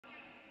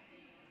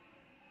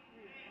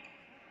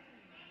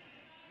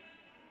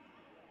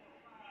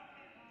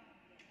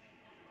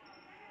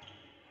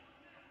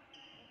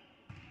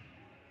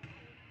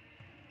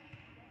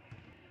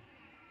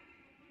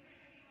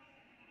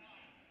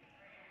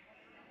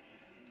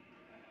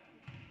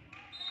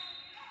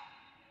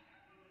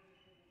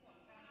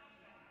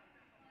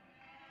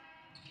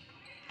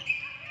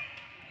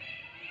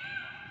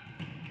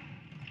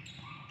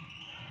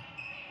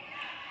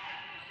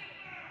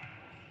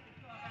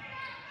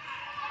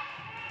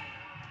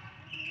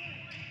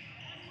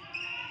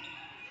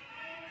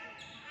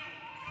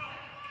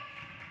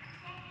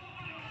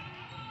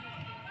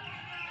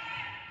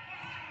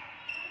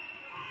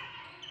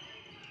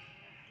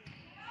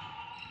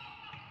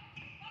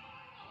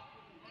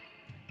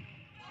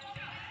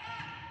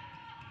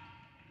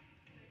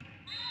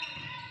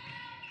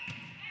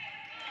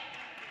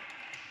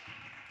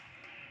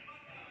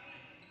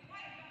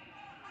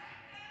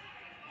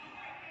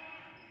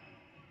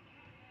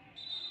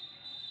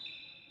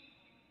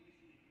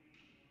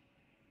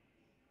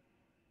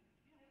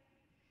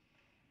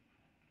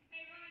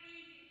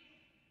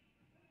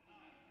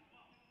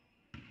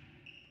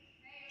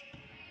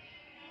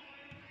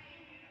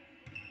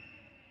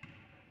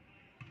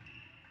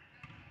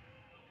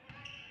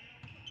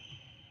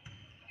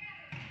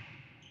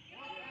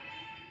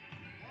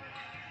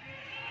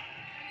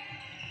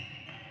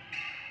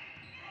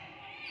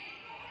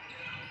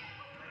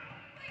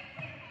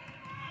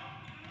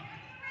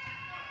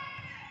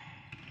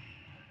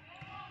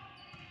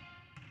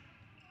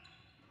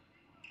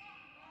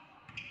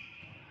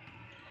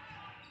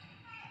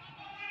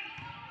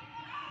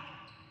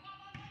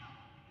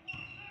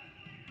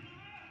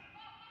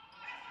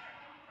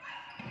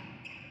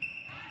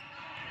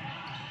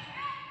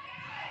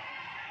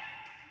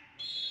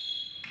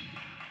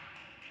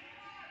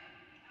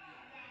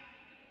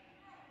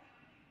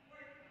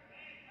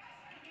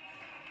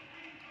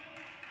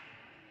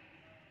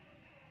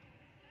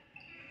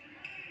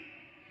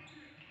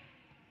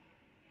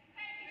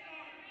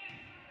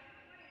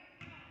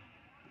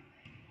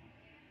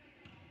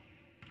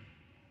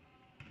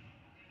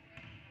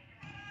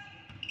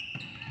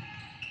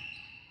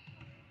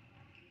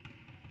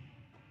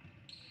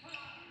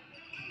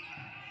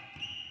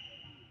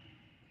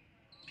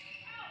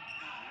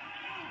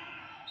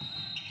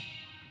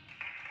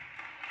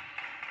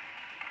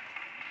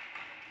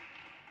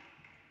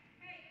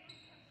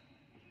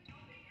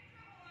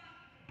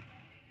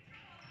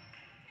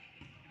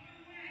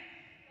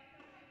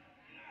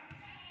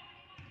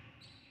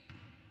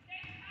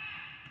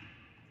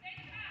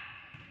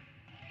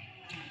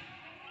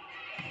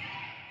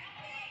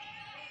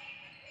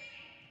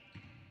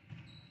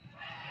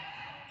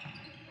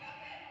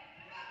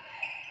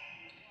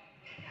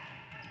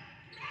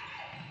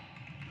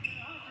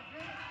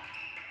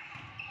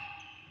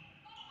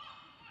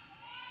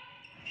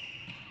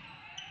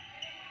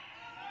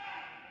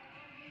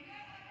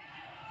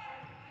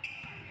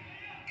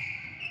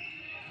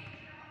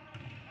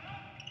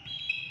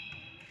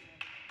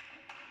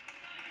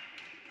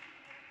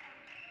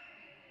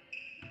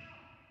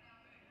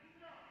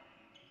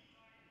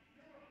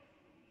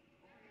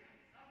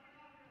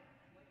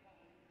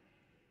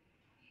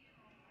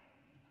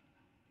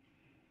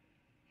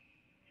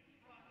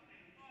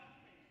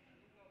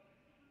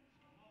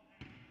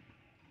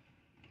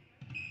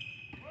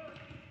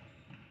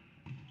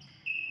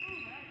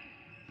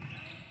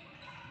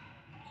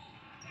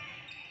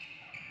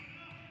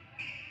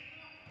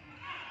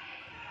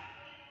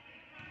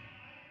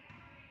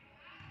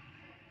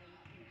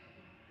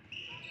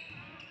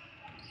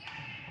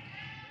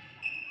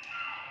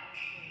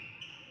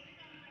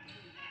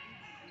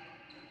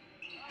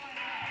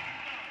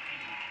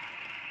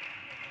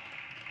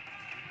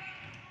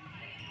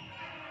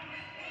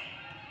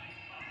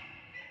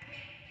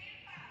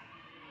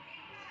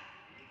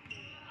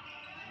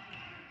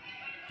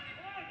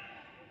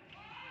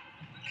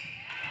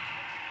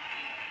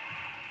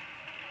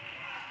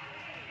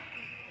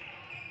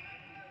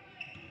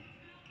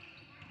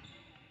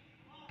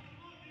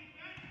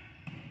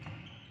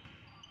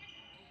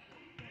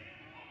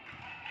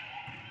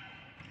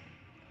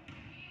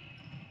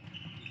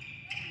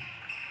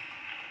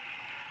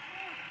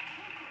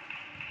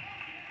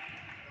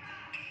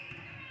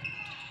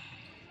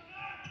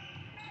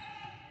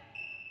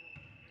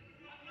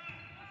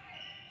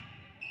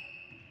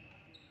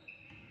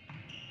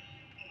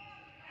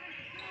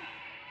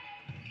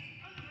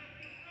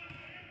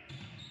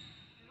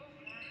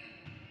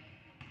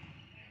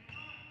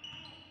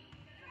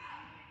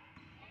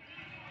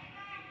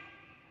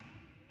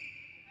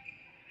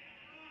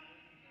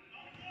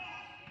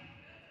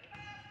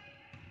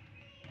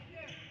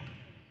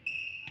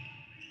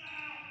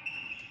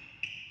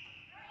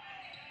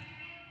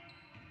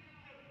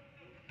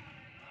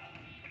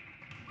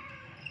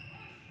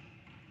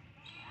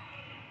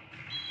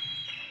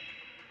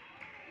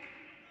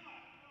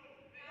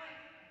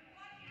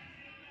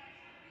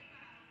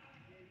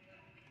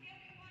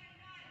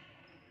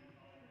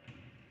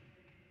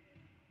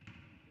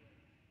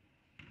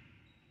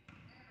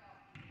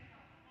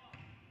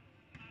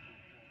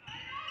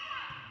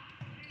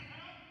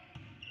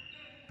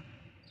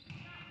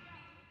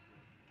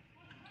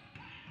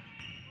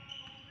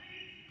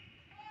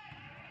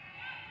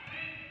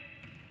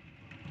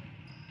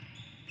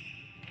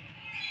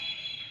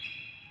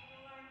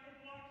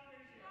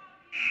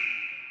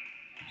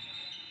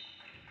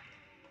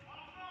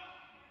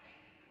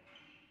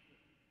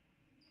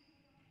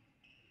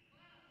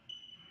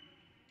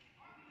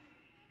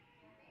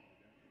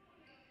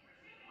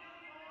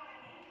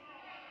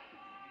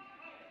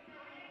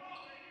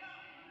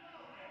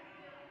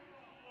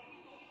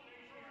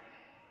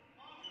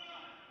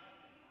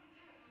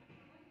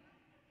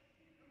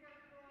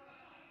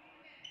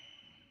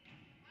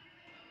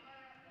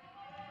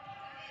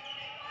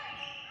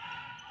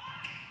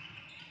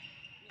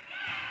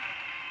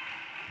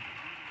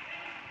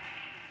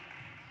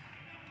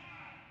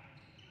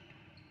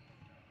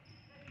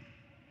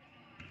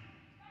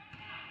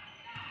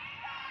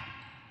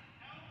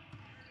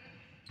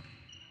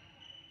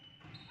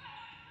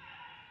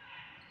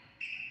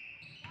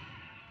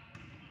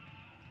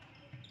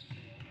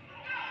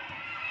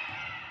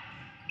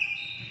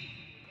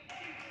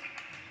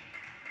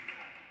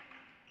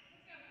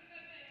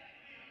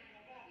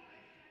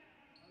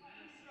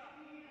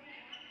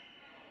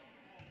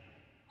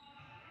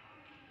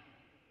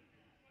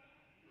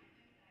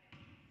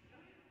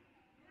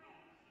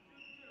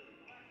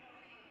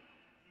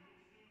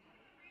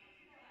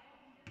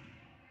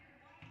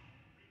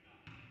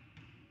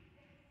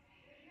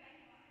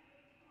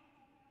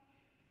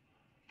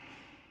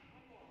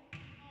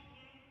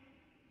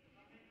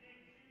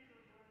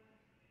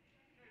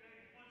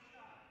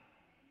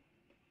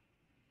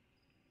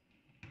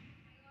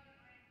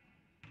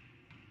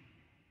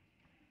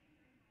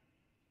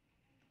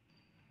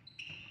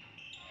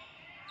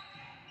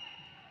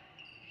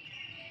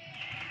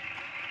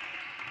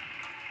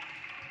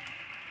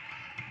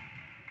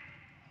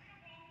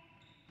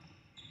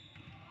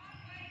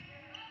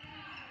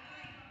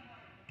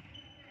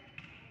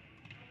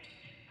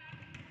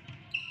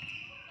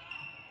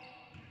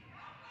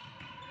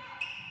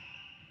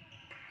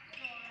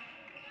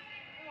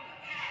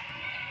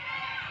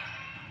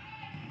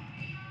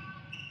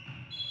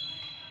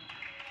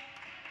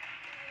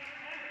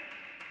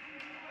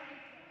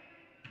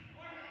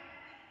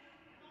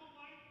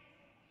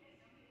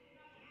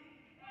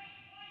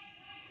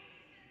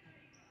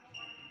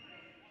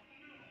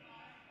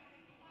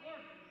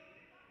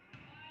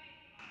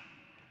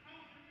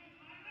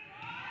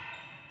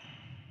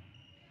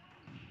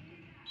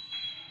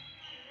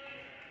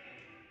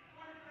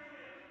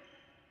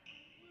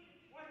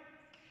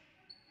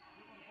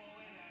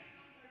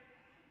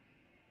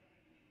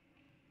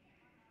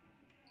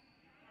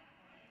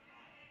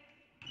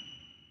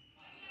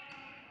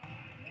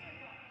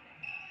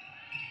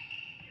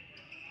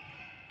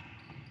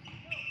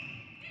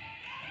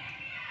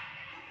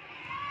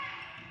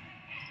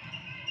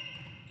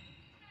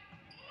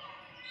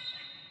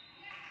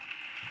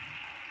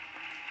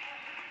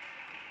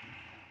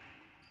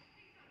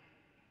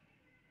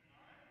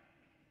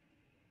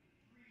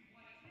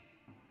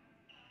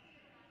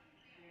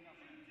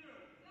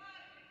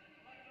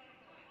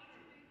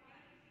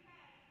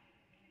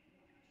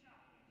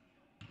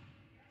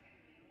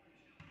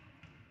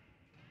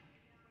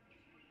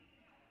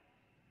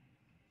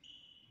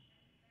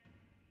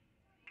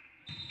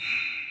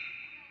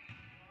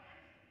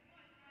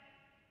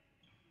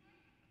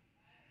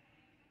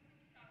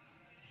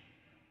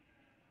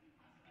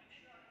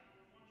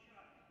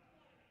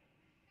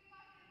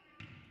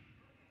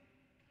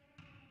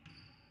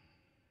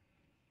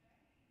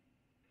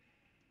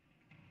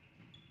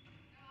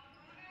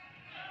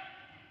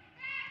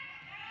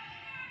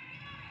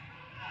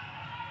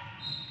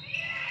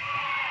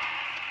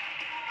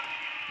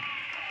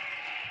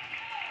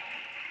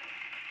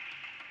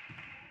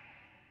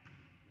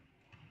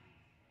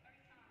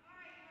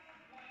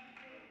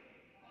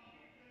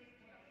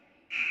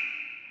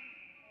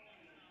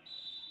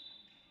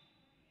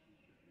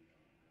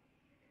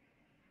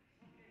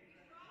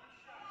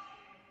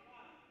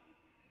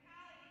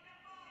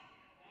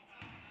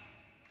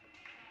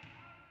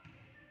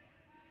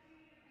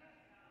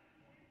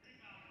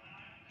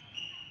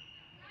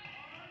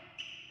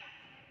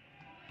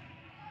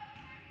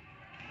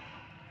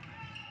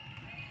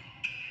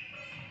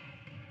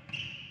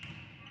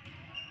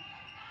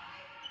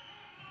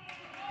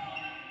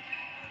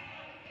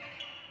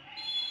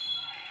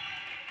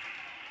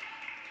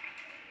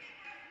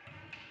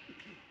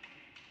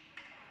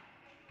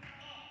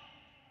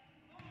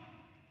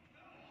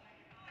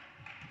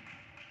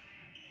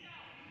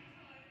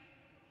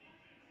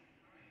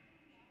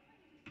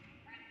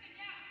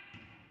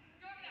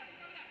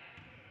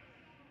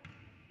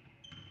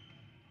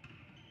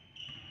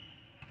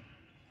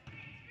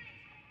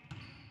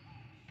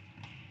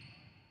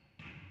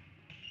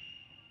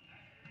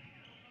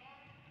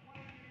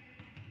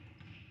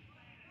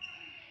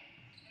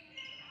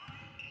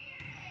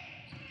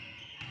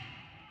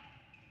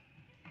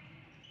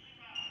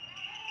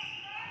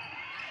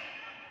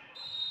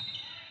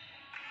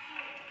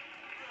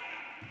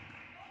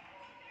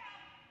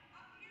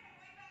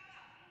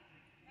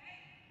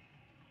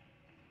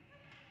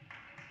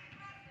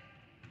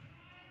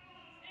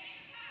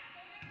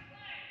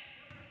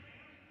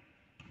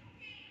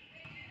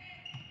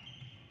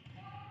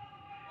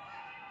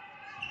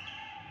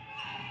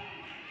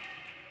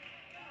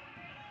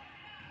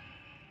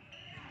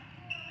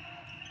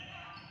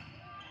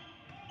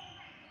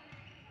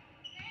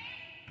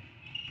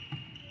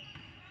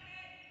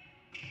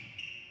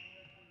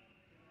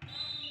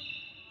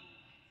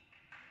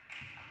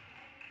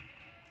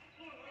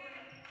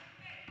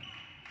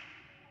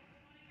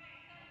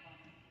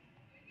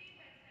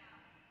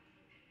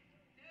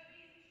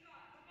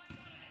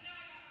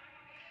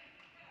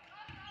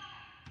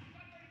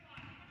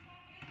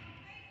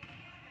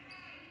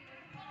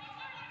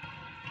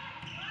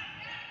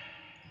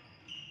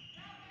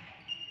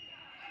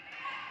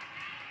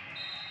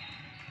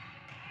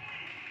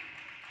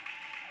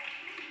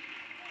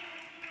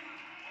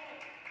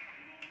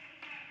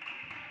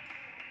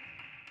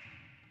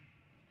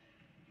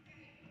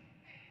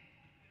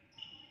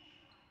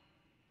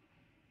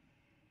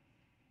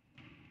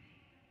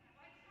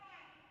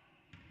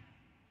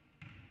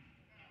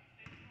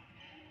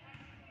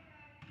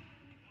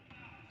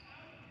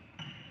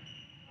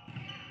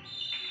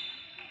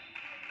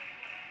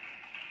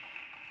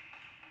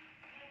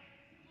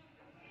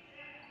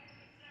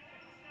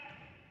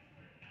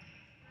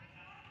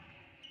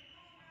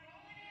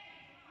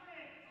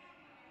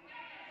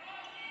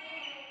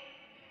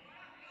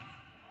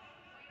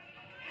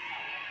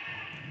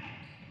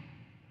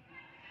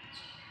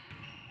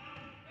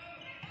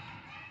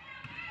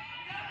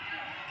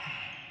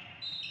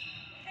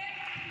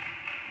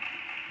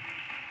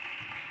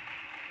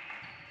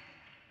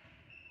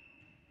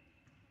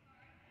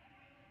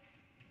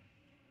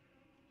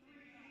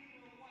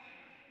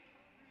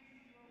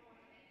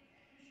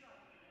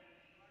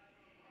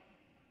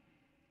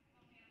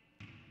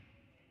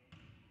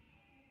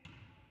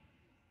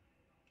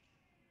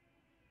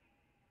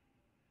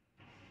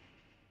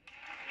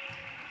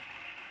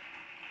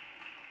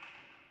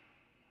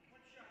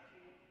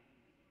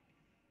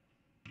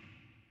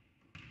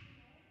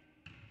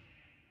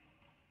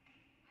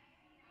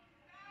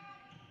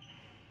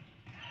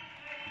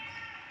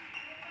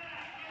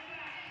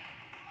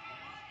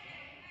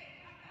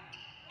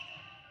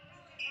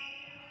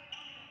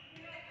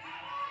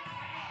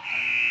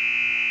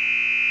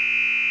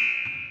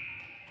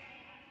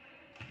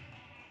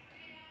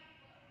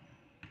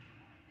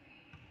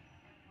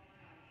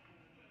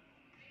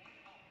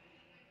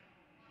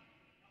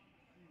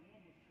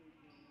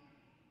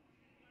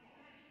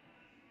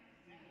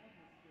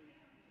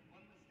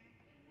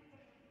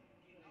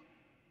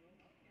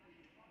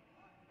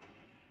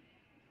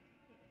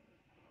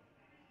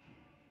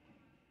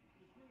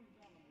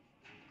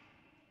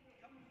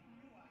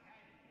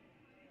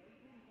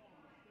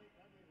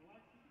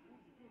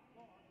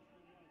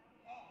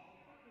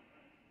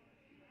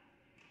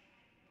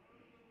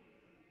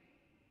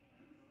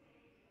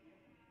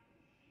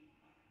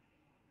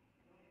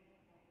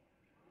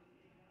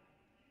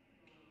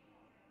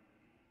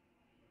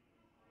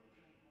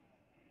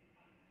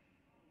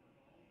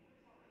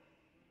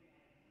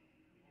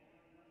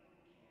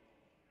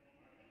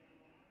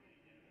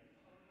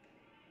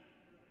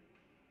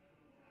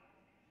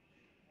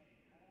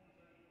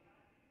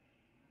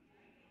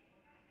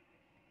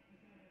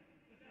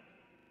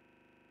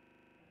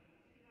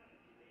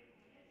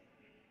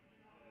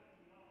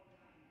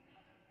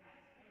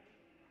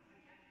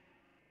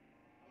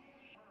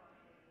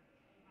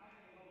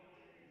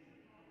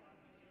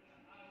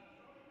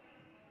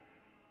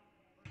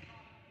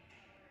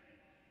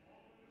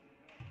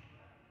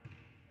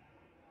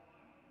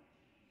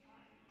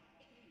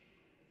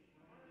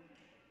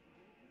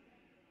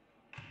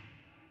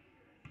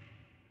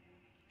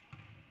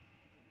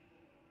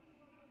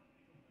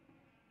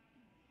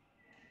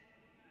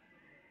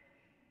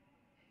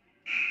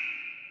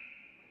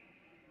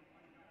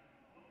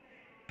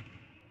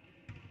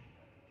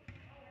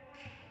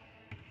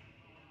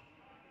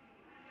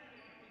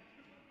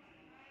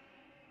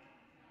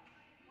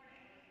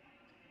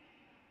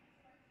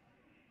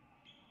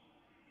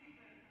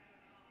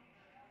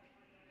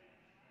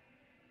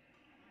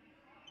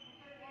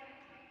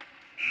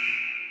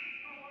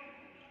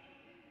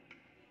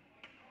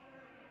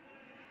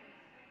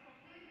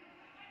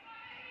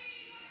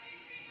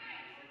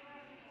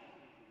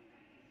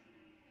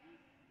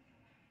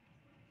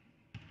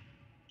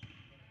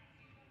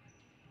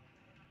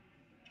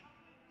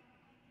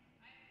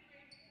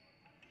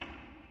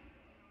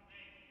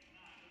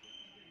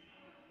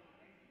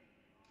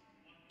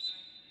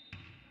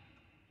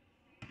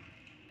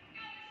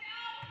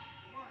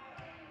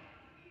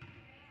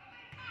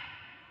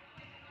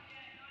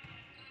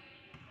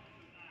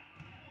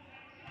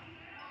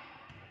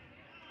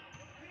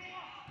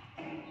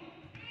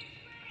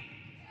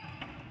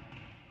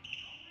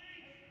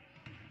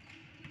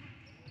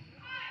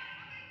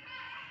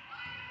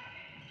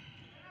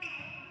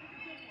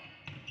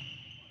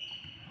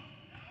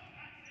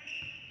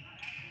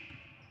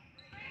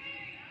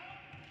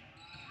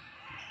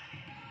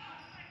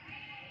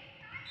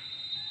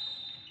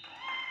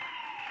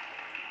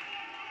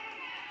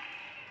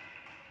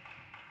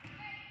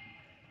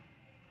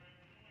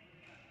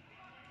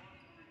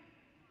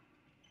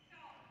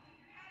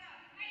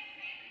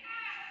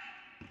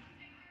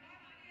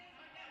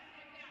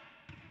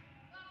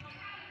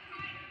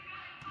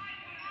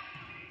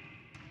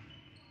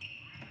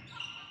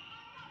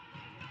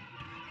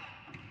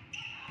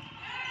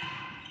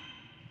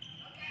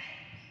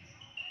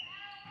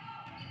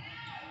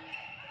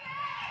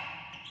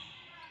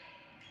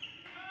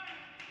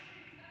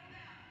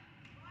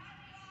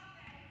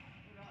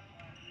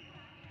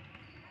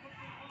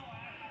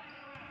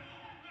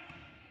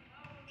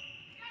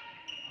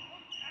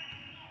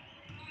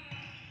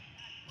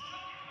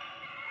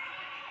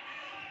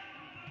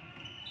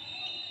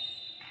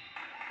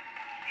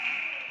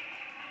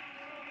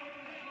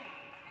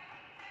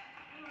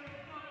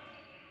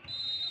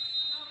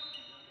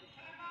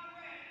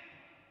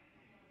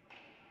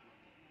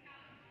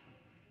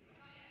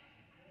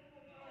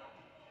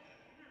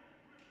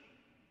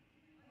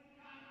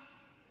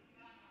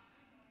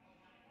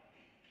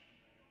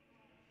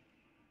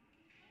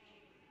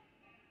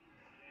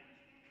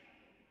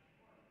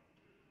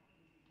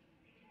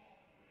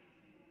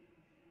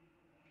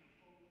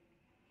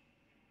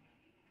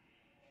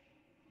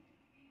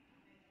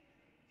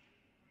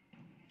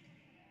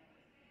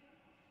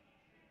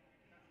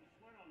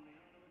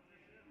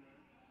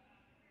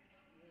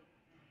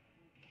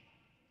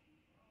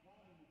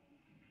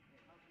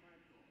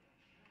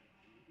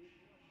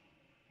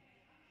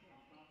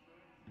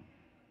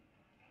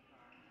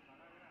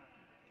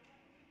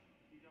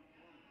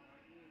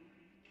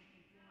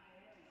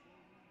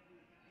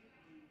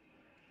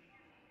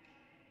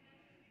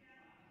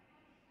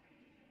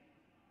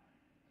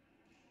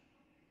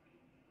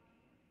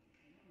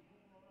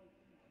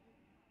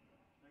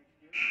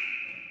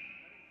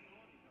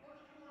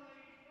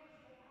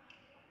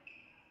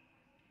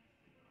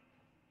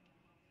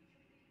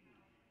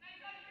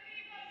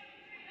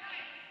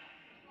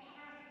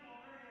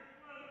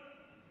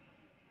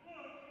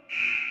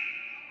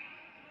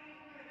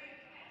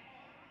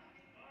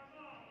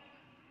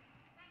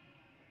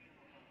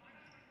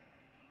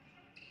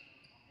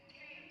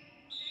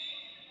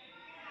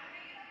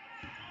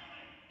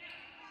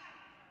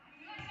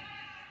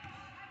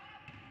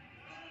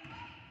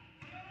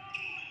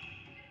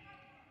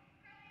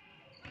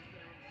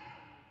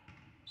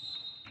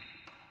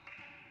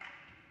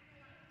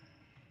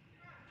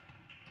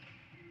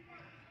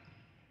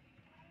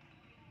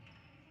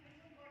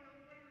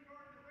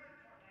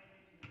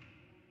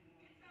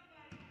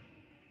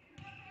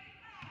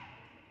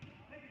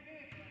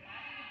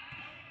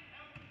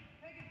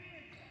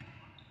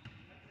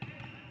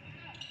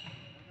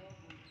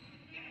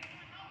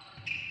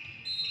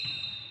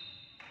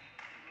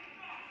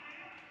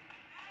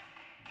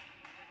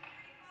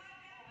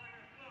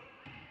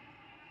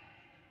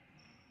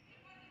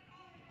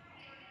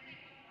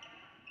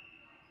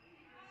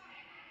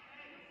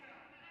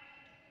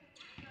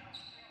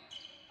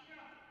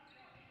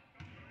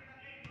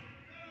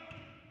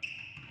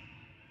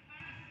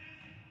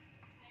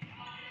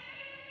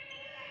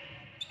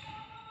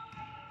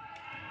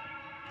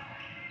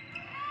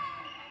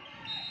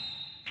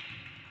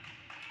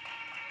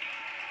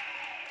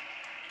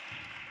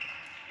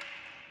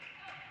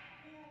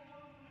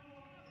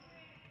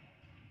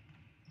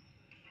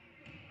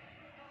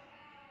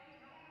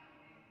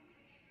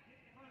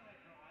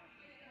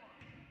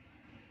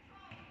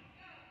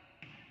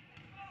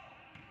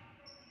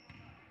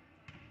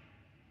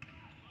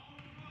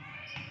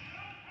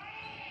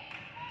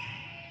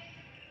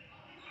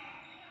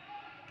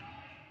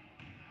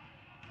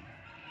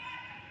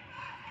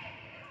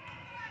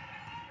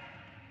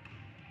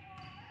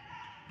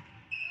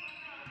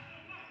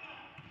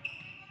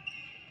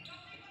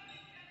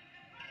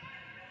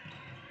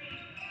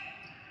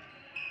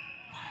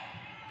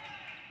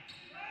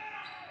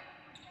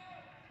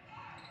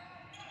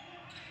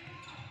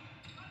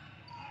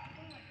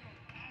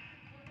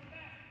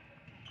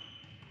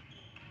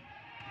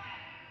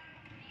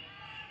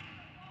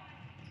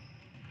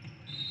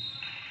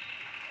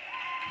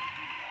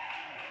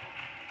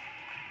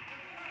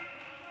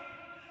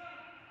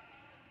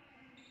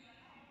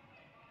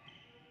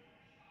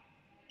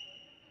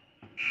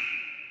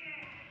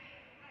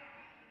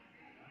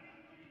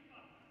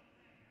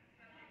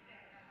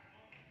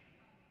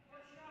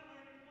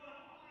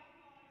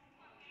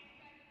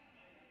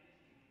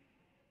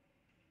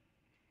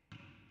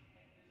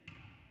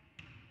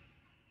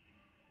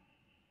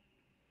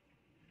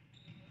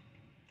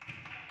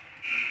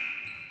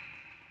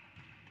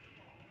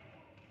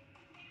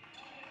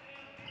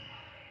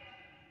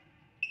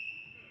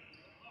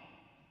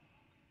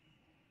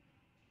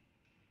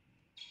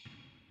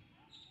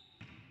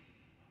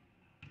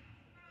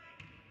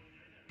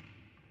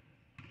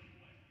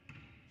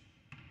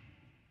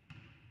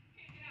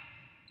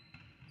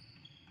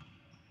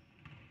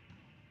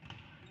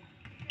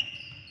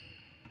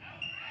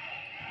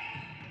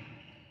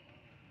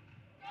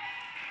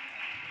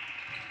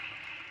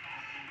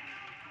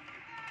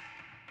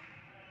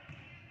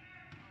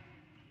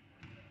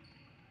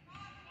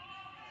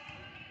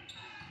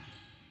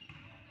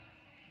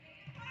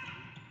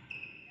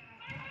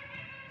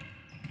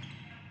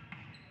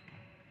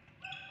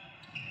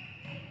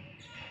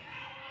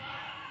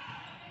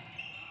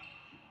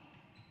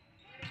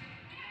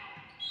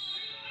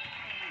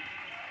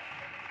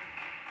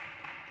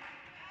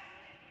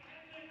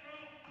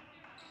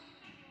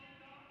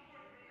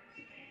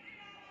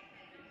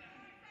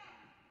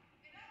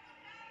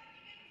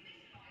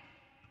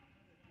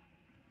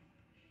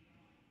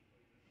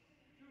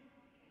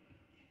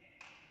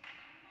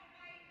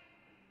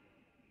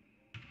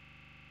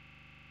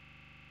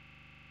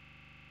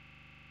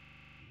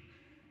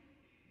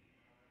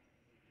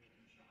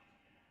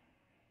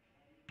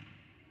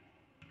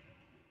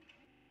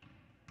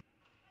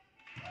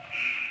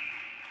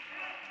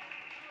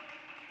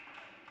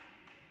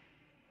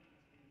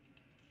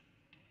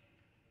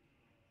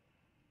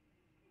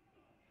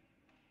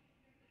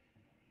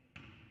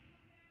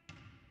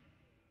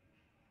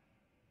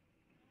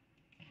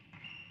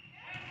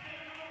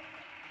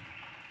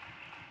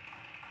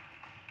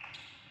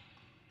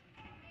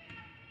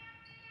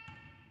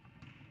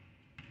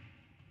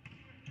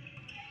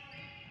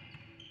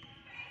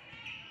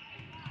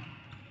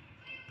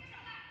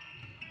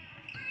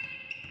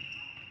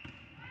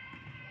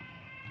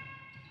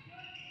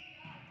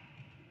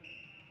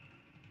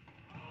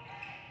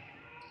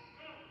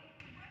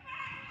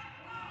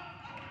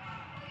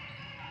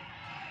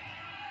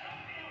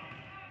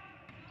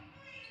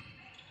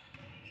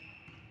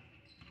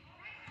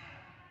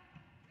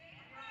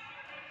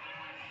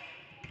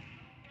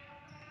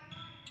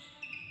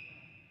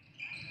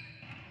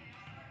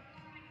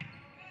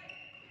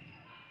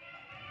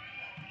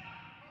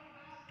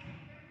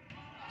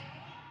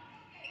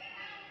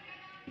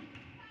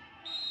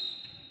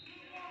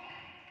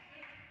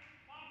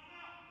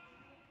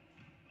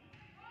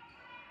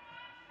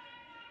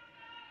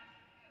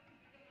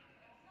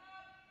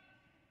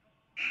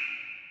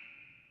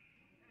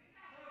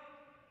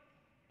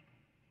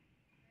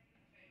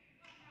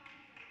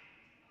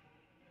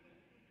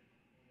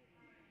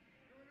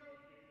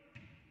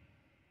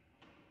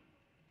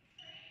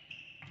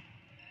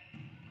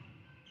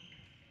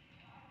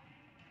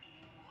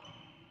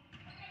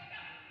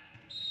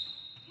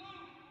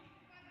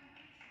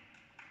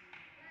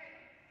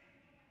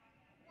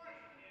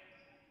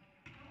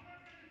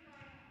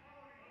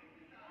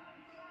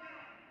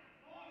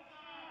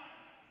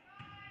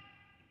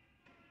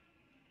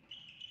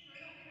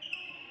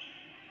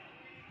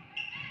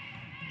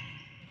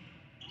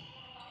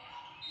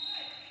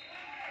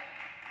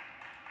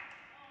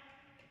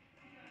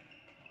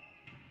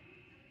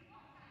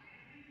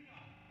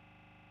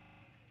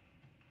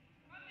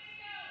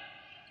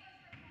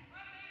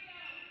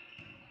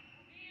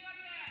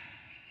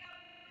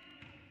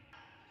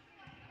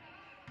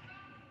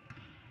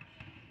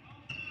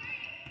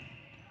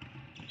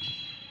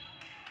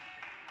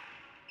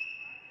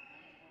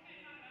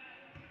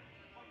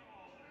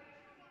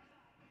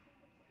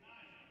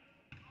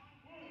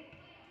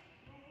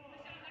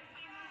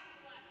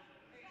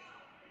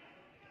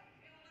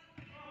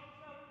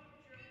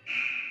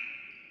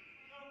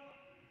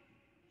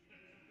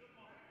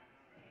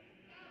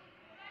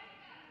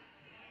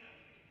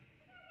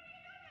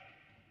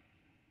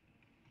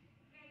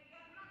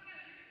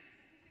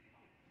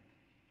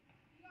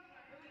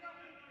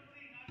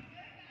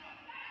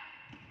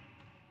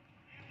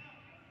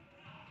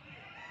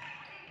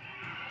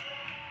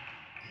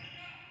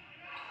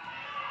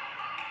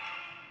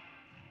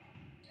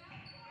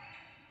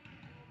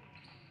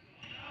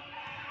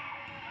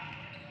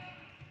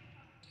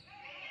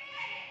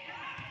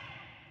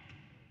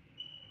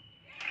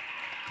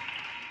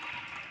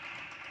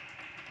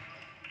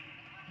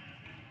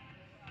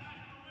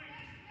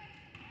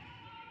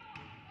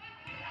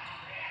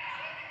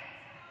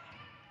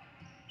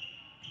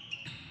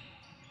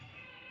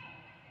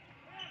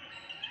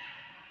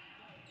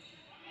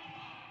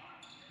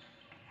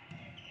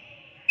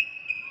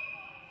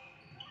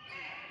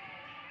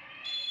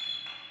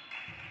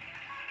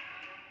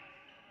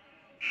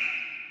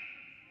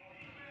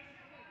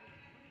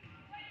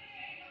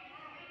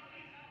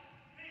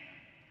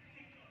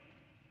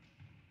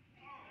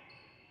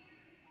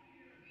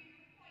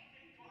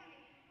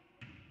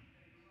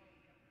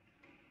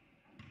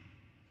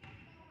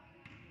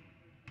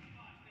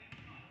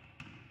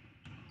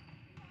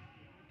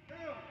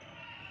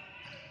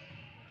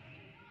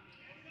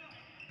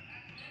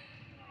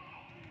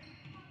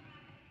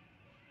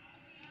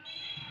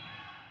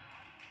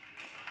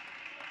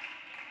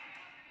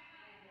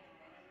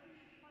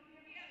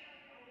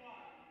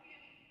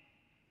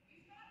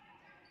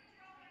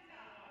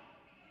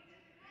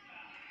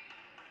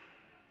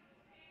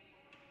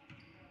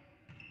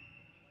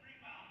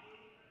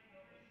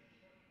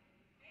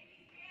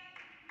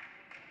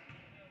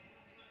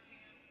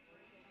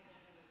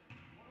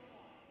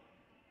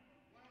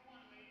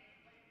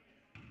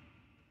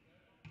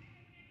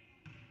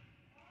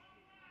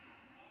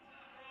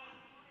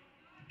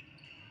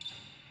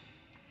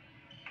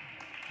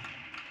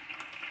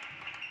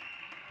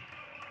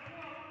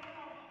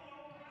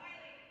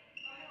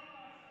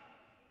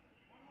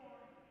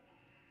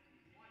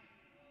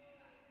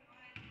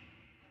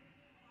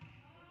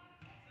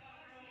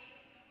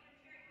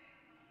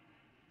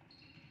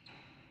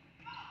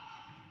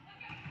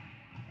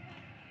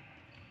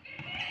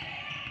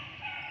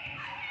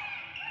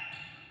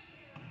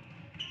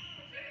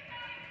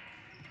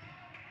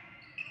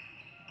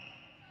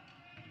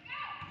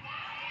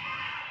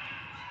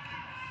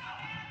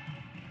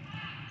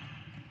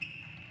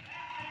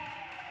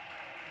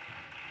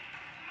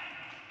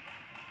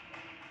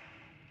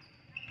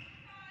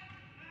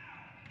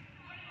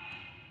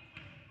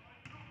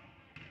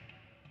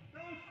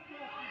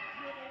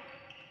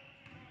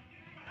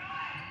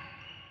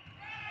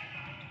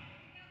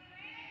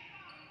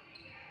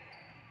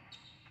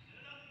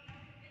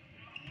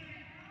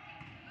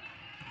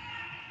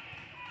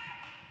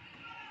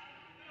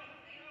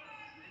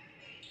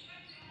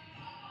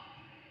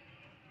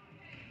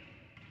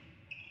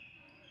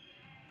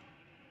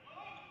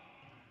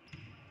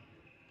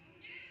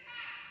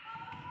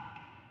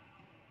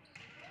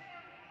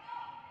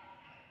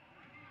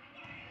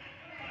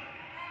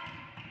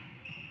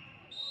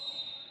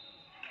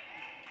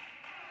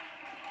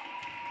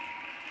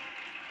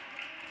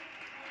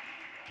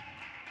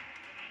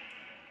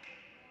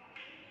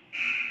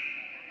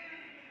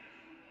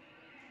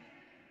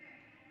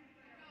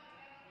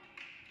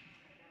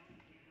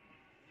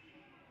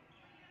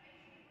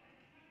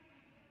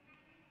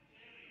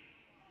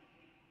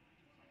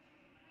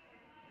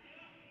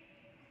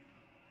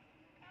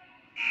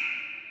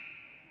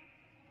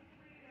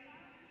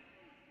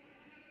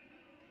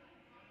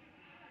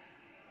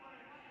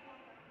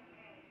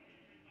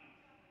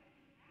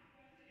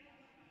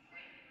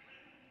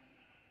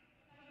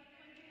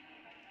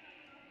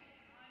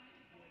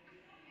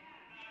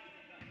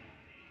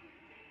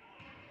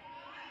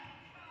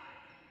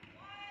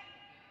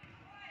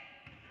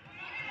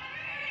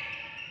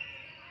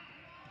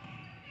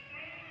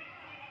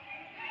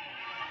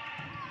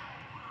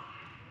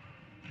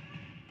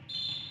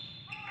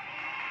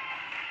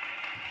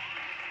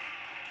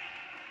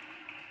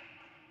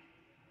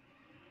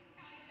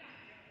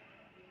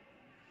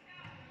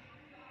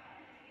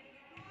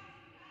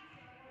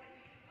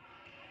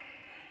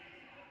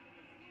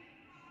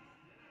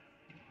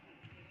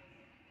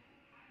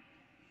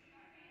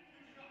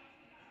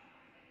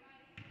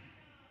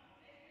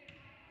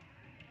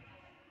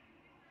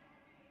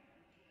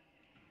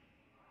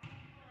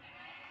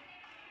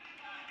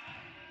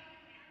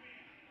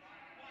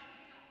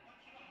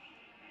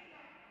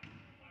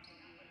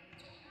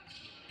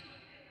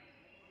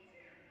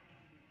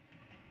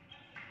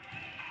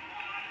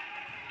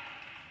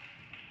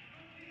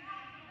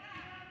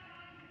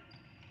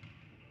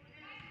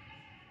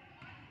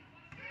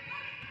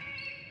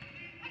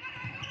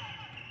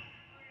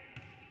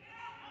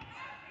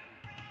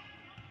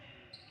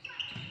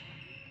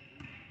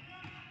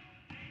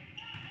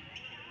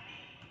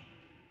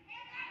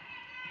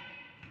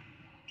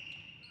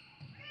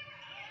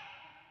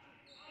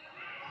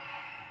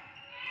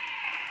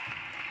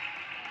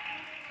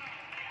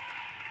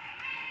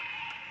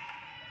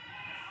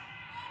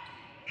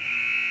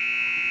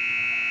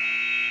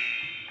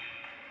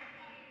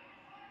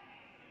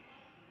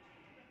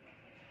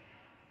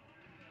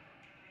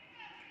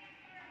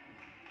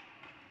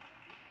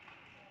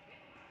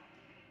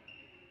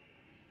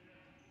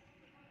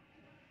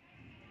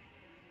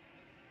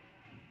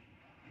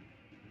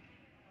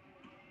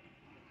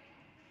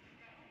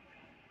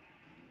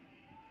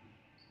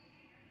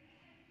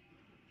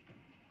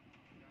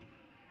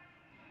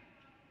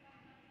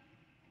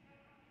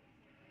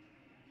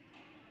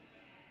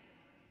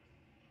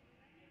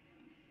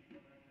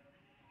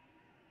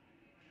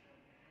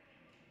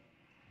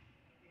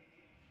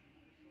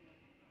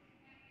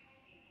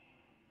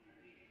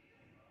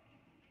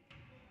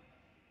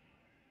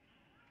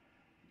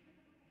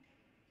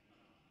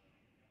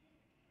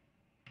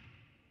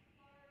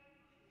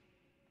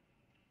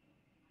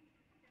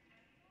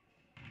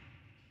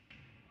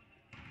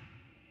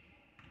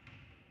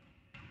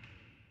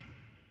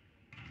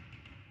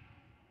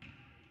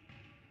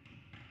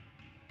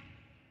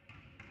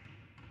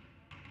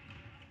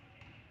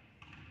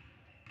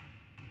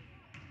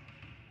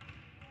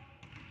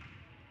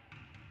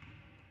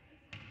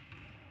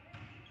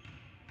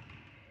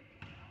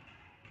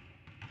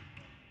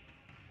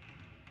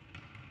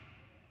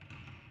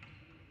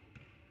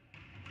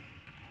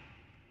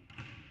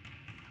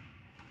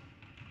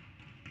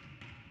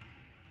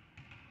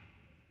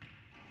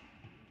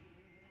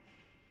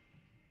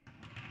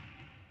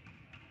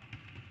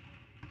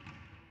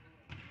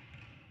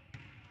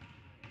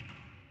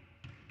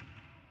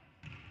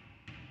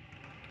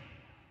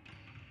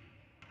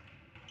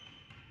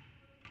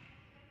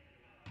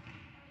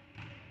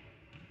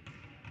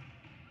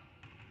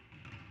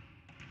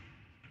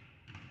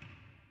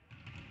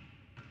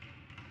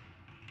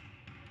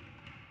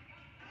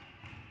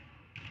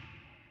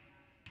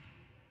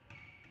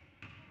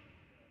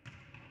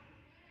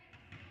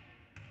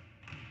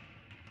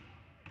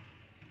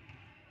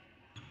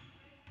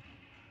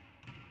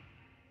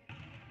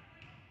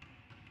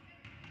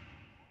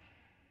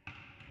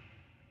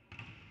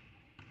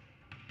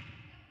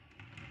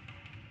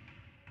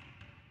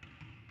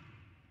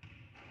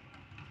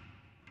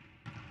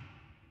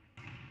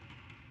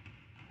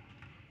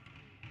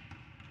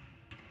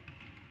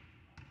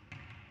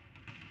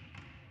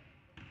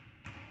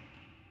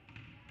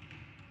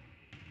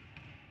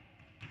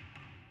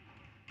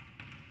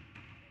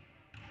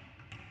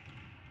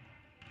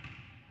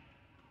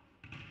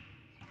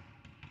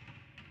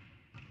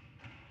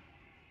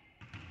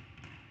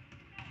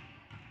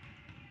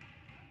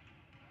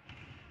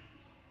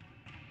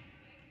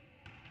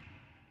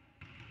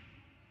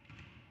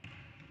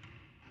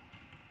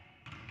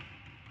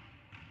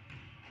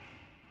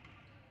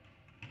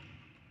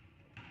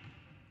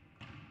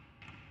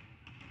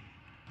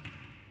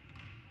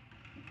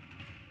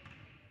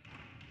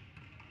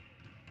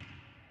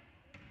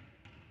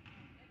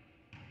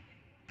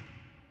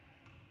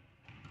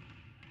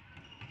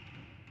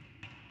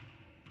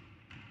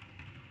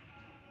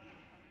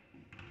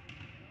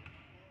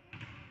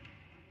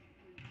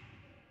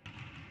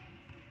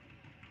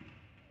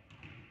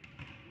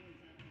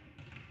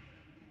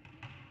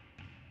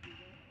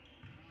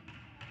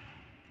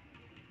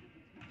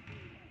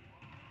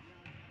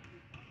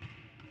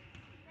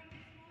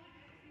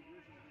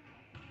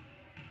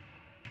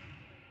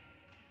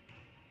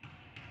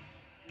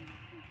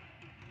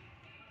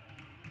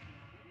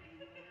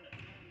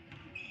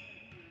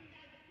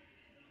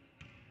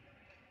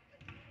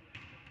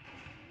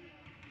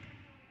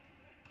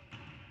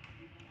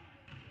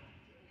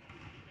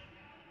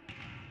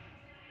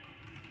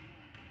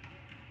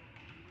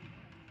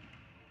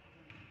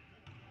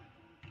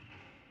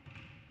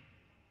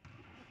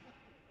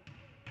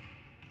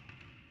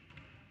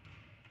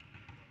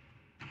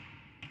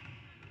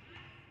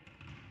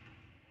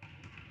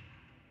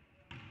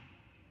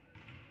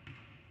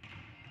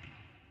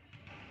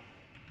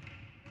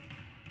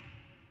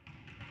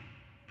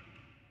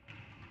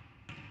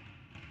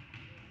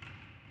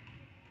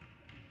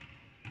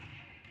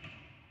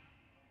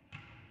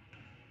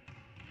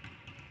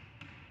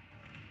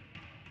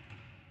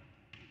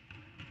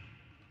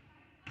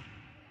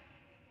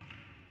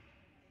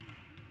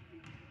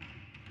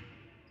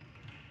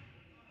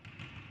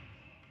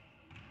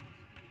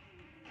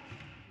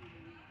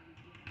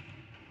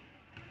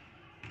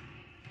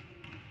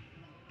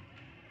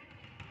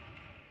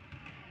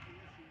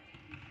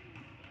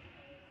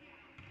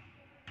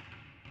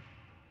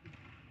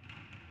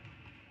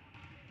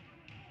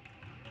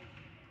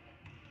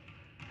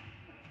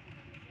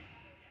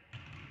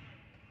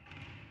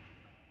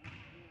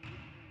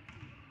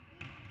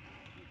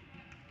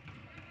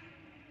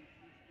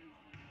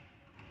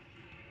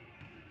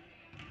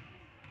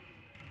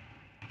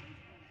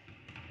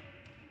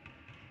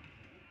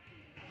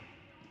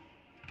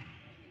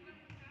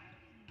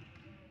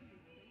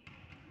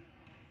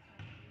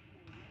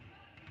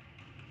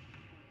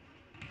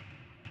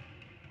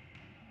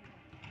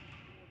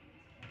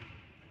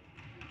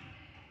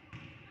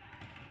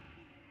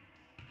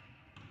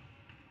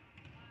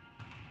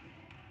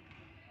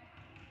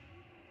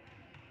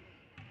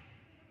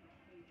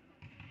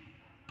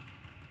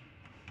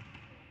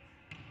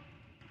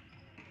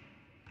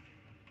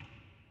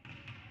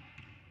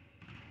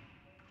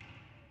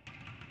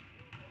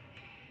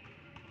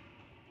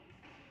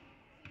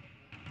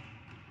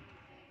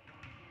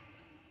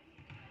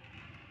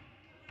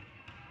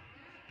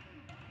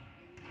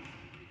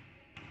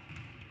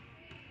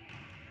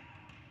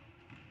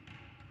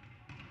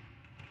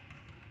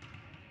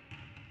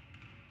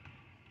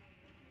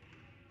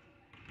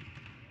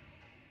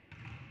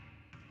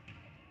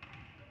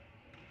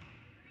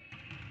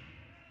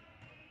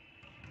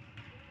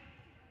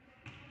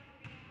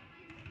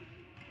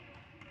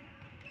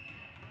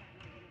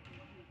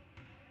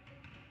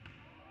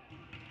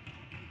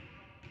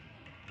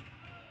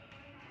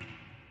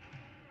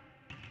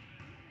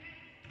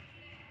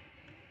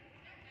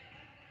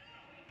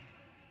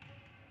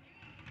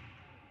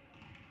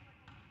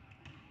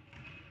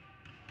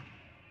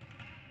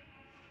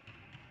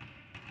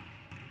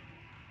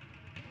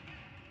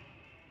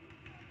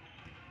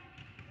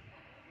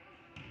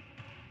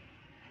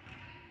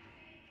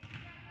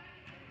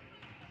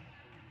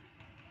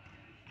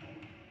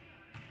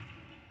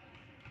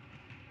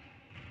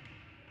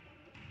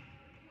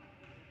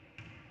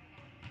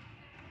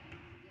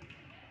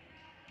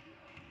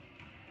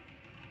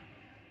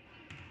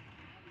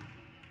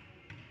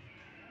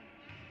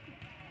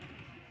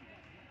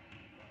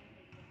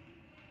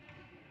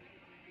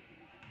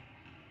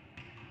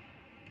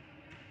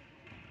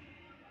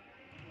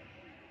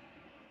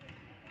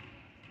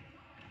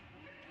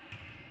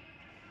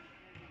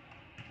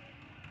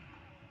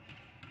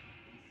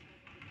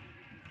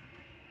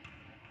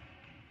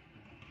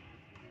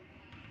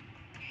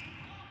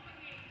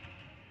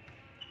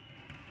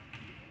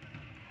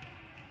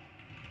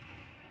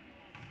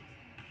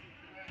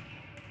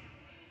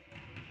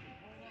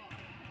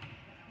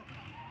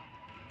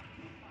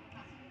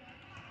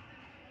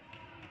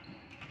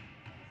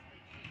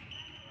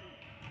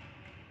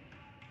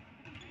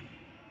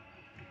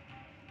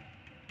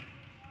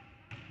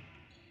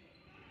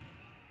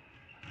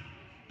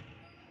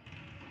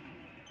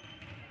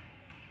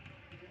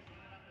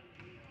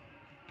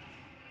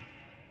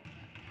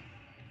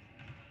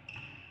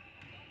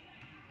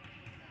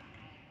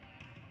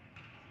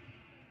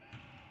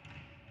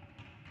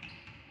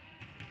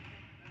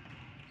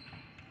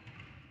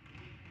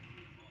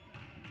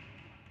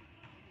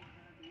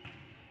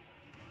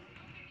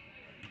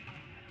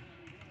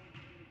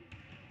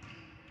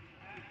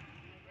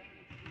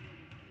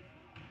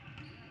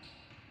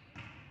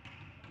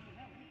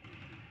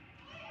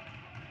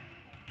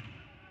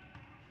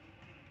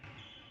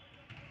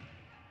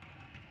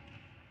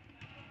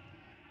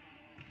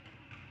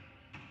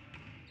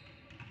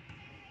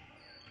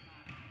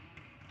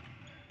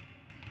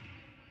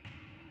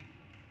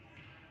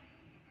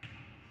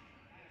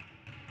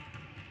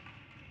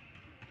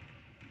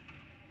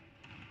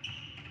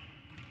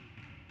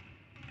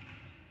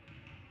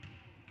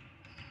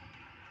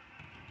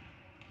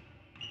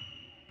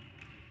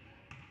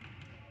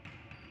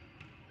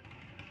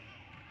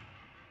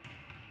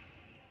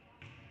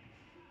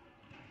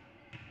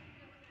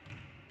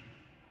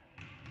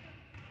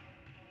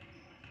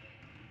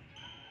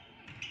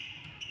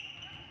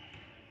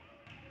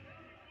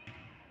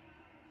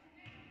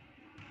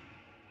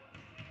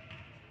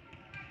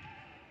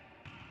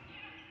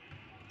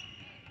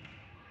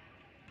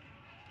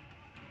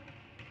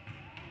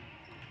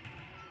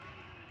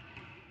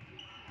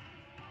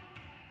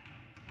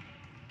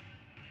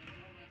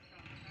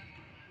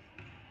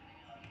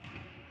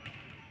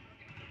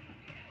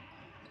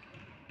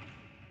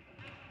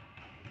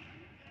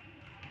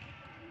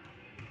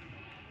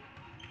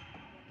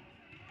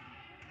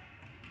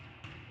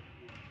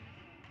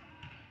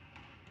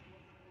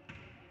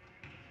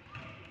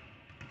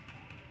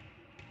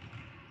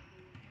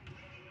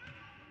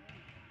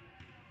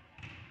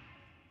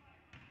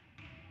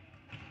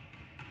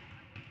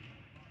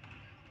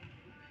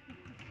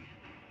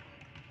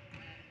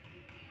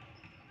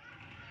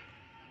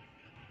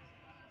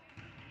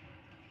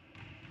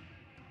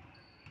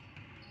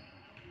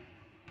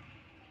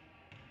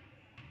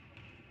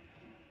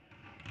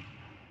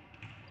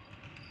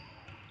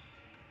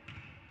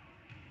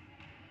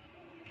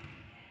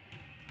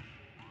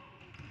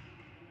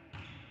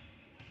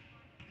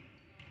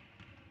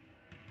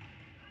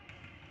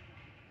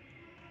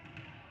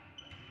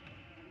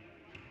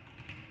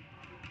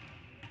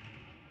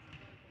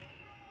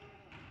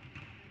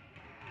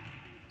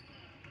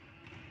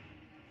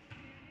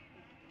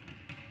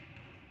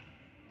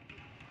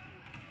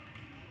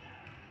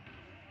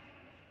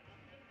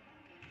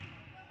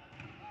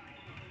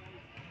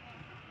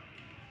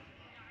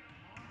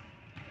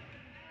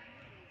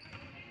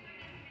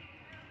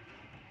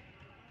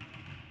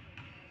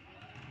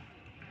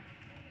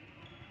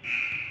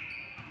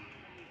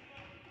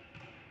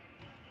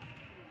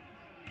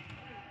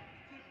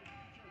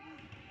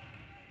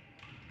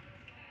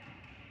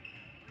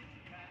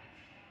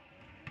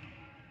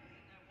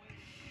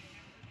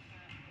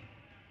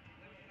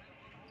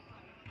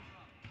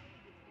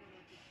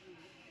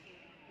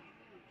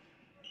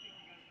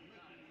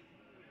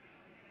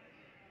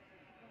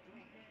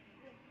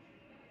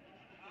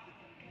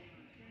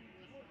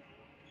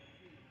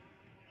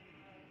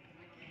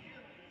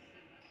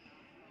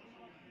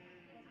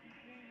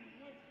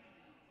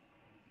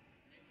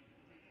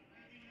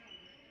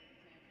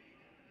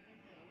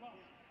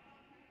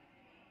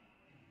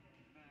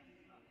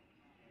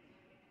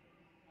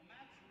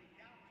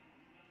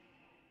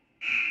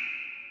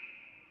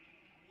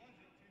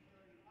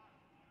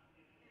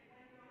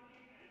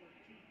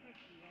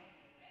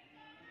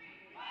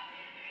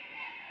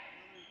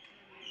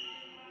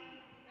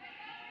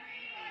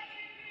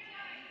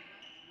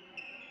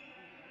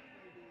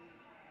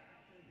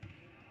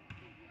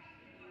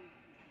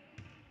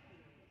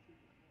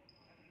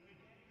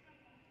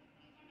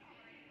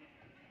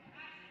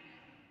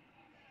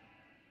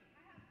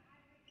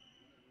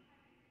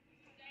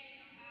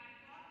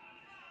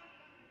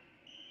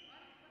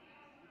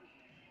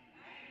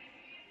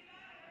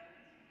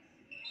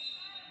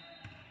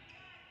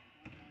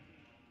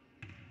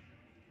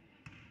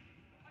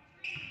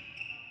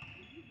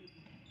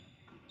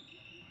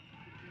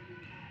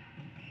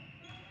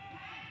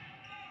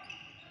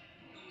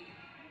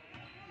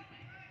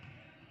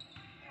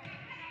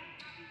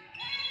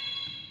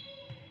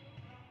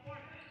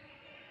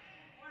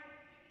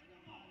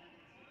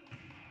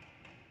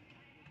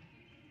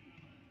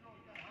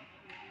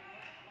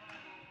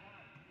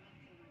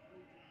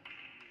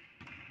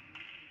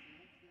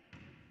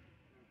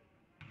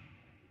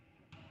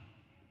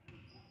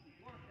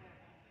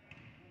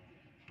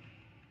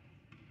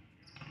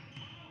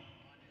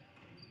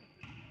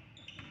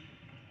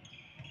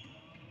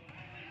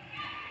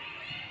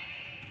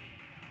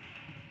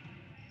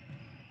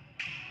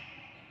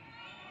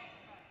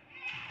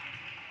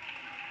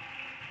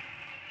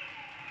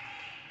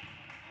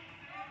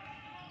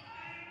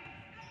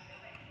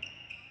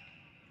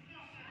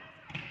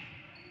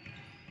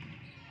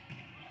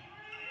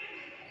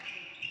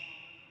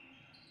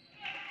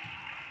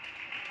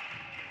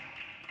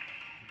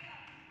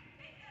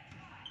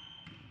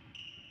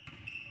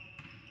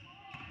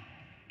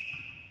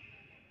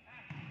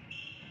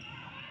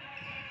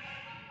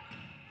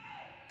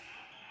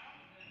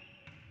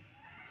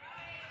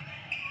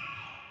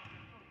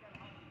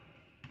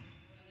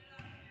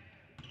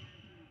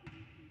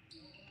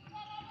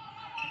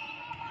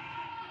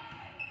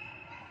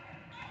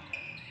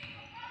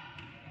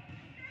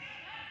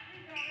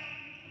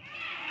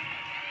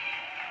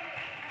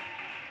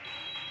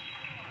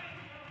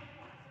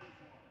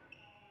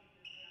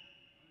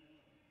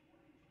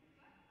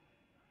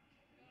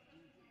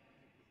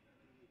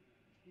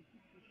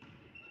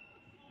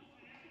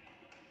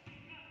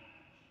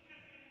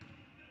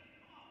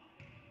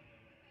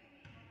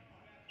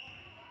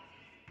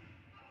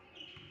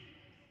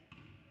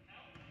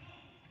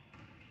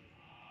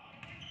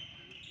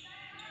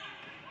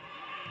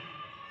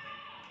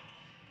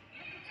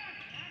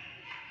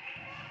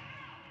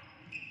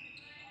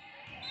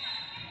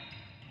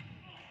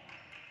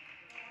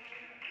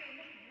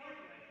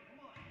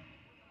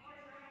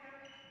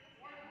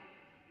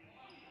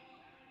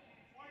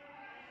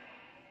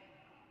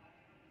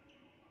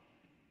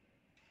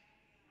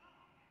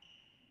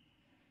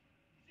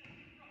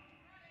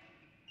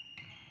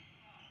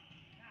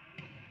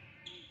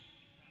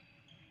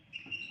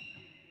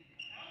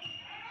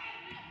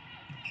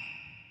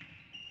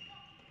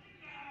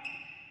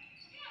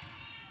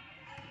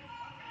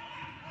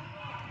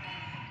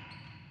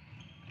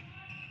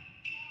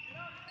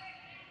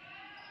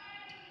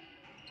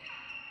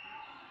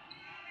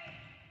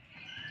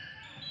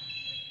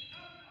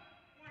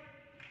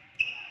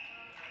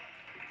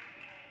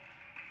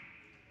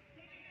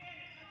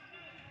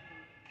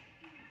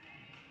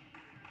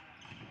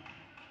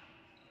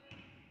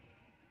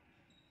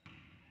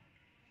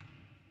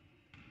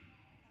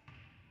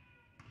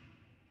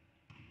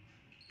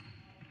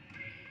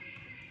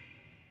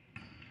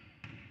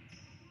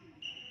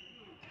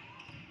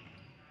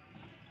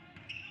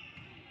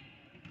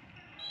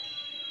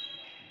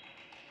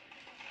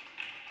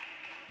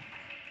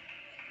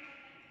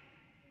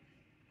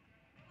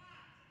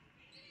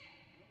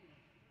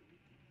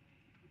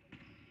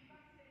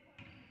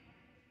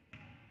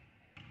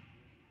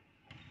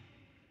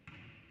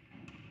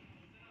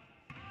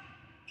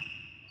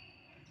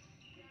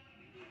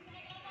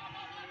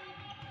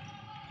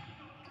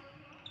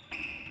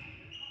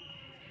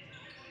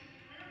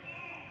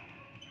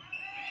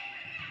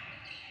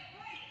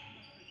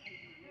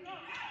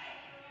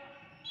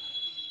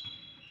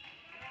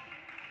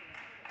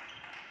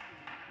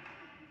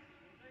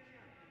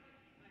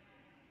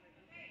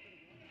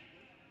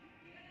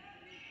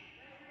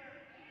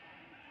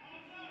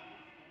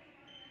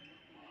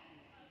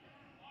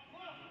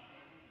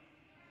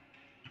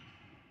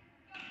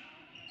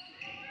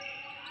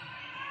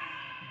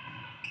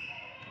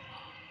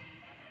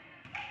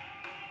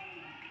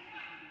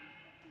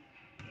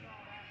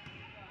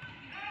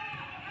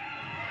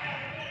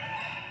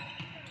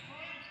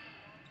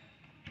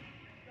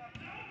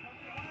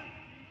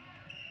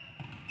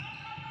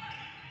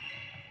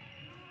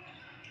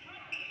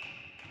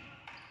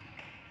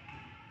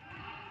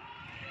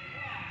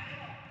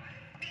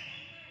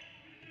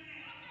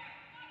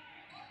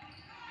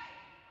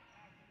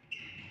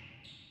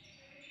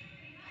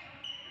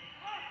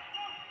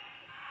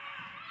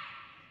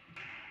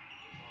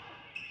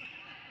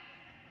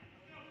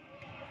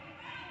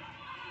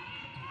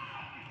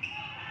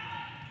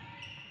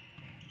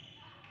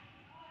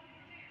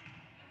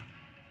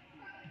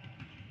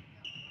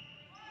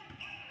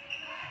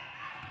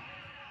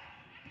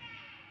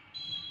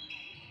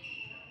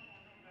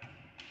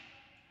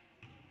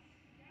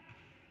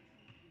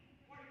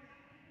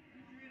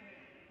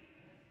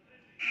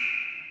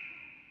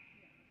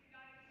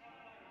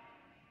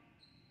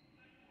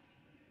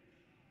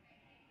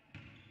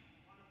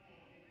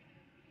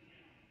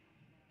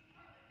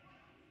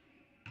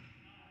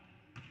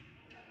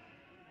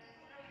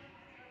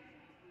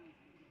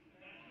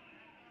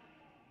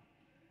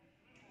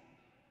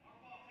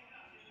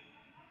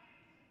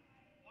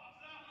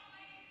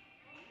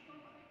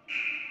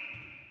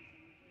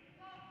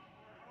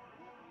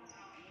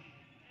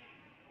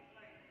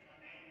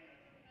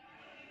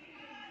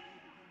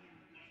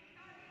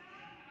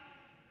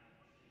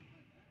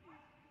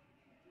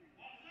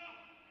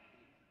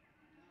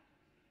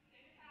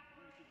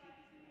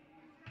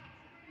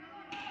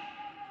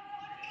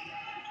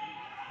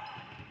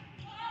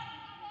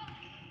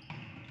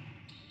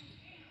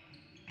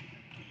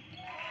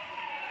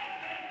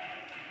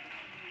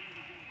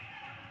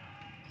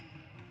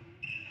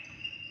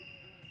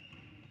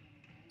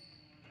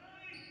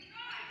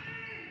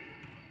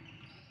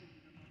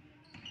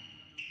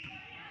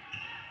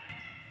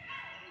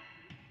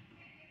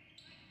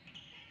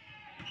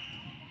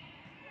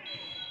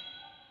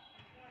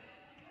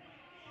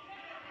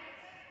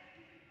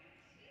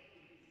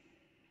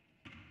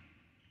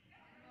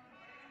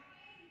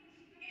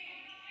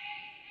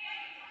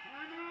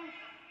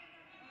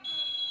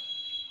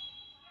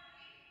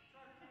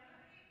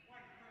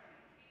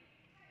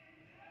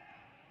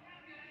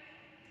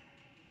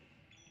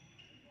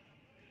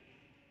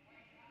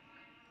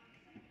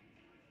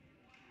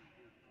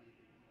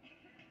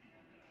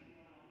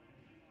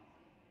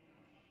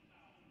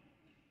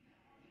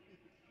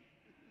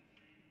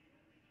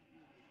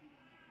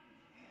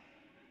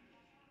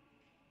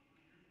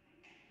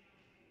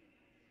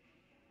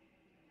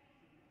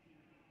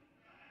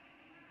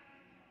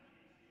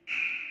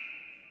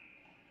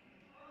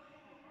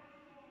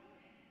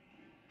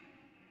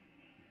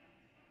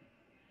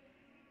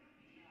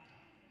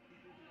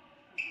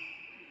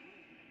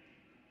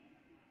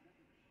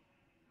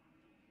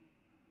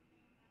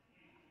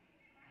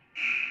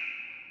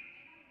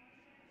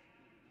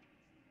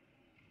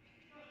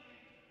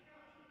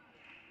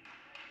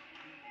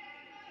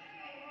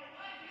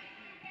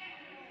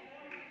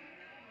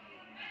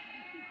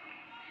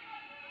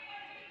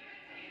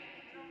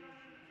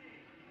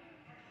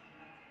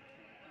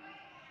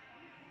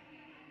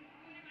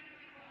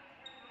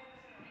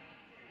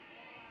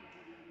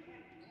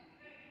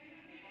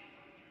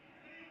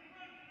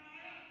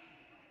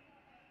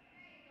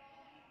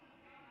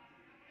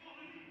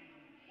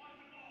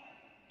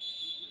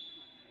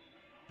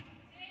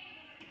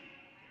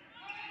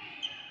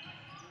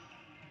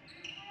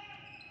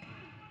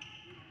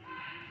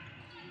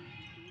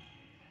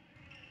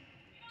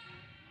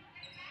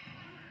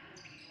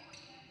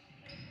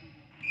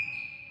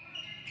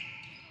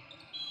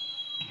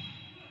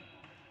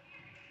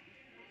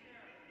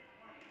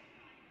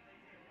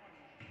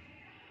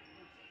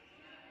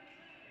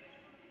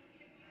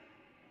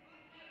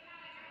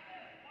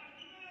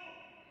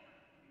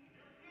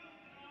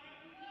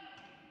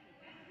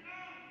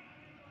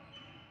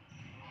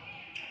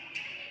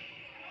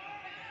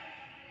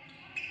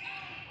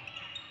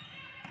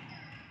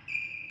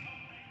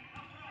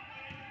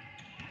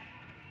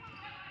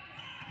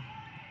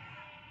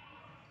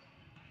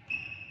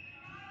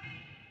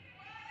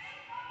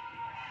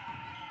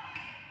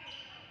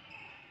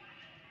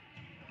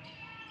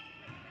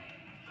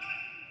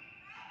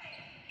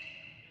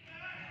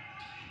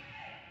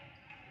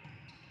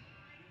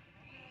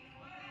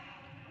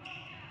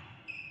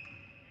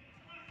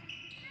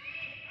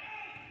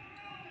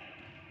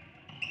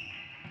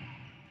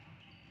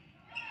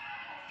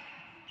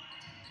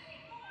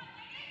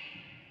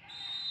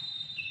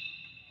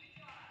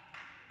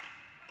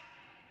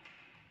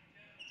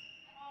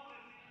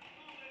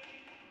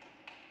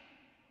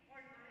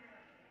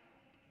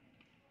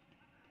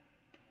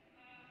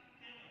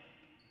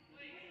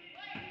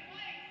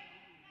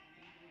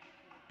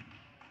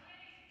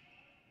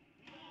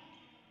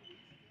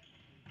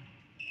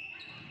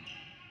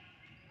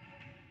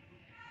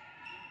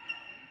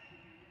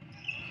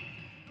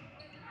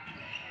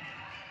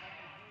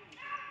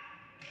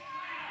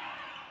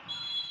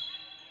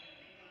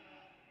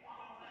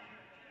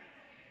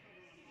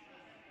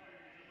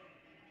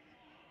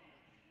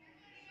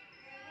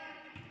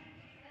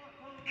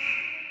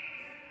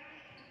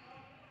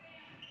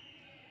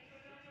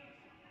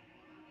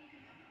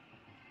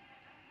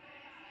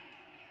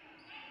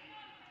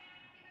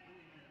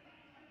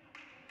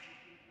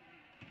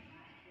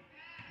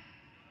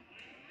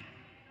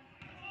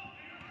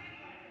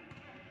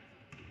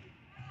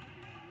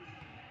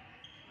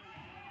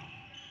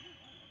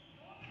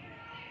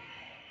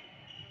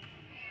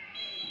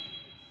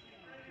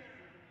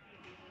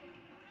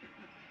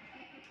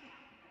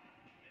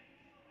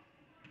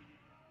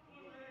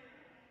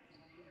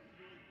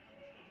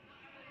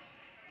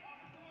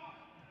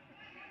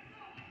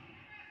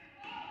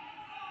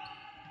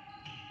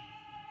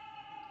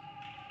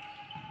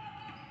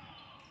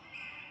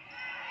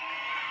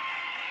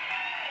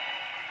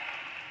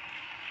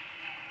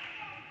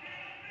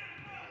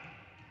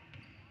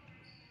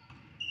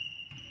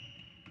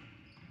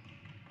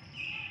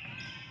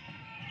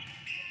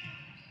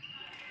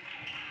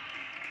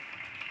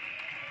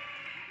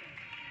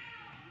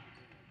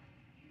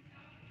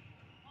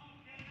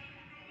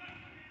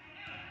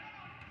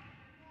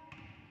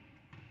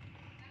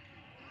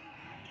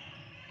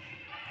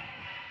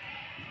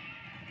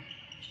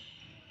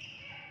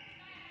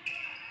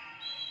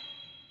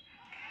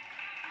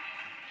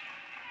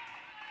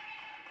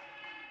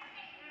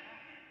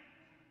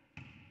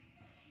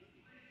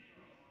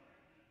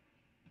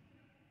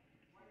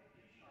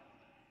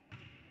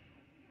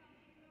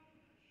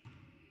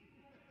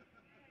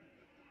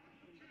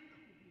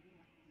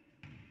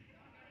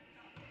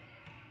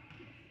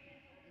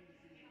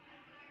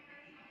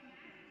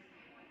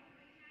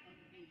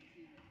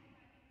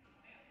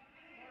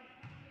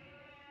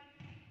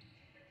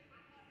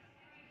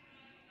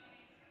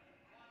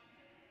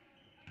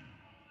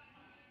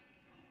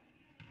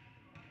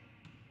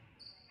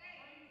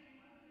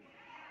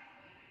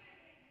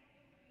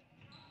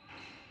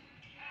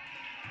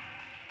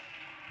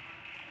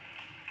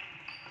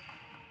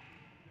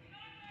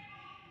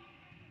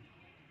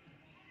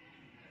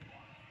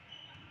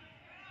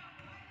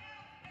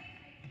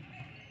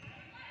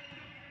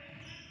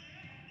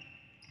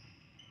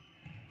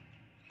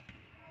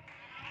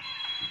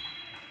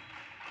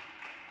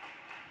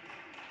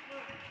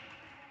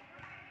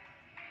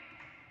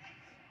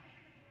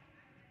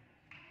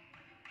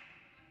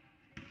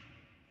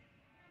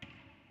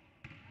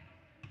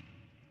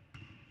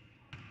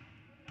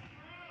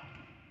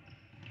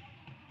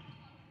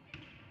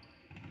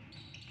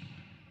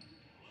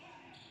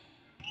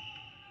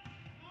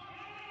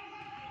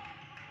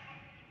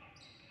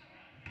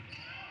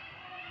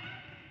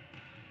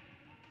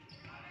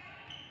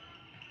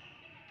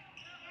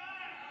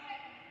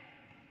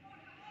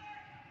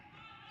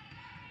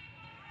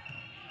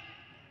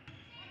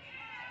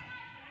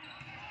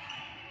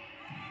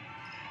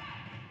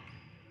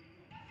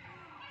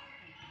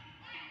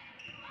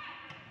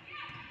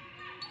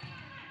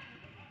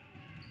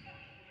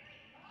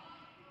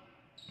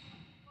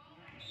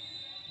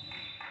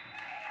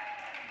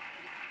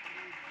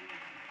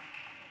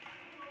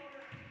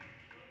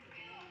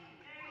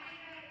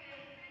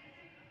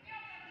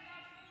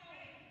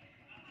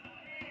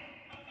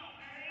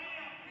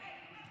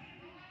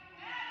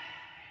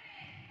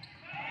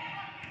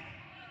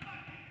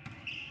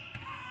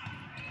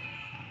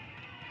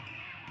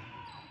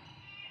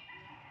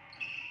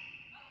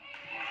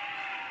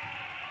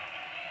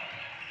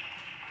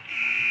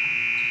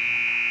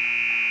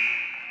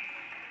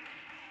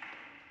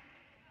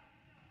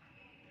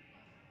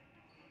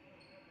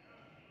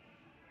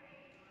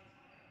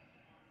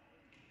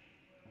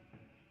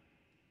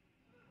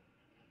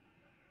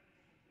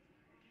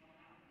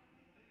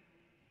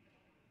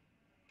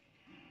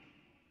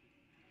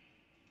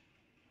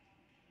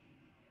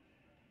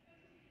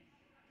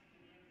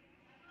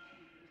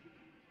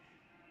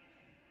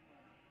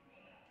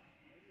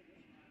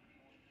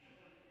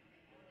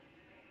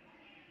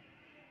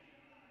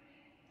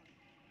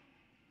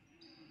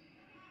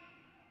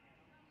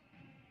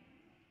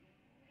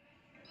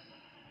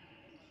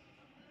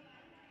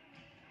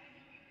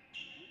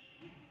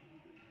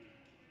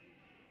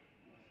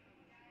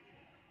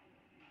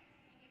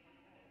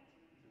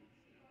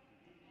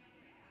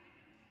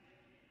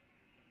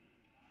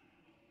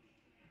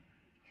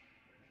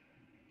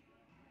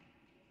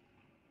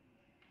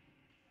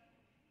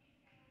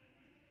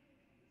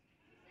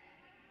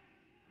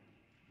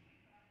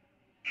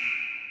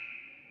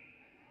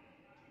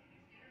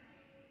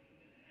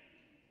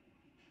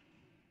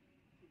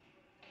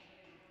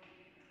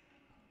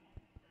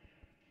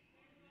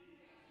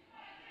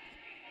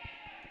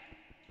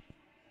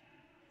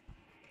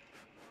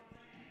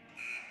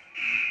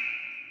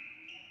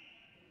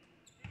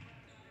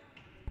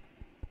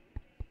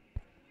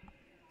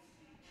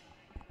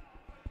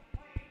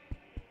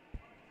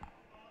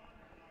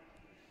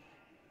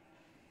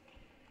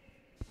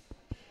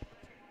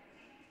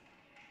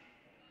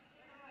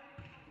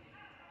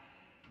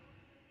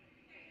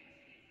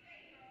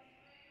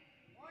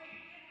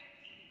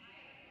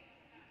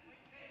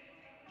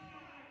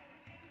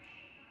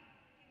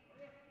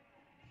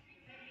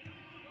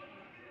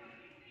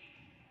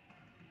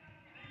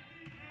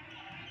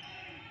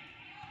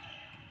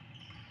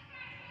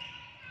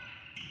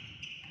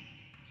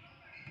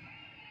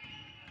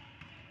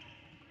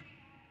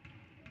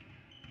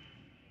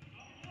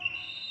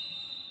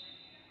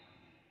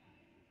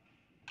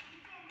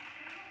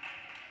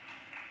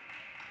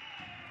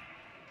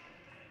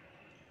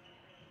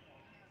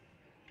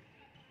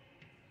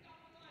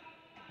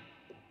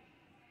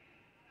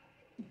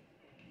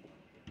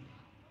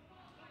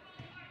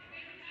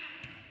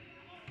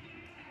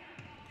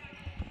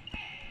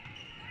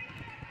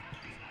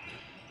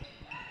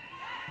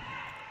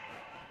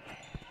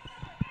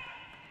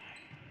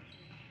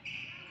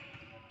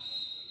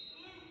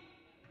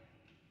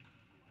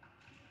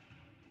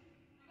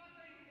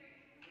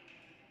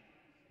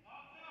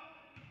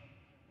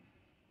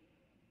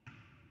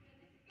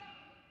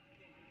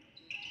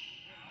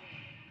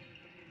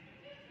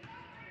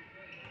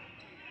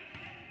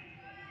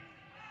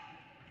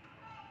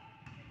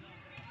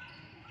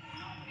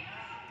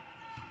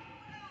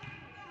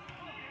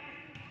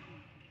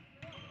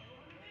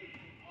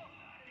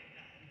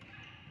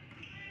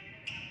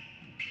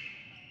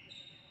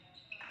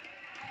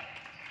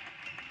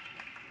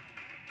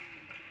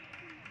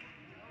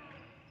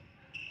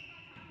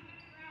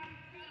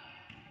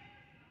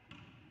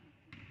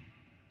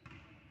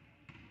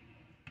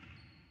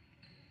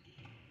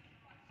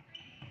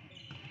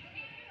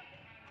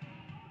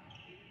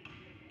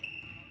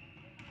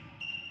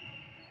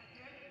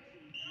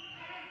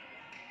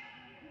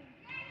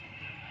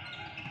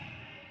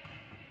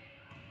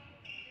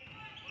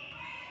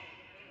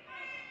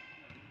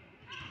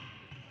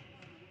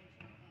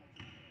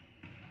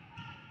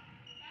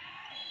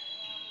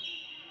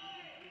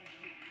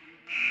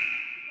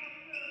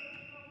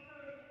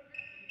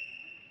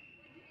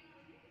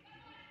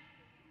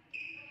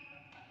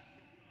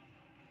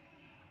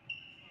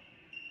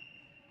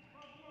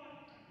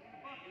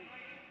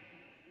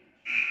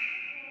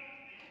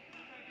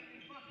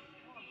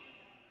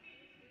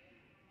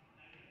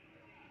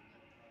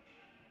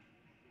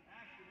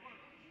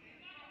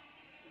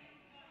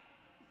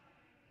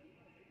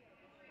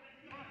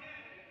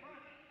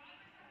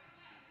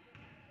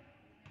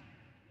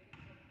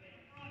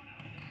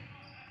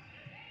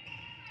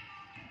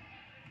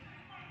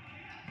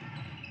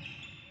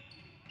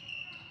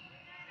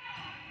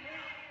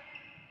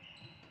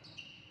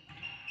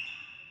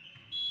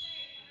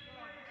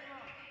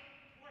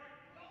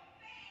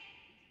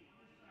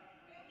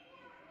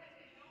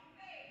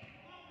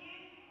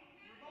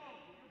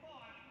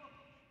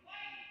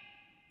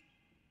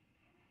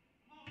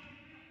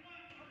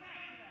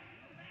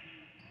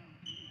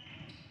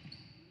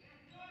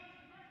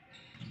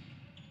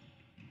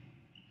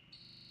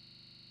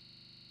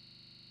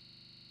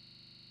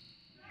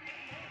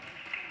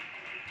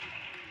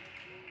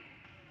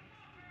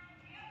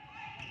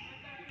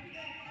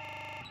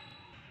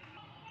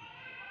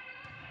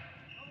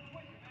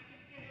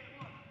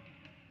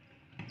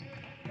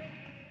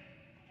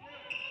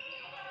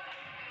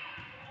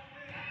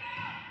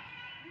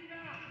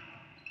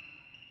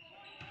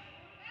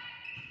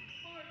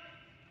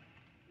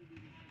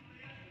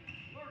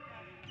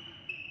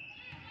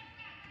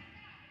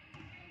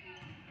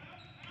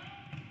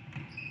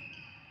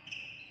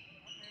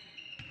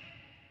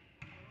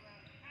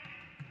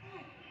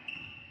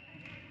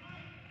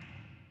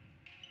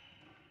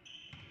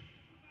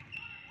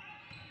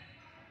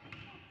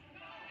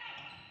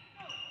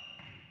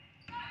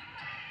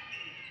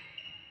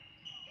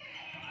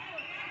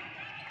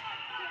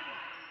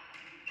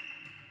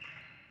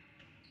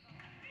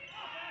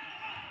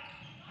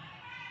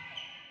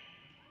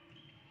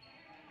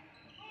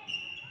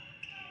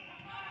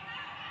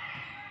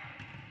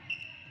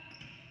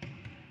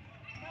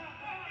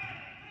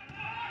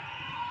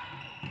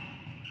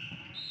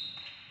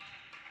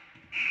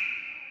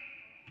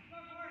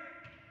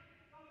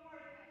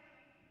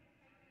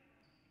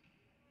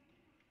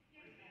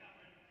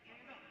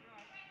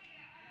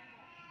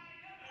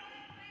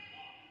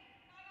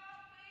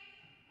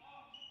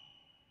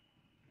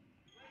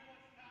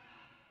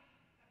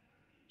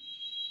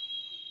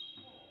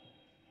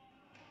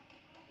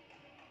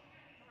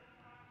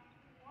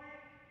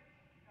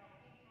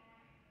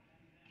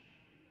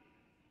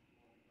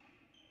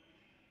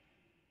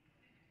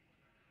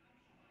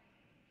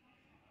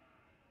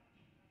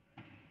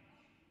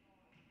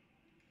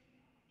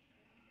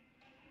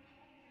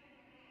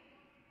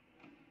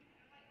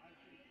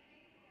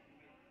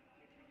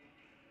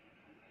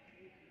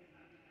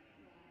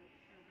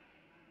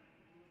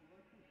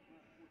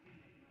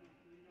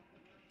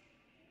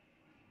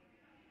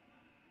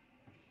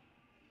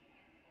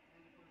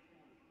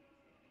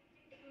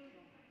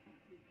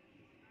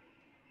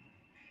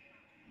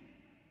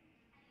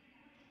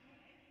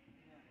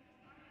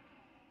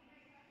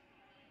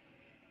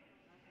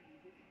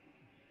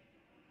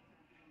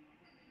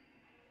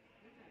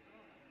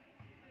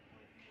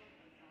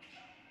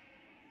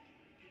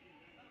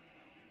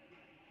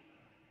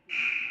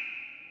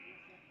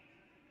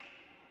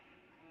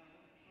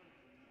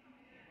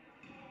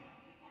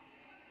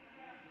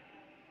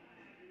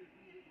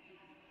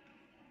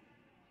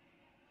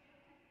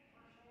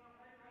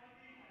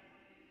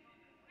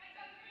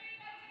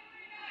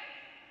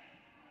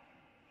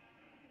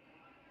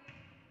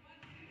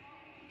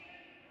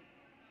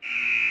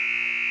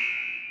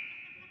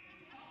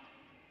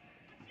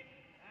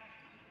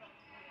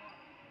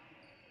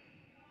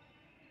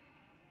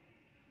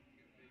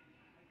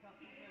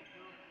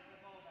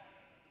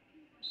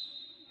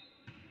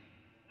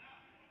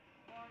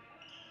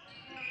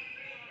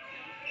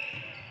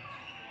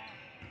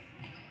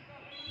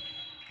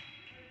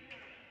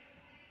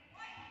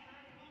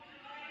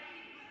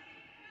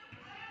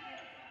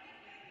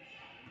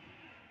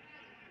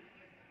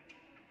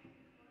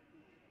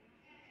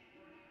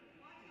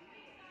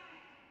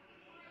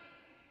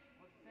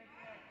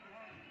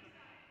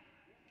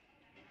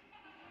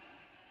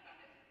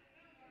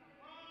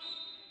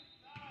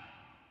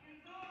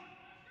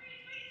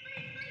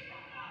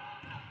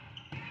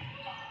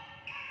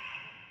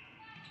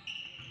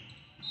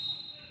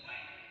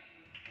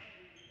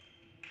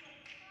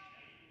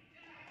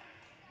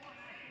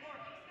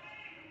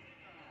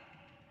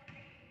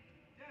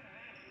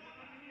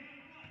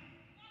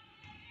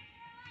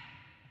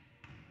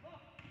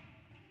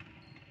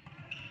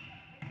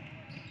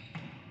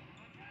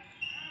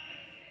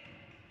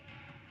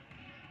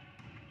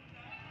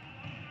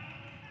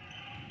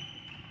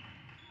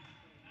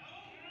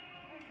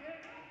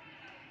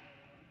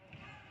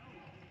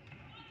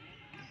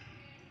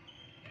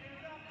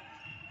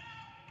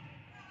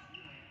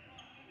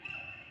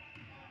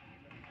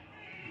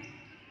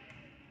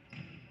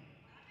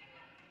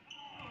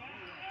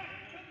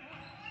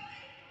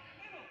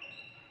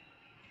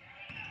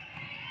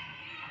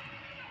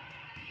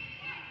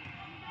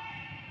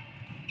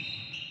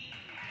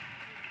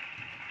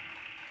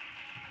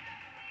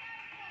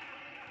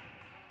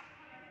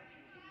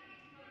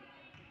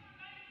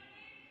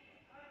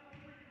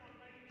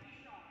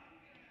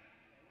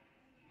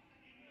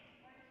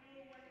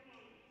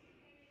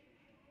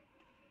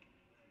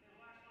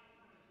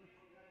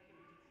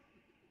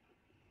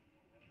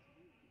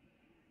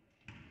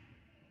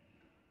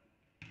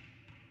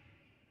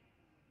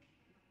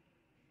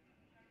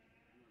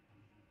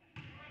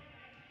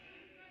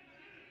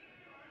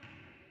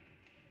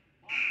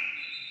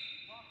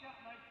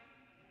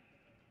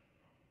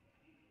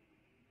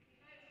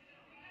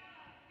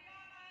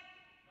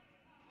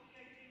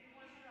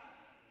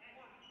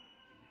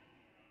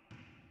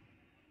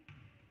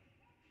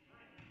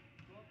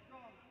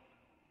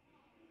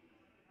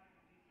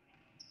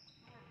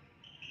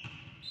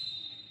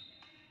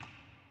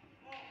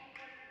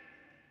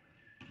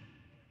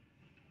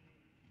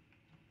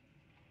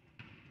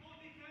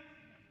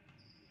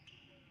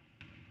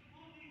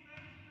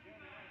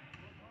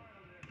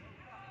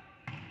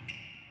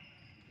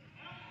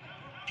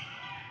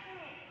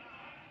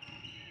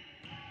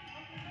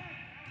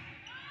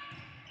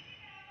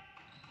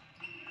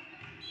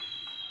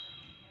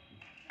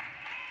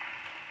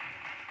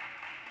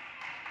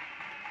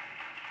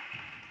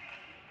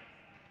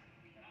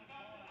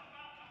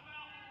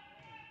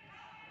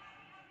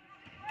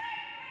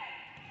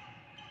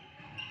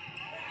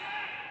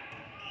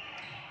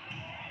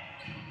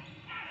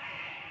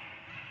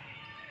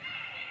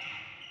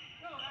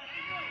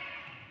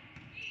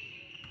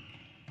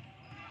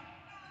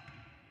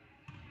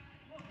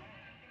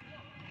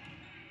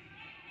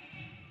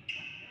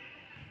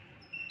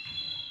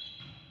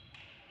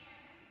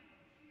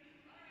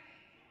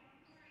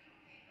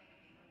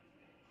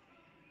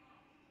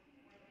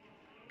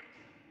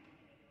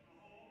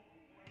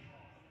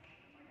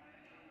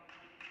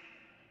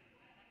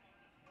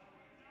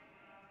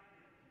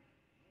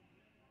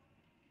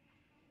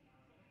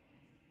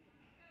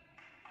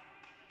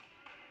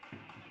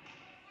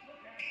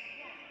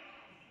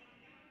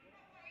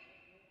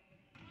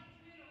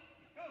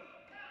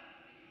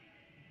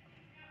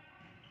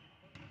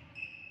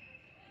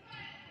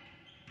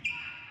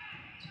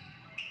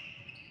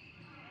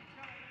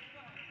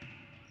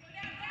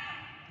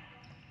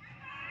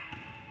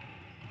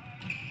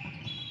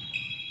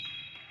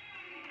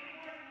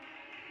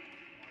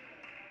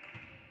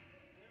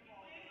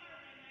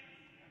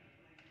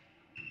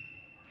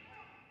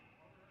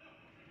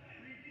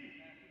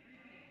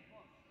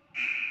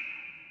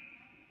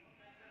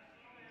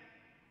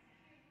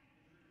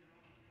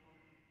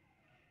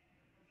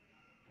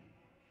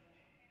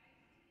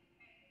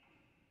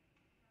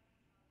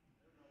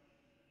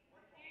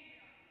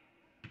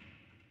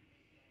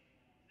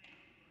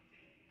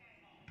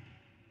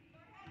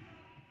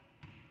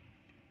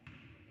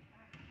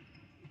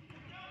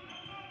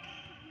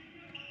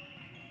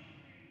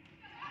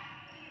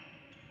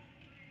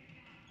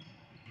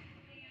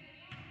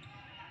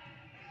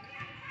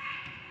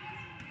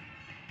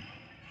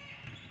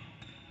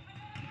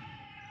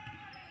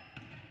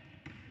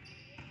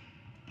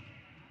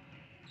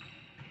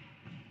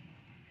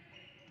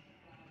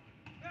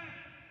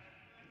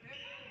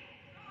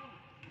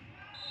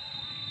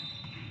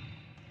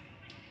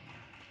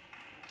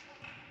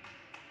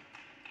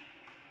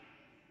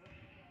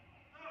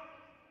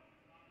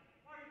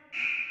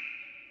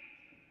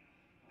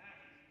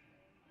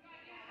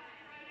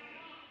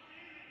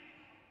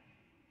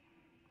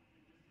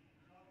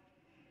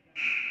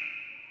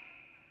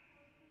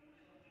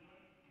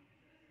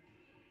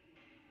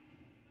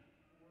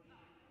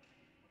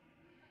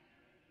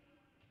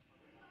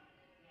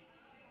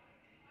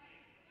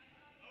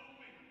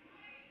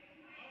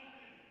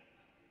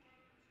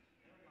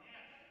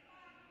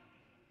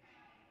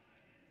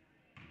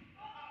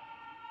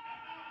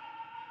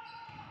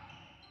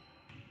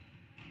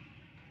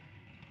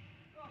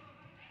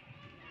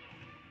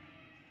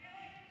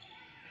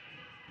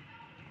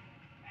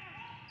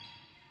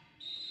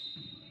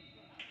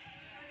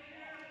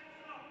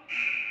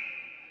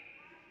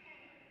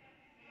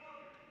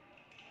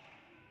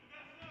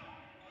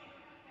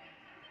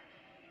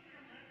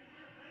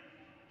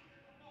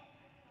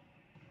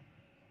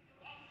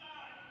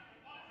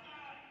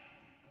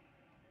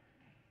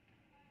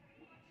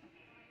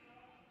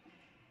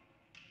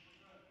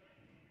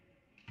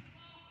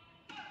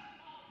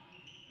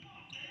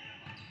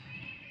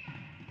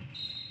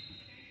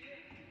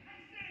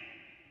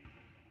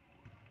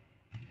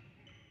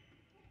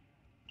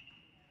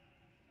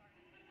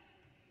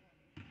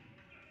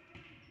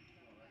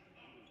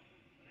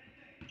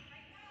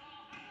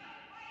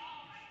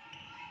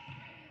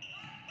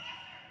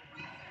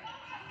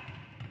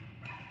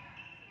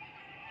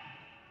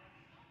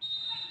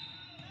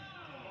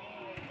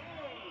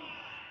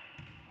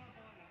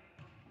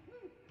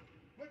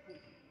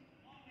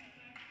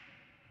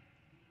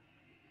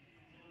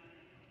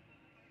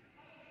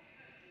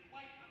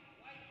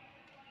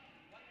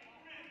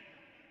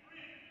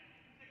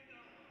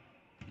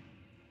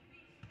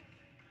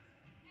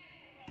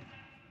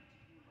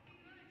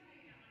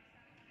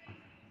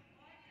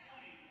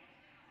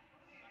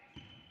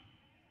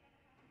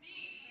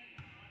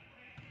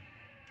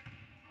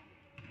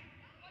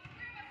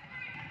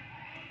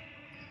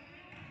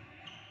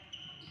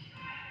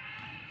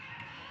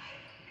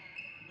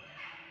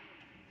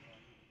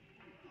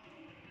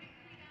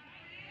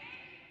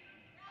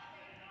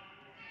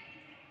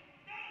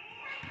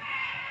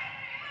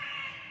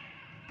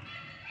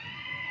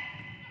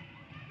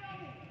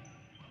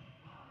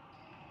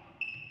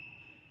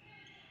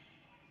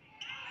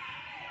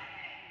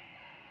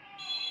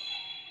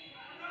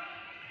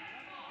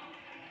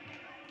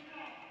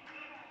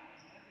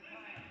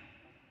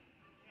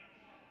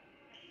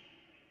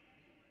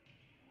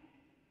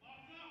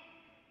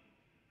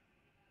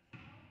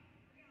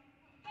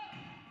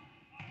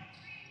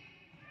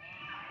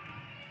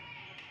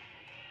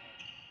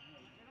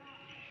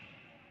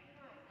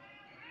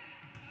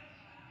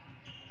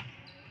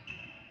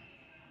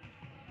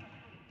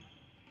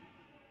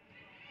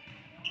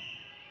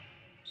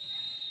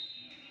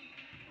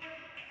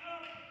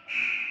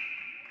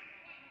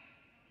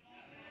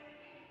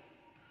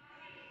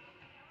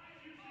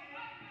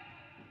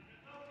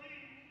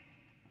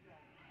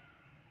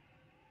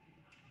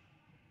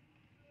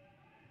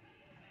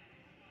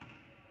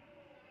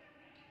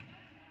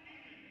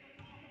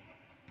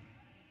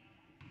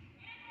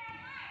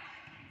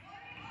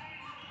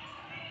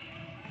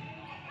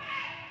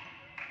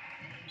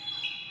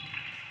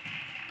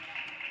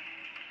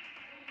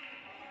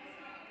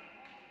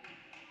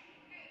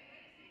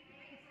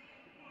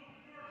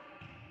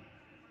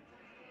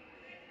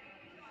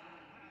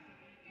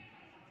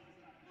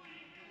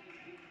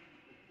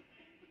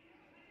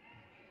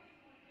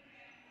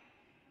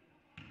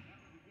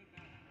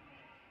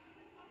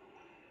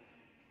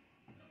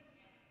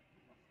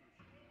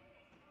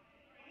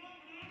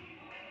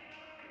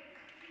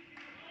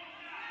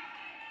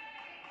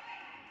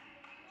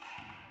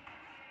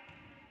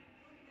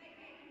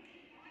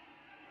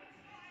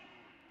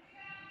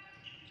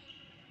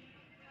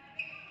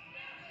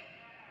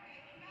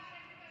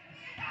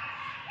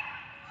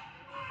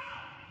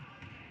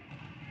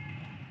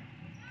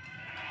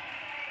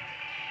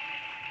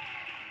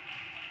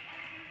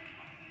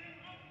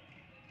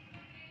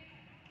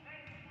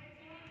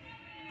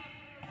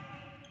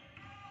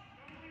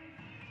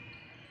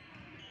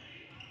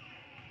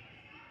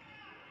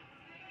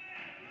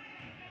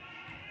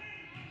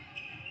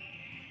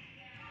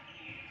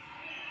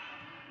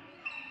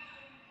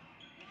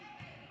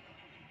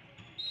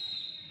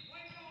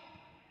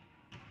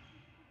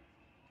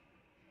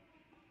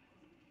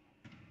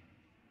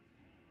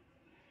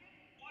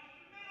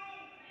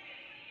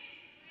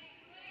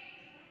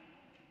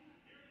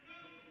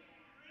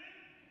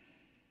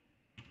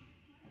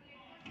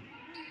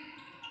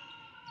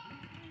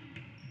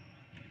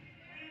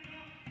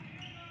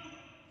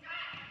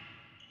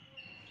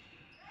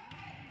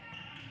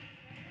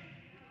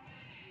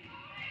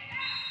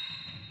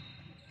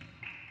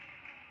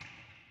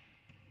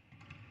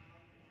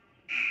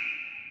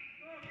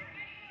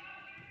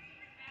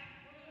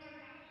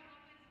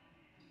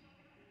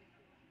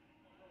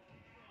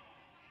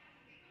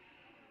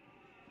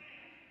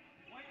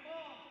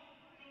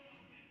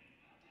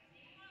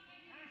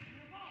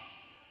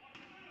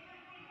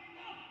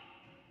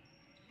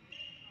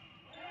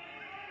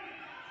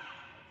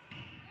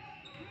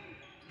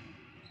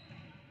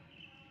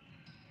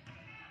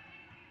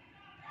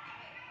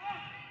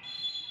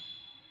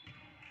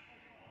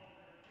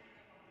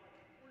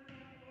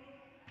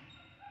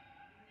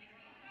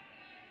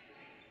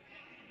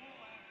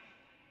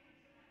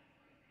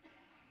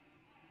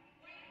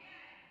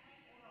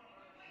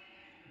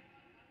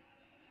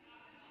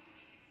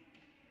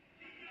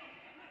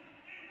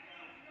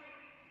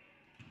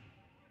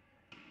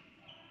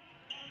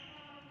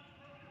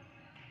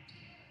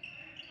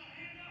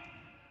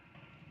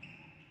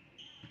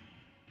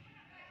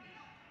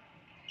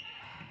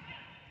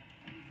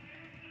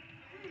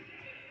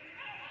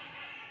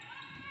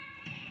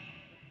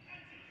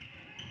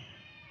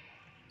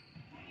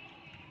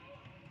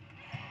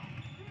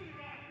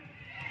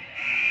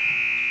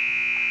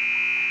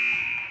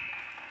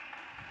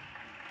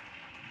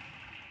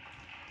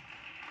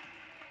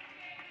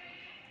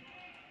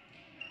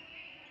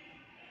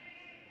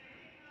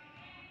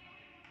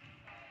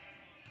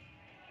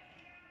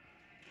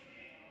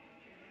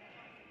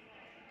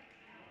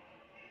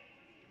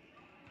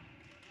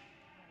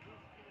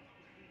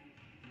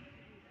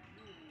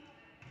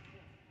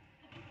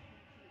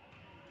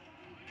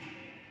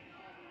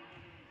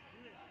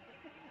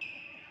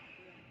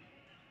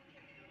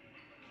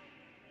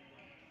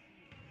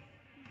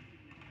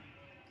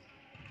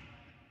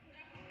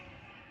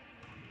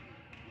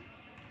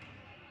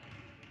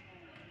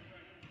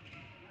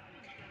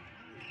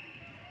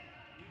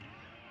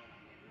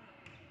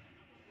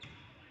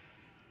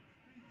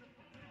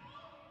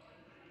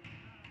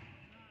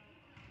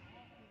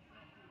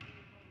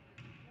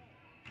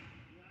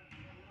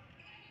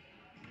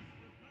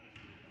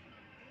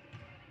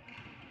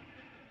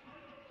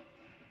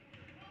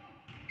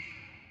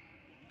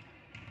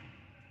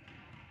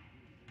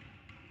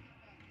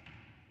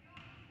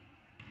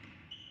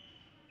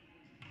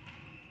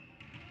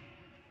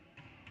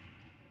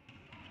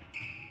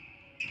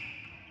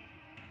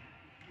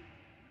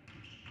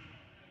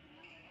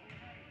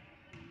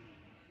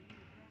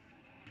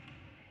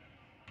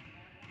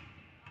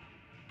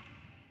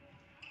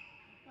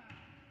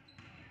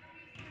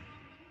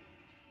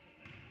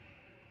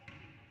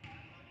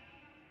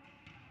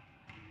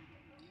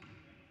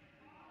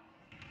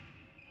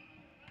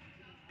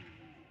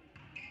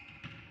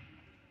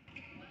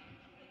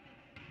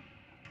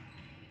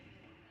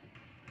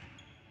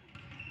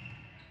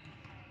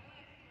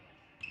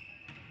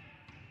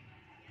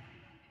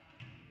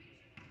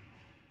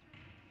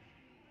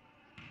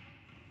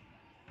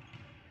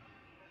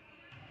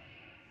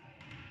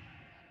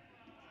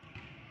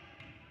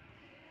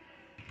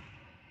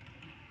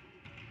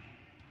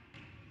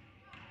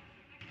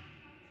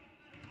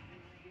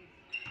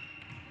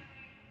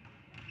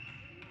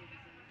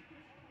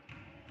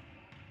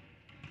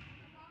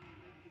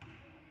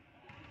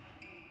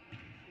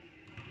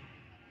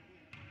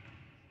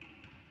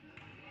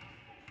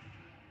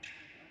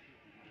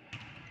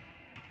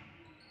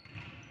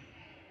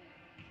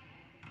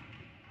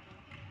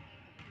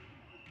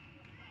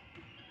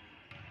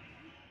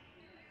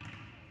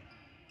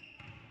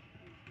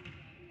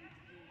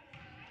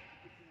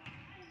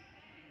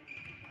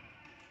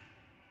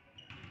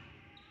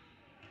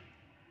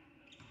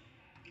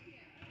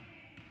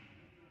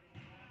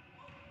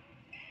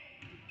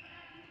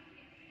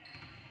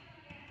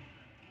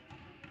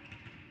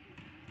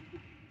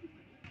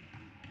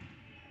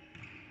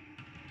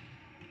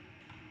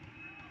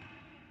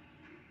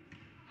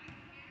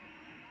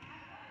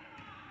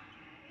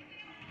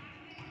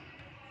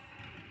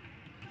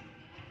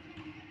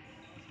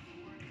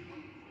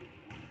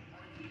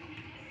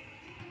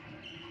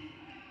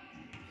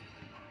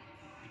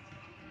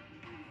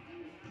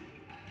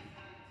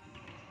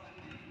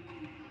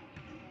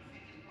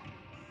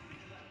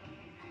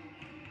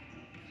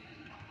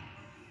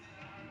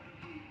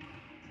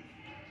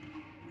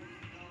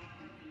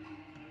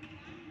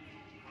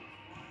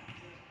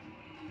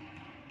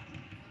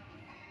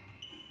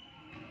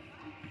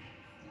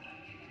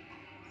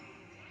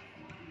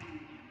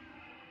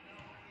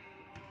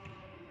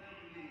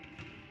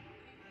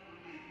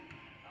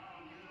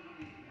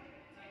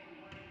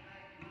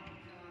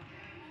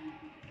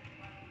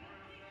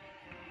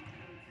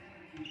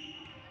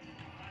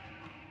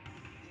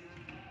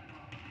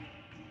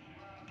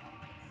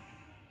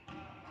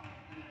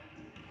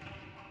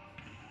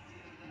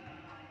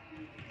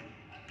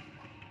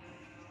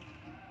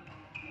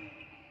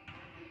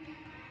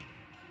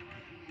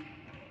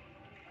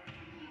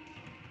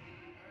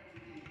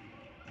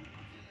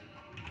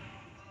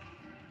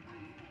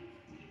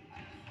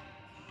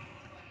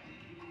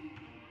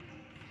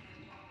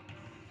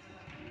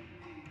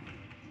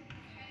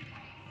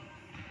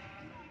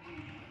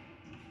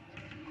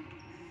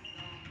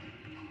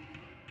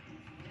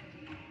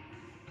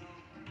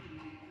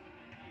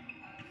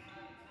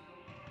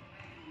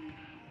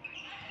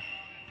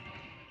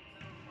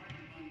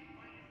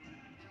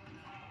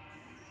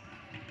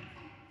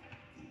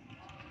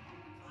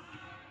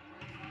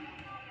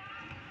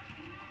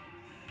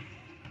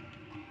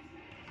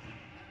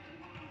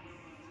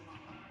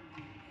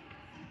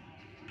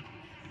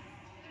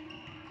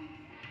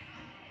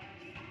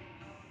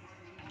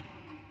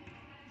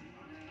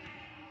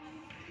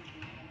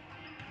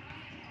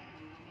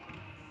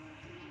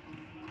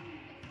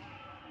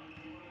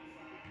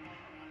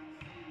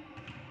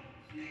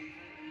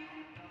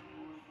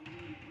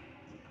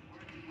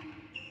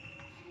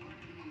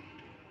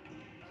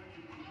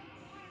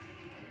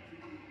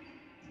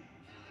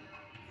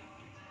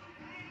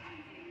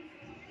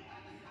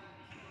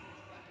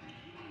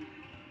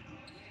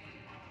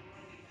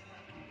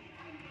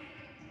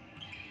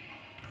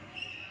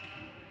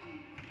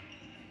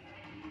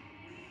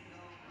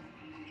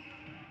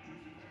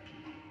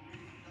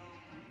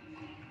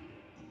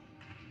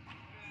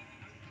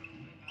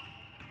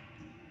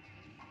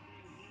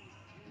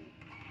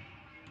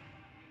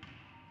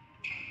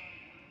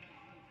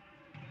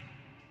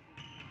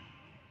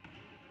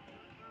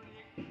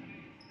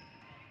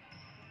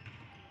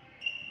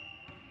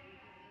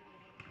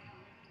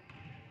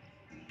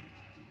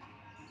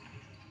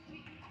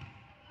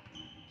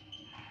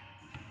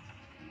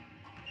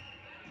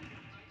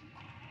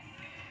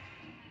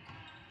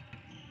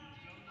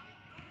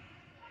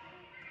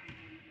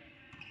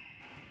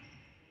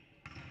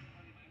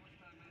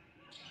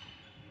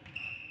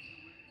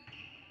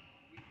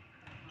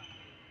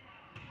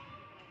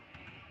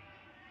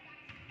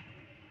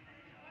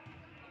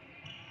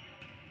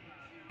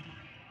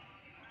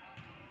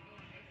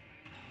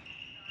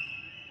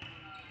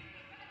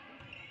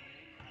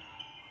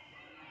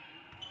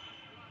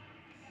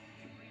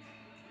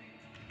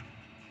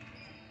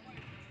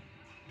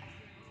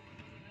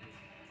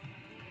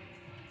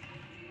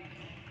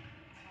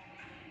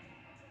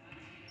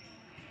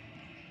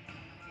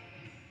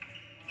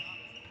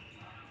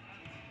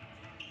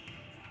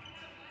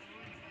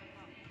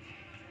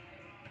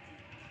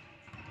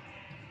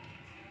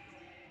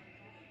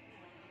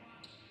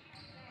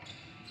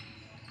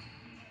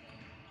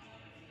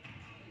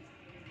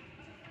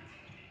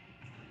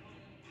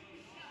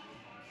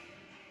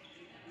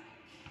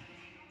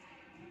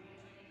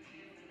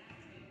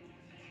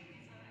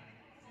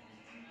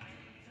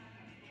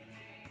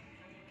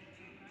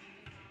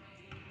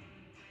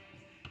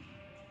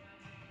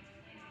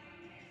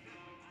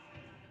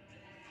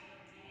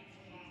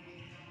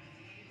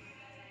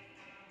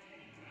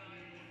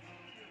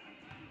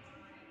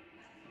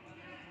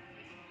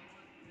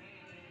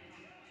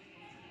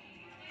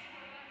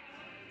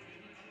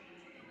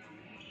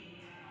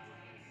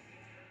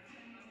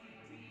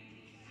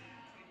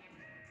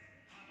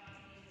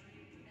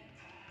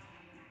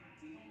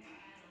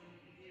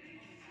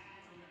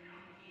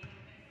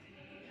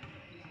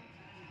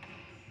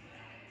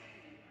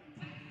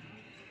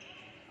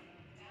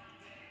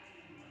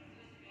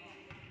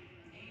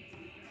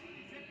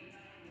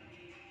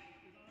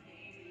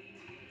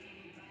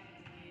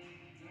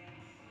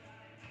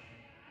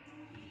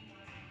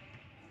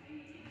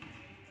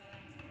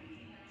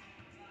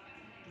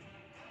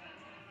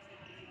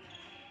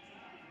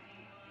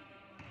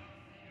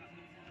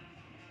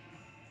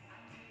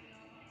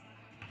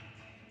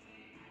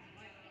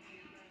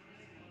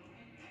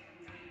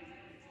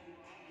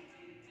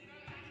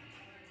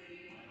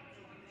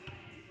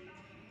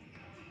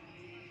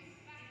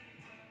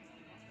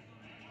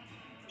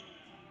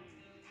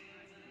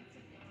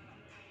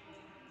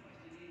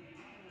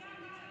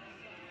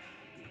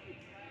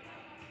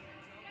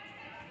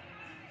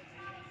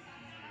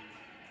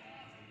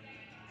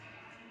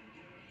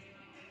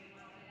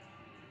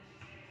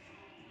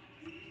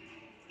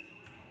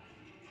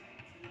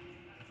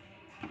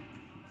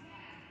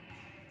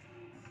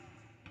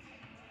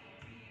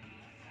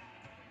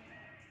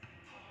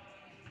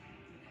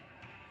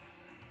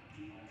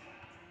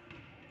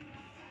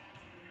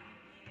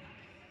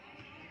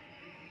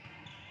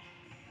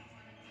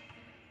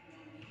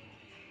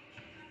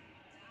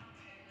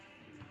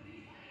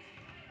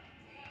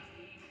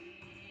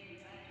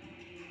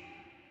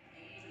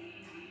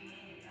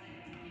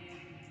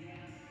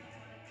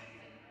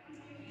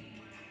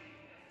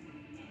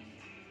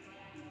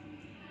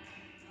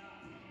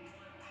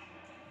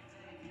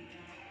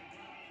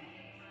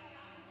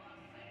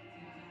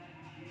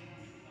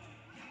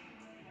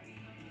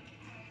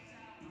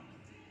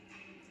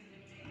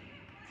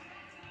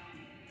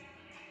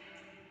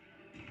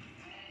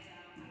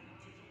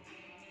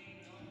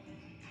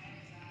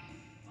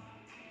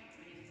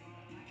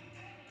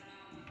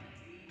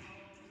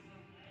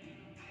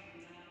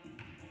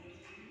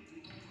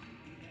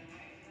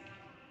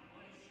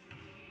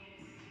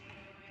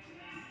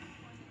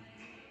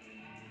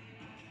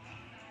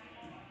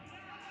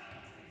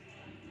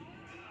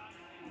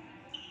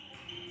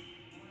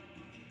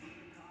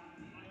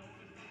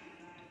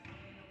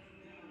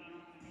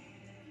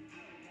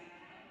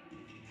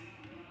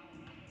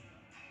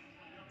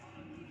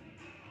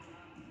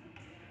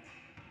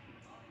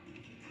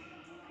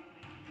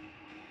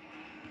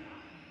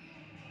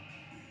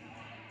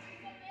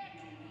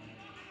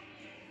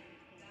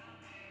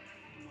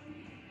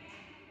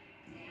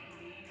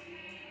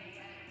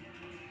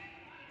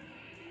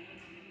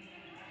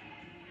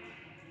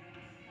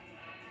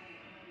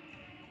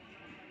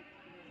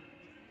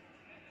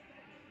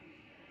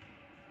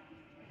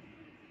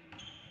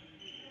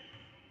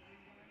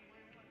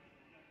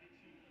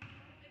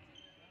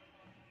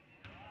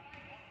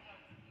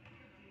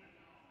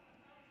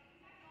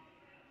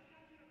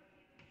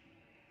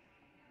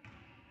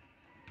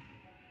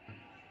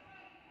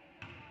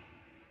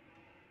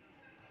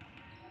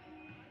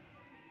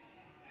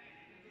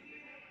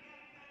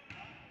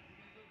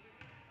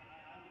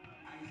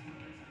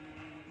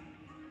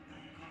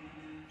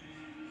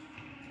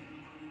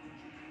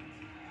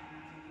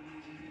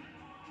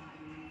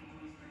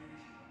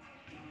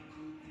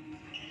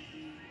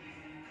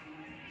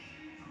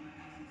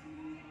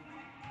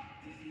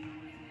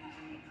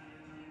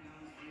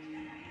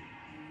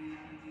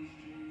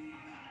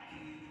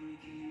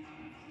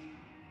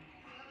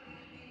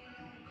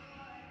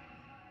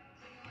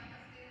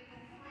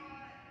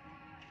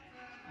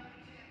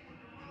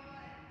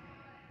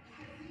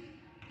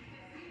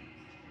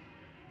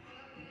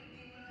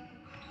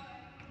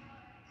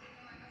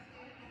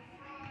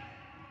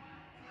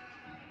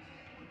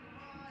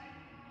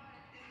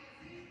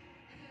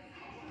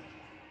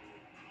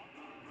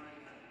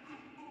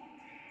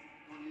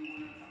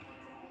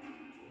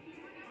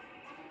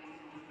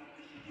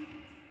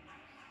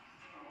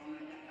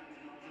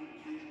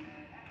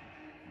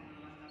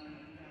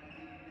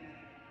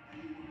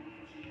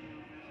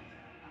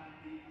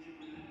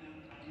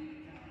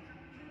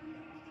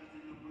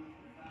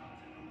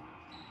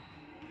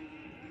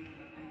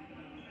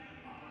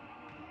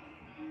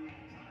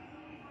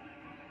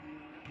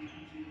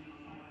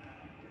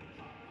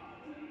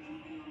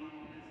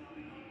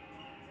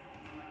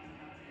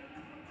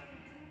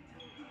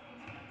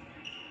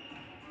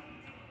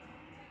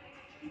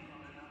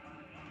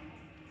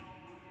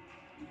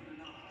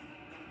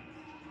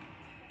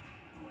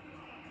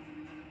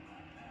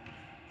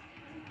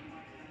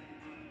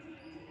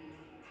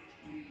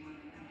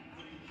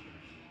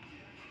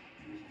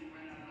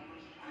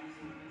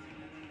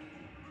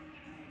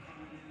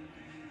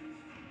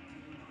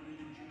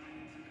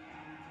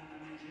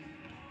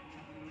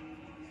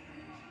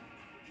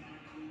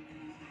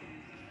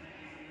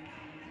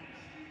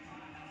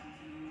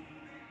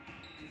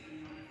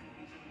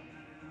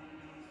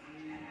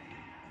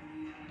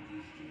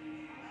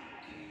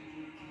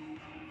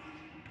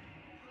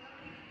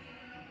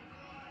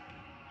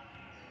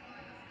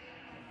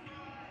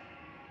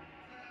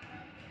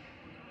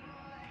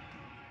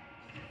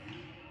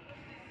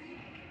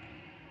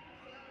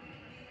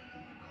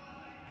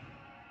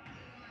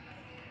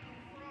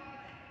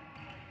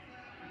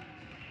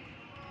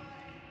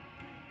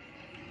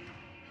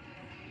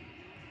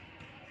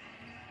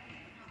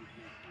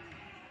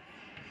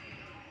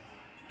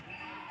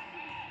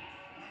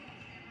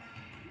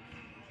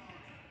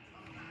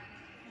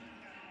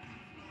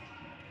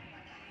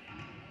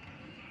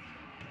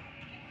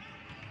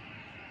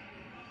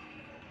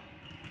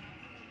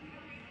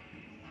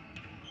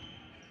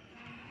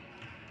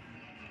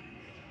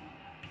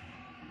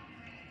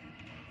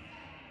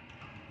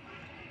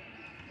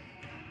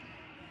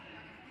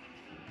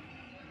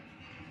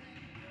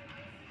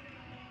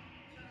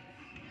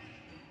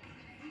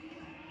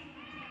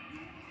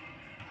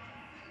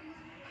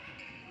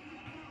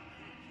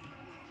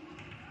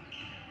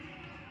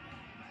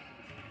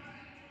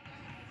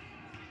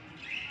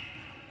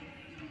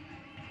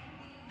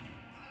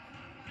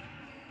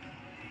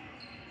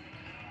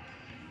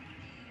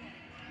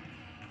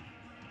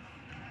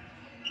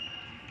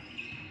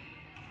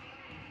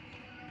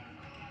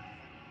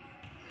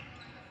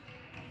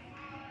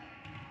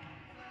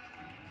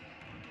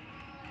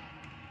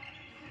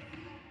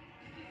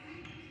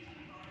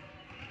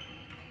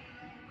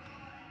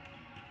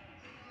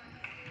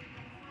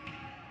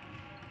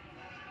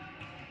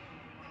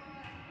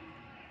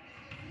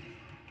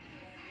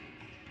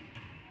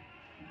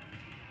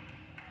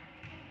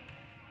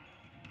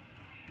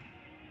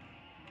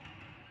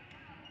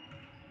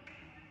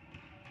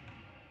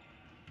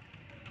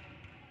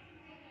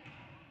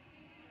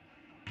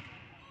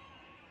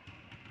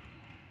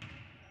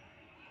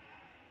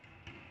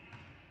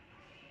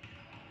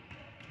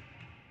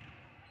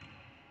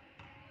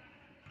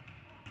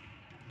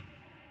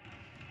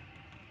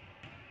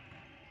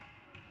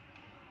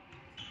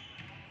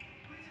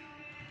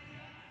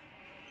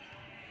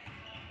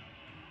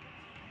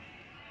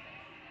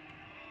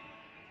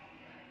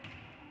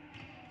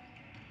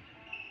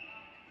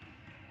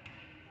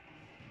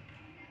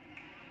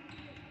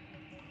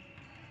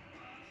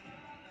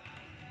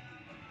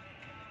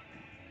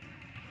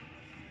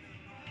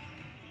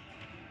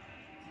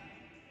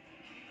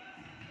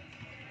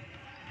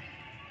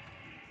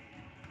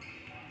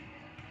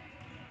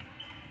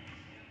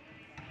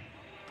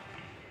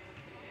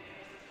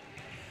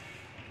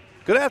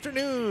Good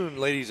afternoon,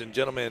 ladies and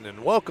gentlemen,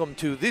 and welcome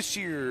to this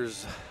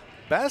year's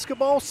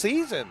basketball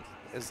season.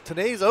 As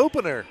today's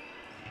opener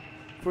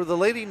for the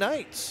Lady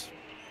Knights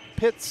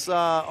pits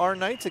our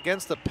Knights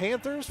against the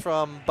Panthers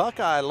from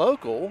Buckeye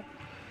local.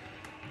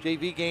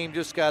 JV game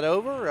just got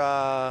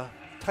over.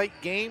 Tight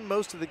game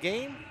most of the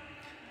game.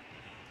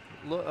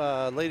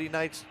 Lady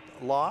Knights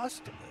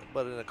lost,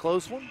 but in a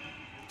close one,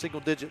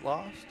 single-digit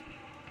loss.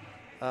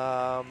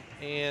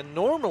 And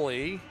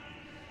normally,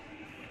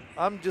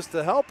 I'm just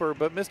the helper,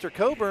 but Mr.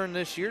 Coburn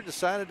this year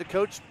decided to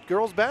coach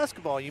girls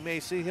basketball. You may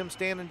see him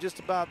standing just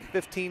about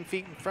 15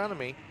 feet in front of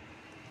me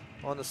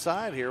on the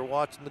side here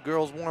watching the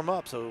girls warm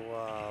up.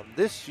 So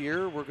this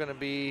year we're going to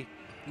be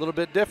a little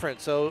bit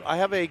different. So I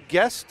have a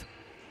guest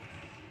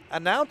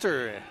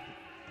announcer,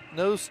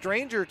 no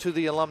stranger to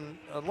the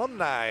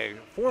alumni,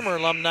 former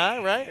alumni,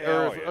 right?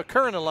 A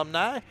current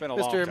alumni, Been a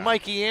long Mr. time.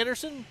 Mikey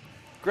Anderson,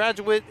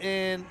 graduate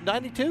in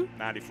 92?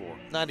 94.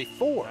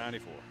 94.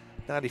 94.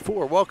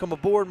 94. Welcome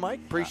aboard,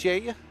 Mike.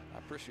 Appreciate you. I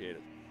appreciate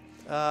it.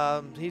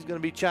 He's going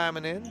to be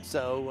chiming in,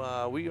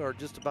 so we are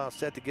just about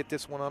set to get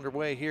this one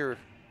underway here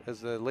as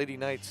the Lady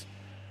Knights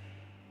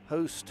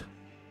host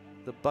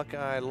the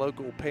Buckeye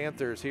local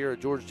Panthers here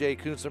at George J.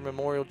 Kunzler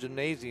Memorial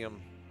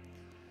Gymnasium.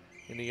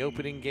 In the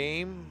opening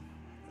game,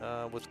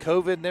 with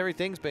COVID and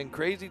everything's been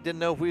crazy. Didn't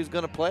know if we was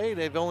going to play.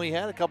 They've only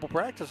had a couple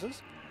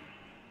practices.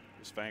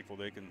 Just thankful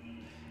they can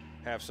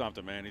have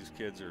something, man. These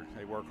kids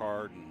they work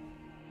hard, and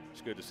it's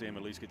good to see them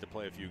at least get to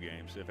play a few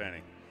games, if any.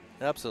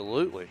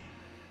 Absolutely.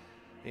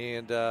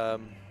 And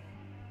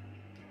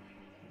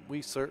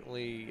we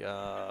certainly,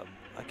 I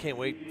can't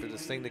wait for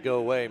this thing to go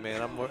away,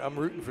 man. I'm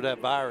rooting for that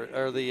virus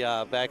or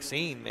the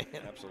vaccine, man.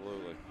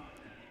 Absolutely.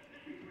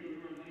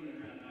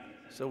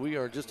 So we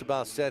are just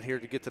about set here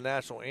to get the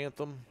national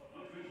anthem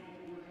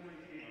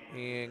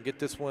and get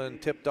this one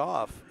tipped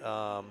off.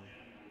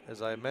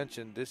 As I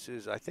mentioned, this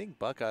is, I think,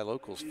 Buckeye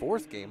Local's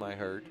fourth game, I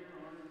heard.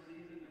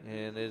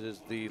 And it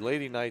is the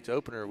Lady Knights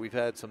opener. We've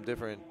had some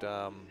different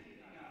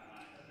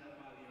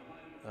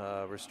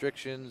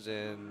restrictions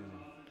and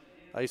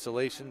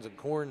isolations and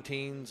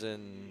quarantines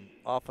and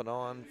off and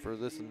on for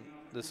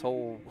this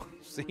whole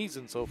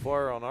season so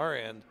far on our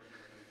end.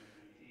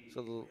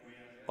 So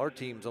our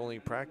team's only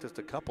practiced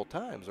a couple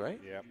times,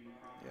 right? Yep.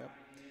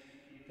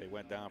 They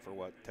went down for,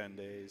 10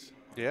 days?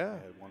 Yeah.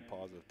 They had one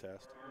positive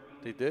test.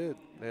 They did.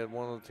 They had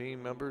one of the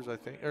team members, I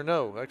think. Or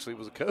no, actually it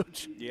was a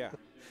coach. Yeah.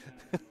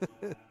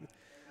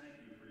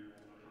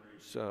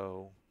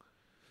 So,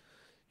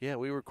 yeah,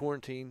 we were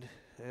quarantined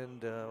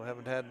and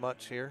haven't had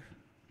much here.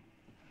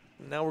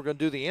 Now we're going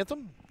to do the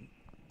anthem.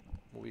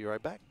 We'll be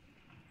right back.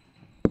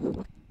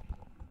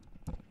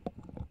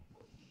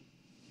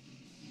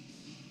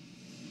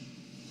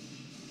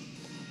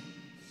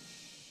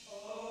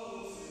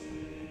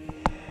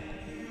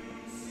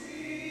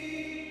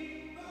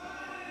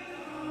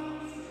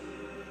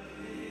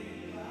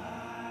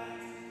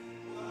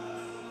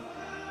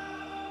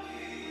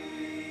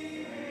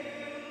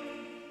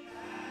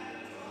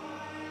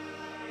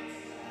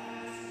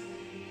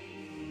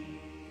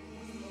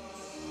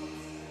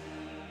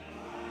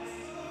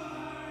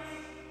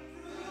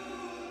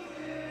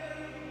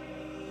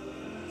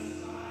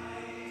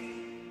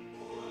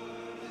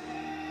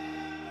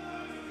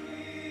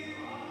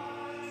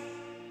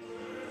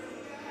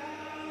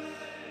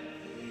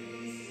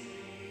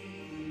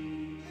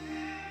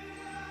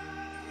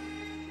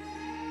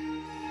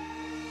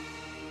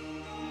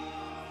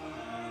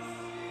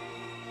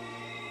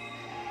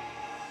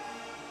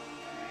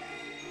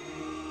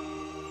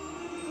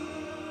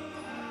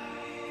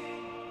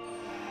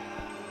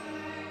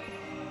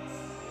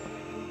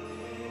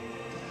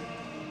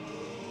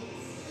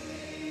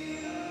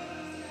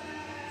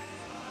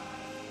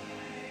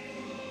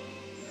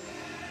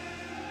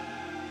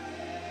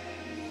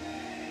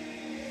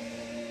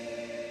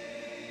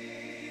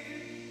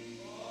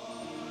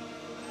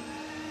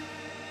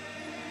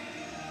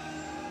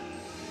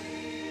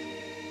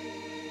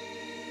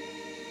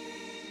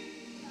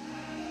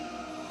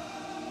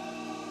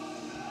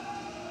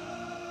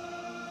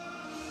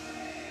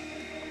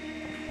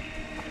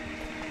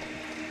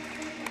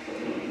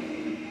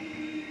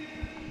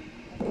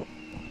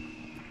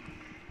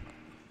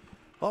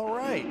 All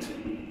right,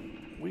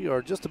 we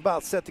are just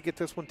about set to get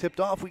this one tipped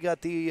off. We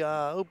got the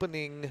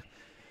opening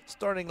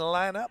starting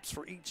lineups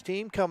for each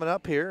team coming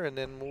up here, and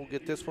then we'll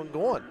get this one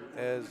going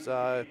as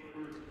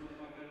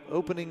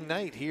opening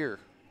night here.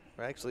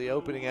 Or actually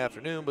opening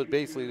afternoon, but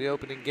basically the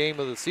opening game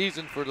of the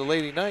season for the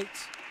Lady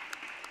Knights.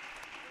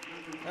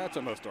 It's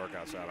almost dark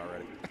outside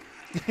already.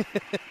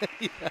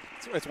 Yeah.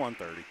 It's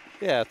 1:30.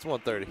 Yeah, it's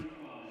 1:30.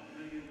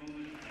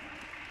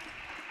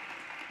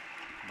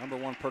 Number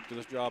one perk to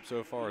this job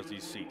so far is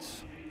these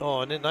seats.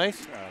 Oh, isn't it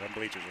nice? Them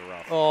bleachers are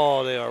rough.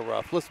 Oh, they are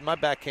rough. Listen, my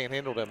back can't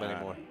handle them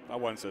anymore. I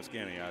wasn't so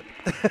skinny.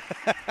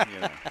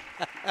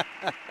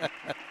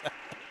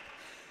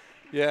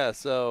 Yeah,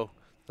 so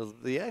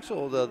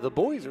the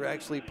boys are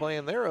actually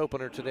playing their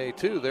opener today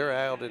too. They're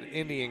out at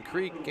Indian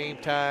Creek. Game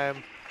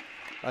time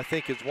I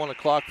think it's 1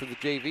 o'clock for the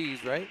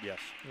JVs, right? Yes.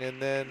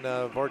 And then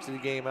varsity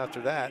game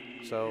after that.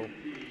 So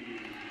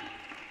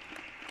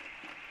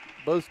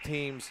both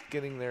teams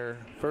getting their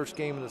first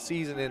game of the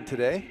season in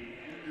today.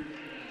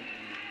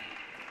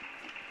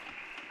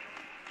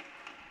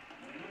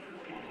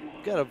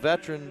 Got a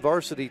veteran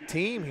varsity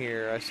team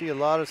here. I see a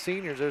lot of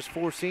seniors. There's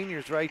 4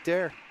 seniors right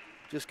there.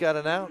 Just got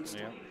announced.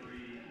 Yeah.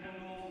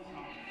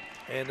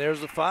 And there's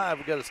the 5.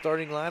 We got a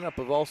starting lineup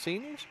of all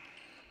seniors.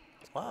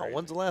 Wow, Crazy.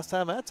 When's the last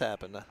time that's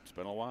happened? It's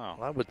been a while.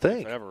 I would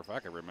think. Ever, if I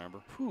can remember.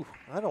 Whew,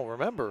 I don't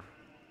remember.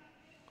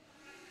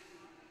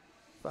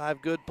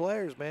 5 good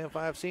players, man.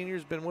 5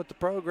 seniors been with the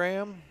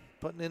program,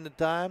 putting in the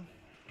time.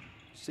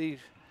 See.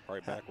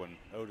 Probably back when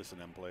Otis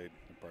and them played.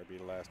 It'd probably be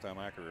the last time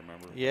I can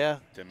remember. Yeah.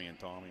 Timmy and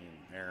Tommy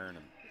and Aaron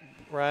and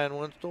Ryan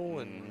Winstel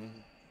and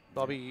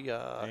Bobby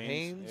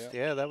Haynes.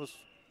 Yeah, that was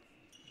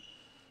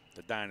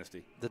the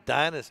dynasty. The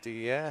dynasty,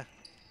 yeah.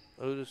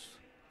 Otis.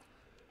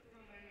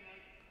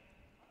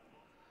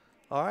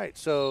 All right,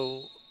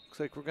 so looks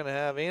like we're going to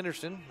have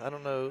Anderson. I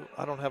don't know.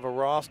 I don't have a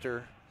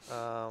roster.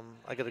 I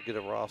got to get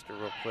a roster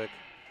real quick.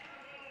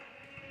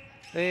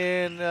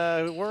 And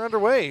we're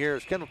underway here.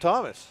 It's Kendall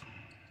Thomas.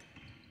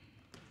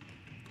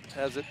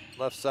 Has it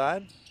left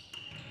side.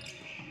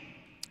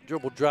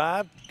 Dribble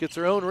drive. Gets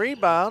her own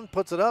rebound.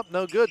 Puts it up.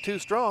 No good. Too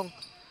strong.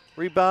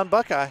 Rebound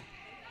Buckeye.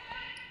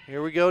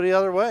 Here we go the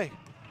other way.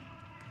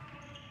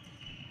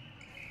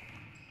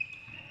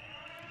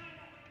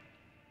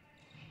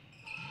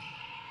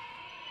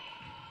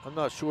 I'm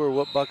not sure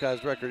what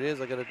Buckeye's record is.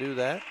 I got to do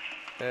that.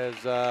 As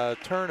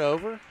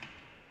turnover.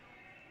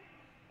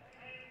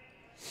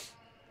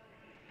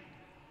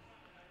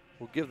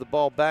 We'll give the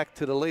ball back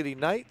to the Lady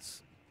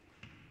Knights.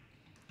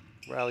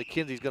 Riley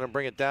Kinsey's going to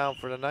bring it down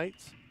for the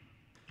Knights.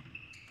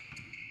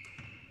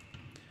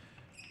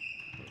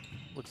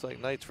 Looks like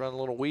Knights run a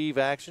little weave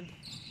action,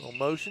 a little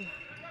motion.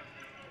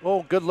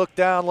 Oh, good look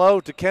down low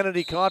to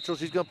Kennedy Cottrell.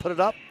 She's going to put it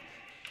up.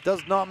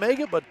 Does not make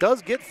it, but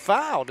does get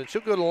fouled, and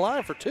she'll go to the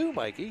line for 2,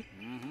 Mikey.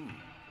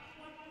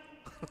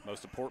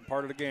 Most important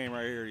part of the game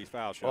right here, these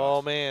foul shots.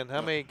 Oh, man,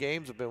 how many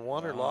games have been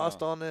won or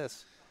lost on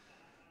this?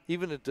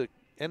 Even at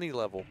any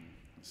level.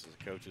 This is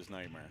a coach's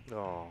nightmare.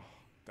 Oh.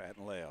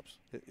 Batting layups.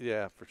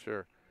 Yeah, for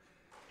sure.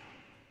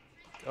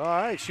 All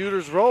right,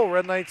 shooters roll.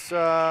 Red Knights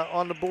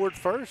on the board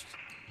first.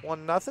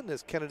 1-0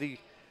 as Kennedy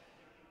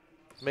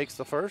makes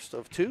the first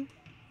of 2.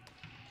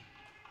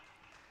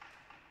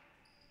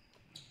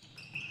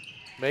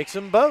 Makes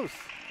them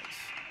both.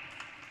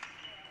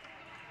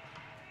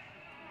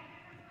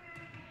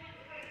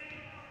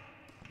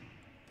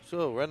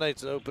 So Red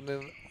Knights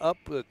opening up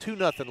with a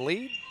 2-0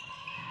 lead.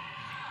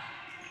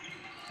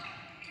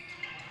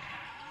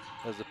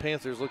 As the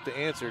Panthers look to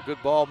answer.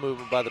 Good ball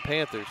movement by the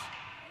Panthers.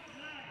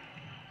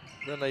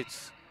 Red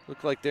Knights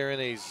look like they're in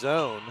a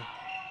zone.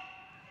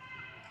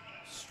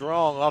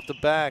 Strong off the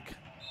back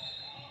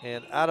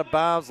and out of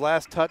bounds.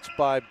 Last touch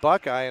by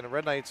Buckeye, and the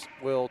Red Knights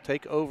will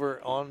take over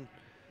on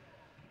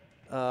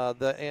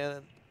the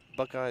end,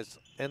 Buckeye's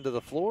end of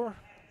the floor.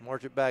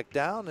 March it back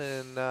down,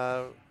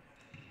 and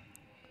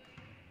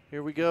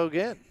here we go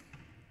again.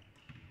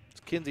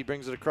 Kinsey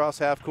brings it across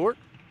half court.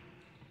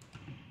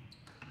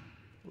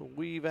 Little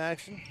weave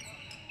action.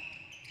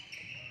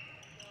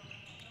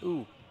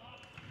 Ooh.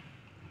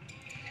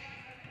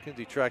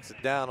 Kinsey tracks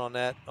it down on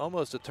that.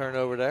 Almost a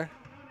turnover there.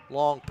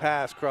 Long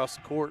pass across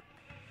the court.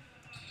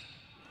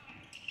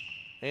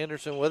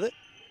 Anderson with it.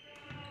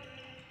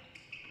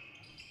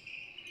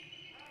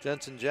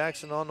 Jensen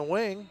Jackson on the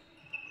wing.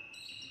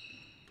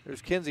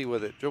 There's Kinsey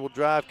with it. Dribble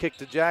drive, kick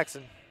to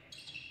Jackson.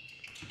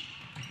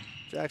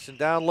 Jackson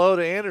down low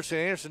to Anderson.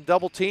 Anderson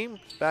double team.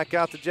 Back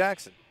out to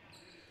Jackson.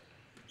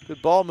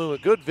 Good ball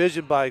movement. Good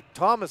vision by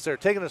Thomas there.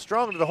 Taking it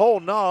strong to the hole.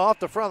 No, off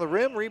the front of the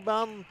rim.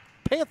 Rebound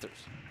Panthers.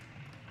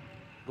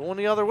 Going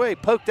the other way.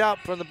 Poked out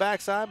from the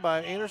backside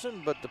by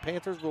Anderson, but the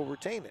Panthers will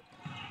retain it.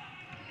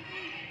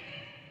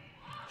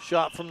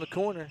 Shot from the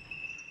corner.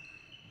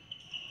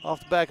 Off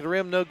the back of the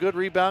rim. No good.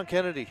 Rebound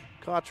Kennedy.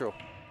 Cottrell.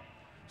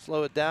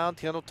 Slow it down.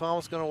 Kendall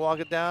Thomas going to walk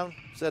it down.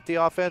 Set the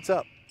offense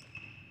up.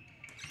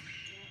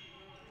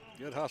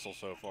 Good hustle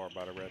so far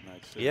by the Red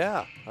Knights, too.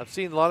 Yeah, I've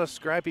seen a lot of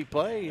scrappy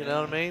play, you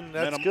know what I mean?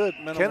 That's good.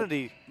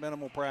 Kennedy.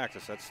 Minimal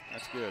practice, that's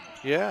good.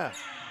 Yeah.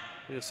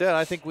 Like I said,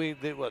 I think we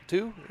did, what,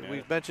 2? Yeah.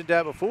 We've mentioned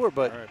that before,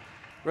 but Right.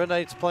 Red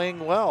Knights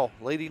playing well.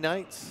 Lady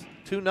Knights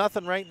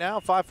 2-0 right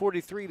now,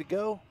 5:43 to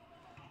go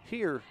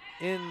here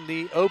in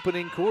the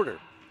opening quarter.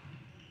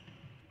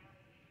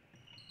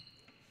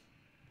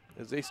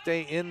 As they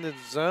stay in the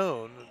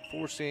zone,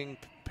 forcing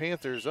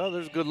Panthers. Oh,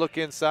 there's a good look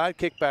inside,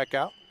 kick back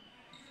out.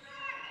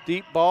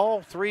 Deep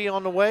ball, 3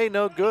 on the way,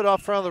 no good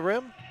off front of the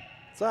rim.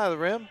 Side of the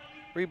rim.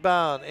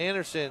 Rebound,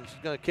 Anderson's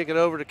going to kick it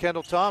over to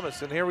Kendall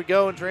Thomas, and here we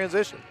go in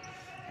transition.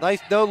 Nice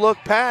no-look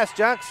pass,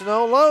 Jackson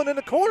alone in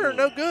the corner,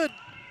 no good.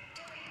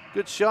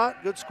 Good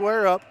shot, good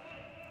square up.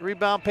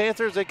 Rebound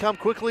Panthers, they come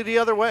quickly the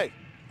other way.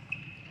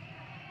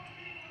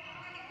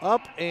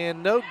 Up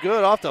and no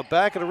good off the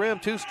back of the rim,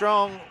 too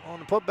strong on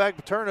the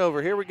putback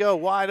turnover. Here we go,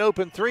 wide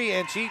open 3,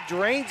 and she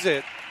drains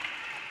it.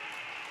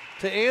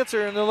 to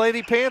answer, and the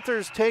Lady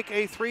Panthers take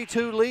a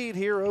 3-2 lead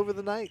here over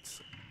the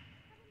Knights.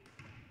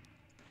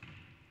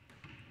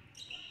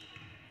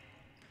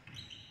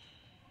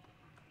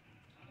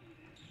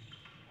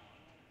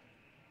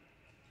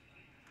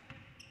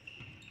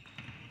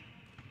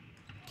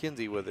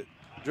 Kinsey with it.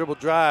 Dribble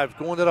drive,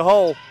 going to the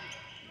hole.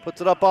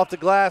 Puts it up off the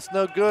glass,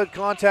 no good.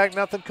 Contact,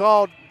 nothing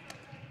called.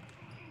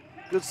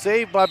 Good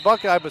save by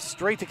Buckeye, but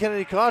straight to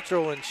Kennedy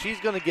Cottrell, and she's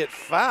going to get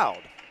fouled.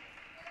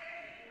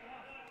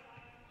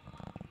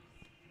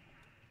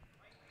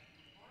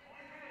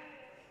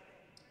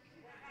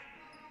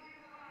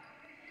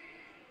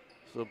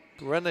 So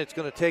Red Knight's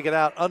going to take it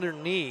out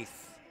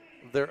underneath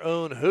their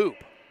own hoop.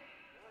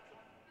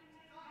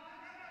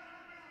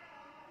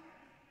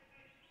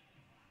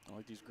 I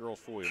like these girls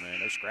for you, man.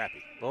 They're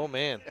scrappy. Oh,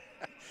 man.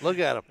 Look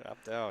at them. I'm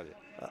telling you.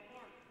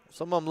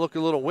 Some of them look a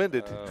little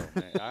winded. Oh,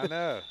 man. I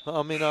know.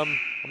 I mean, I'm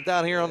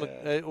down here on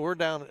the we're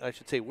down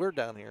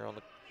here on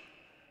the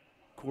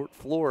court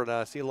floor, and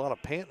I see a lot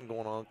of panting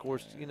going on. Of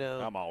course, you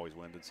know. I'm always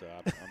winded, so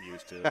I'm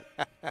used to it.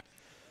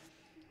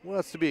 Well,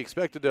 that's to be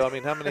expected, though. I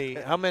mean,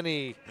 how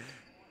many,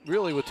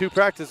 really, with 2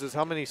 practices,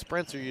 how many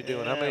sprints are you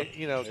doing? How many,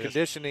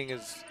 conditioning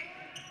is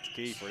it's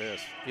key for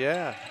this.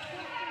 Yeah.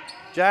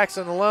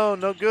 Jackson alone,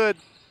 no good.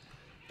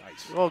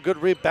 Nice. Oh, good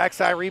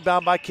backside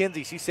rebound by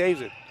Kinsey. She saves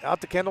it.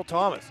 Out to Kendall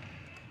Thomas.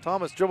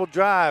 Thomas dribble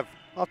drive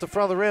off the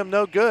front of the rim,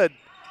 no good.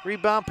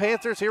 Rebound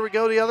Panthers, here we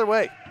go the other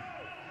way.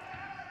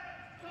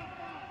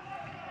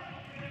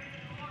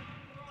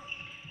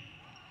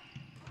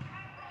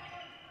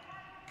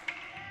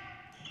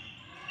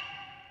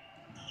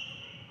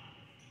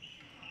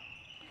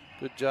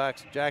 Good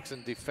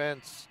Jackson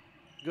defense.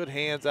 Good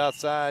hands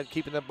outside,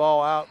 keeping the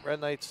ball out.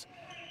 Red Knights,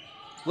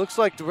 looks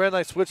like the Red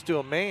Knights switched to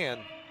a man.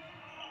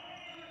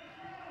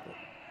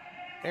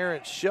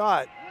 Errant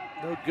shot,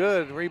 no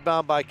good.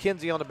 Rebound by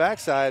Kinsey on the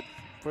backside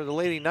for the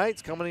Lady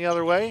Knights coming the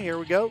other way. Here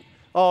we go.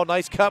 Oh,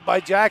 nice cut by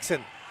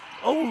Jackson.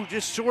 Oh,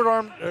 just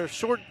short-sided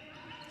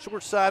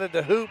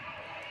the hoop.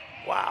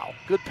 Wow,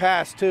 good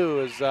pass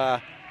too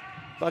as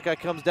Buckeye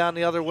comes down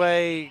the other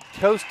way,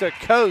 coast to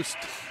coast,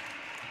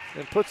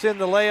 and puts in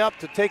the layup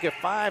to take a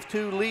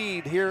 5-2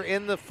 lead here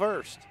in the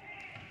first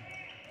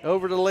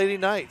over the Lady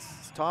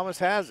Knights. Thomas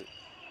has it.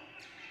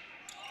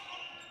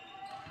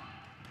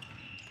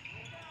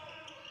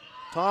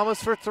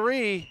 Thomas for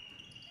 3.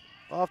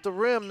 Off the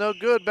rim, no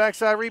good.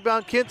 Backside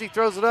rebound. Kinsey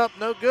throws it up,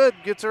 no good.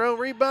 Gets her own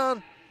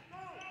rebound,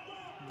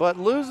 but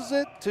loses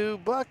it to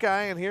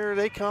Buckeye, and here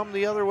they come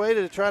the other way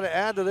to try to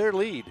add to their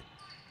lead.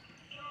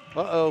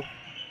 Uh-oh.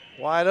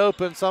 Wide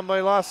open.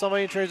 Somebody lost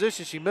somebody in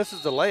transition. She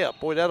misses the layup.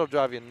 Boy, that'll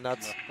drive you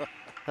nuts.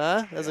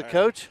 Huh? As a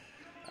coach?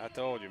 I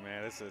told you,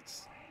 man.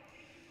 It's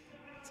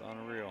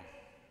unreal.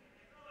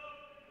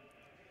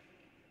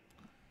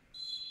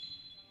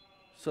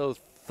 So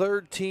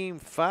third team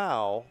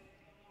foul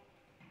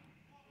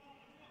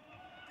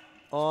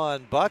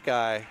on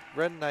Buckeye.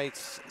 Red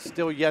Knights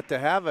still yet to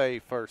have a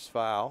first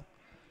foul.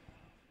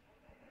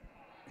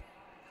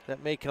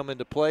 That may come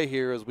into play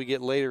here as we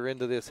get later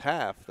into this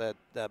half. That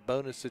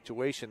bonus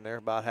situation there,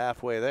 about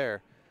halfway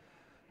there,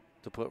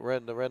 to put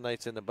the Red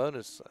Knights in the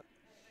bonus.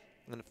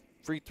 And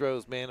free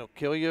throws, man, will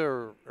kill you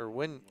or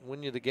win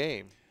you the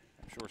game.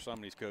 I'm sure some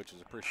of these coaches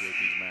appreciate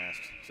these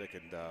masks. So they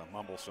could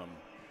mumble some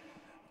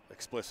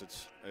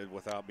explicits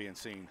without being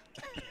seen.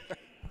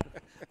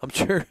 I'm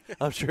sure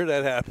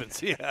that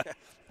happens. Yeah,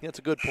 that's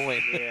a good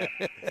point. Yeah,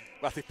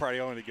 I think probably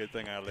the only good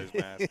thing out of those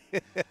masks.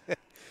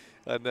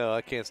 I know.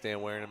 I can't stand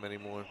wearing them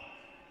anymore.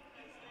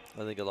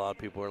 I think a lot of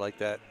people are like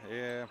that.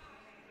 Yeah.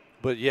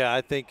 But yeah,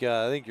 I think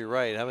you're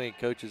right. How many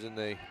coaches in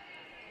the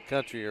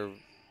country are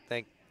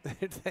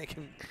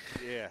thanking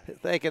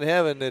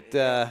heaven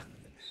that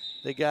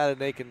they got it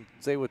and they can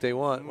say what they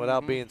want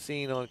without being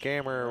seen on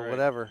camera or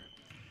whatever.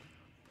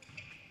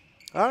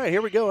 All right,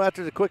 here we go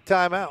after the quick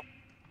timeout.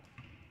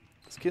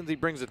 As Kinsey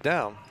brings it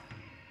down.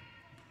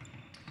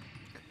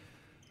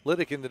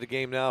 Liddick into the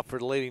game now for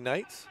the Lady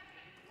Knights.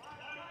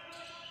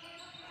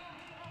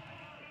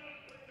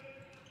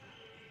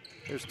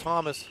 Here's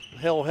Thomas.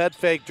 Hill head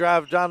fake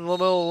drive down the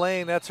middle of the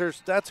lane. That's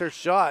her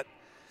shot.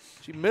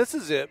 She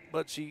misses it,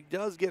 but she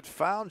does get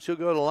fouled. She'll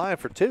go to the line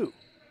for 2.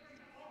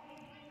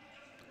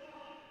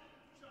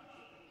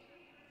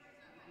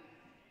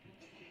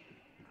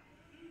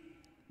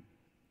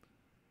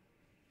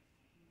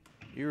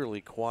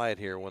 Eerily quiet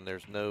here when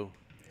there's no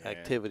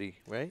activity,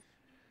 right?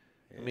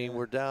 Yeah. I mean,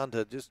 we're down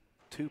to just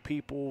 2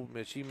 people.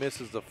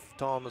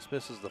 Thomas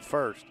misses the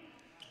first.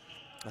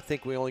 I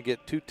think we only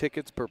get 2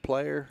 tickets per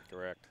player.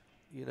 Correct.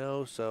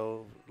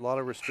 So a lot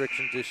of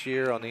restrictions this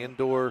year on the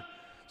indoor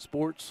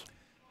sports.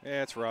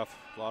 Yeah, it's rough.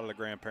 A lot of the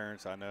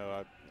grandparents, I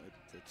know,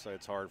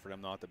 it's hard for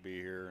them not to be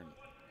here, and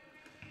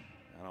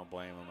I don't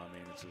blame them. I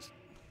mean, it's just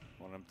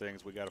one of them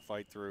things we got to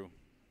fight through.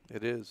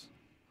 It is.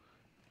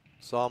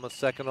 Salma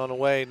second on the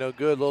way, no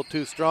good, a little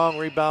too strong.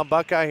 Rebound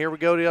Buckeye, here we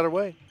go the other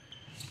way.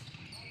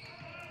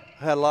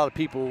 I had a lot of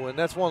people, and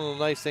that's one of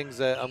the nice things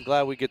that I'm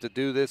glad we get to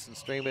do this and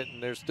stream it,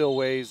 and there's still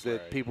ways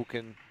that people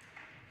can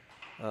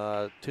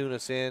tune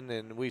us in,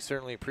 and we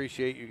certainly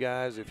appreciate you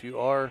guys. If you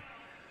are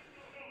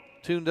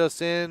tuned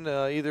us in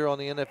either on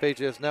the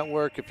NFHS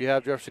network, if you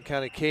have Jefferson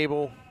County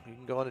Cable, you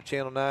can go on to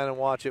Channel 9 and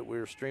watch it.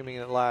 We're streaming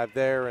it live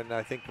there, and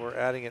I think we're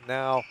adding it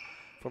now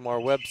from our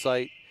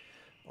website.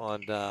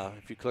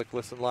 If you click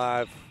Listen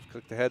Live,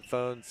 click the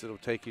headphones, it'll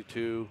take you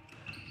to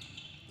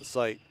the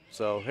site.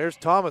 So here's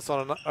Thomas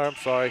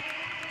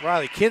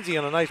Riley Kinsey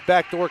on a nice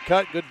backdoor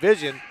cut, good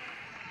vision.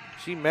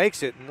 She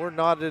makes it, and we're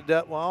knotted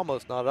up, well,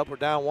 almost knotted up. We're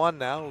down 1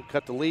 now. We'll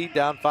cut the lead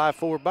down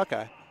 5-4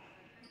 Buckeye.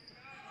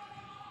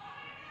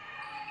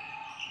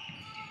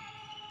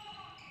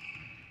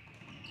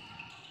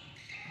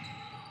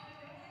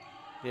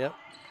 Yep,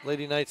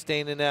 Lady Knights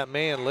staying in that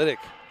man. Liddick,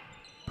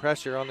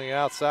 pressure on the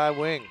outside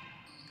wing.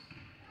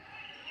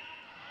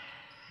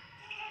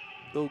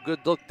 Little good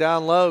look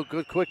down low,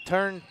 good quick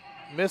turn,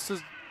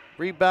 misses,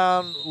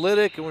 rebound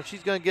Liddick, and when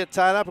she's going to get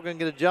tied up, we're going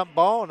to get a jump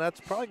ball, and that's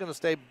probably going to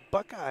stay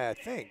Buckeye, I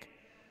think,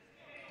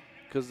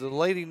 because the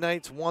Lady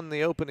Knights won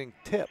the opening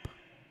tip,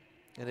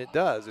 and it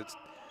does. It's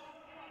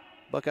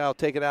Buckeye will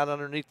take it out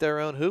underneath their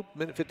own hoop.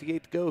 Minute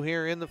 58 to go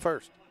here in the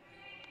first.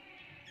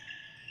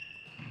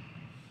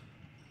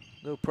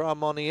 No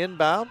problem on the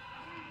inbound.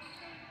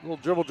 Little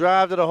dribble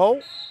drive to the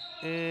hole,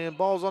 and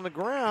ball's on the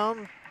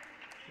ground.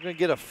 We're going to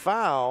get a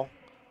foul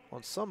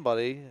on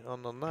somebody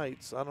on the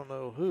Knights. I don't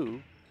know who.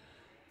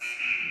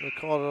 They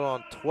called it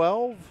on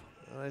 12.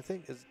 I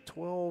think it's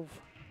 12.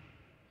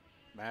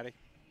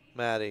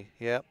 Maddie,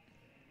 yep.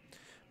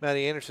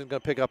 Maddie Anderson's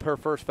going to pick up her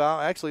first foul.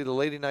 Actually, the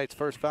Lady Knights'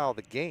 first foul of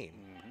the game.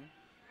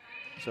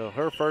 So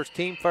her first,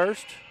 team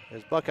first,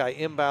 as Buckeye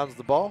inbounds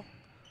the ball.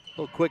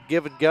 A little quick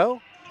give and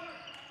go.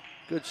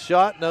 Good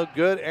shot, no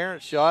good.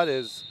 Errant shot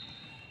is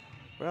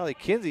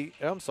Kennedy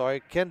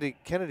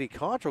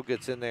Contrell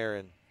gets in there,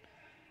 and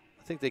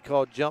I think they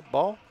call it jump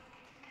ball.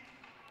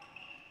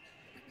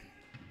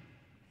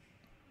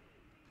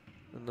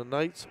 And the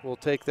Knights will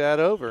take that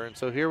over. And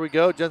so here we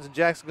go. Jensen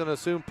Jackson going to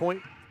assume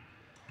point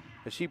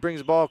as she brings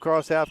the ball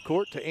across half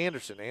court to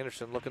Anderson.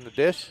 Anderson looking to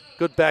dish.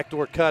 Good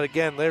backdoor cut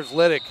again. There's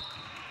Liddick.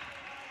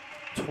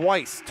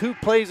 Twice. 2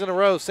 plays in a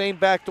row. Same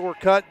backdoor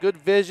cut. Good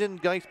vision.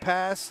 Nice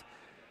pass.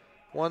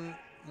 One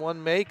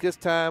make. This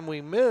time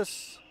we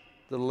miss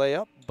the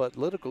layup, but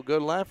Liddick will go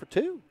to line for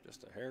 2.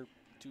 Just a hair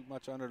too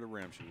much under the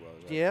rim she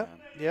was. Yep.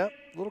 A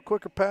little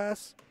quicker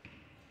pass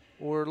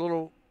or a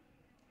little.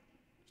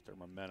 Just her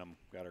momentum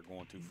got her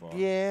going too far.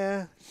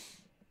 Yeah.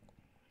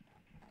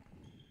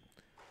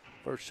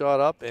 First shot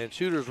up, and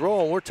shooters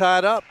roll, and we're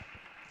tied up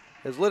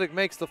as Liddick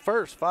makes the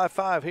first.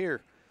 5-5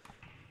 here.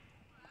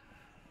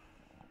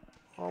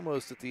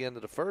 Almost at the end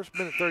of the first.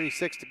 Minute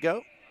 36 to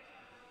go.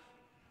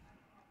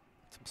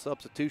 Some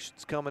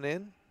substitutions coming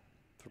in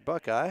for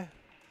Buckeye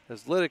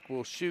as Liddick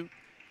will shoot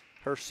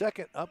her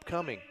second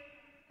upcoming.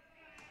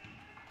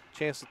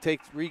 Chance to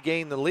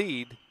regain the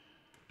lead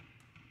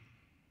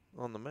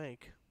on the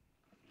make.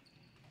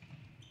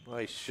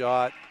 Nice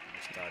shot.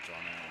 Nice touch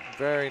on that one.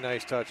 Very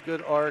nice touch.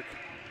 Good arc.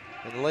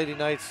 And the Lady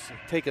Knights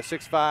take a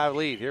 6-5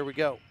 lead. Here we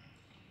go.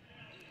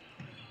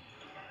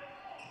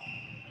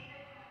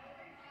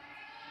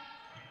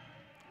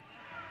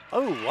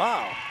 Oh,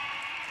 wow.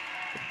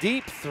 A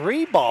deep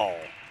 3 ball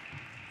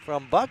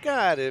from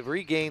Buckeye to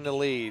regain the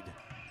lead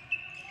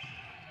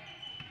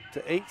to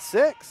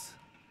 8-6.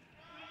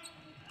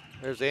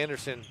 There's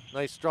Anderson.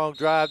 Nice strong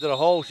drive to the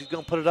hole. She's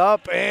going to put it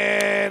up.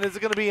 And is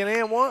it going to be an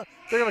and one?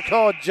 They're going to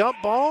call a jump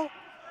ball.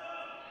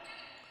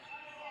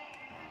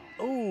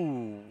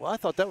 Oh, I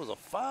thought that was a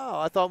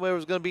foul. I thought there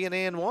was going to be an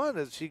and one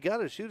as she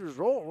got a shooter's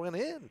roll, went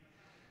in.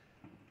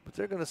 But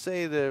they're going to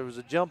say there was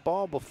a jump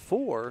ball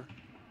before.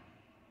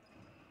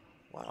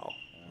 Wow.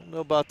 I don't know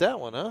about that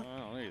one, huh? I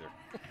don't either.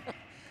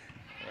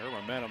 Her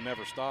momentum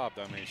never stopped.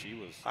 I mean, she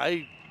was.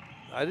 I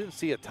didn't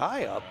see a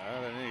tie up.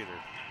 I didn't either.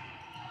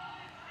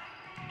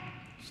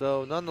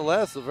 So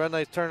nonetheless, the Red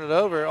Knights turn it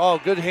over. Oh,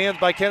 good hands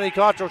by Kennedy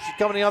Cottrell. She's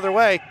coming the other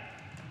way.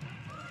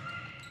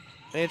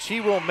 And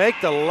she will make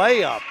the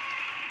layup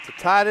to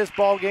tie this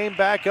ball game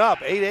back up,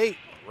 8-8.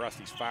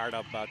 Rusty's fired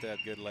up about that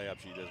good layup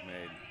she just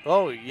made.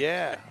 Oh,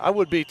 yeah. I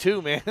would be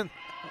too, man.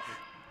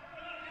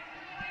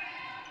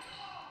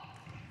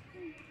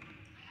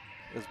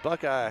 It's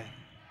Buckeye.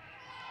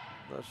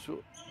 Not sure.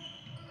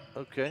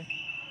 Okay.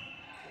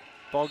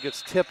 Ball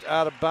gets tipped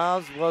out of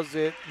bounds. Was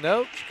it?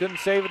 Nope. She couldn't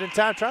save it in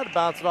time. Tried to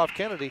bounce it off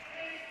Kennedy.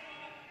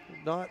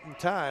 Not in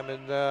time.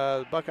 And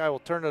Buckeye will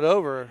turn it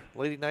over.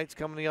 Lady Knights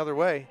coming the other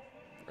way.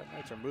 Red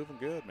Knights are moving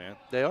good, man.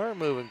 They are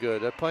moving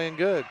good. They're playing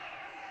good.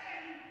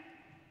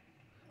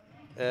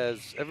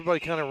 As everybody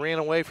kind of ran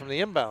away from the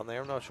inbound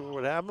there. I'm not sure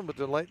what happened, but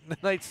the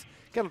Knights,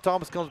 Kendall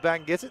Thomas comes back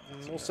and gets it,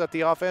 and we'll set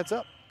the offense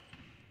up.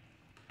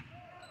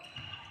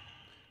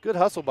 Good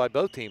hustle by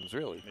both teams,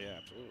 really. Yeah,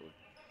 absolutely.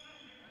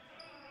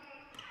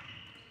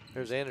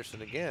 There's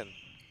Anderson again.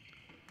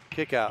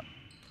 Kick out.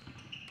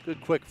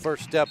 Good quick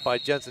first step by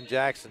Jensen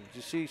Jackson.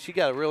 You see, she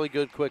got a really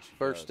good quick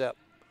first step.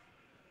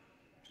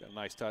 She got a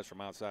nice touch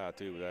from outside,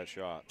 too, with that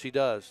shot. She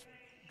does.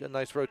 Got a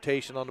nice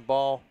rotation on the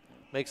ball.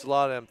 Makes a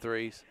lot of them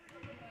threes.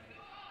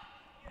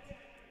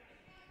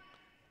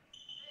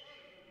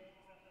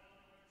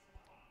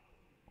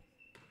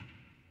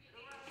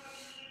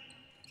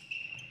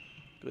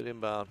 Good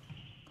inbound.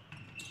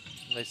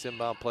 Nice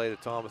inbound play to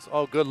Thomas.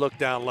 Oh, good look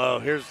down low.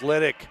 Here's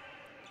Liddick.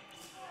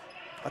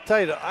 I'll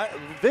tell you,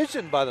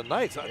 vision by the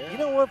Knights. Yeah. You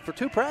know what? For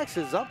 2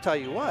 practices, I'll tell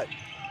you what.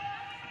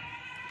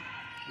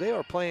 They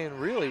are playing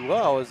really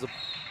well as the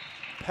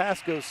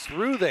pass goes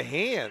through the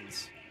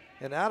hands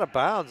and out of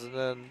bounds. And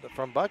then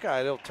from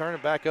Buckeye, they'll turn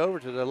it back over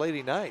to the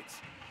Lady Knights.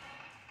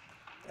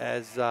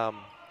 As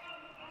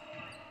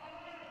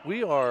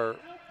we are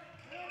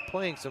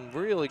playing some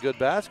really good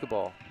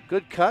basketball.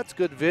 Good cuts,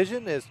 good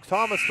vision as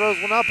Thomas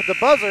throws one up at the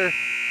buzzer.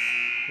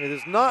 It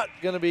is not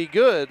going to be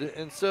good,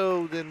 and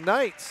so the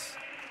Knights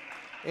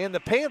and the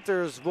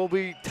Panthers will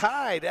be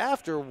tied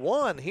after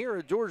 1 here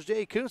at George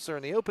J. Kunzler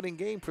in the opening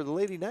game for the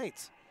Lady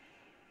Knights.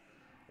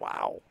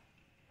 Wow.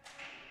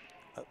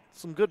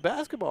 Some good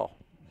basketball.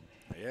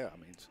 Yeah, I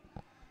mean,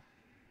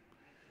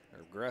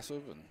 they're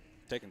aggressive and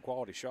taking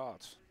quality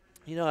shots.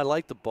 You know, I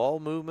like the ball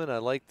movement. I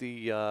like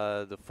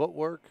the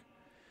footwork.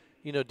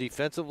 You know,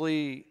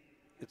 defensively,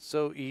 it's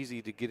so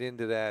easy to get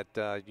into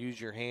that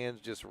use your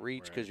hands, just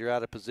reach because you're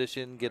out of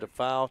position, get a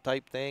foul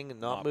type thing, and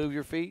not move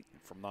your feet.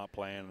 From not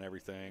playing and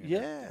everything.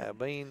 Yeah,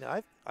 I mean,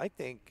 I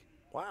think,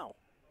 wow,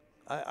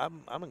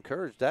 I'm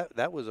encouraged.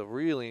 That was a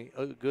really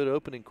good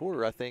opening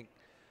quarter, I think,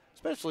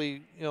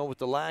 especially, you know, with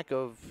the lack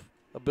of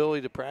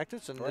ability to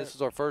practice, and this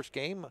is our first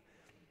game.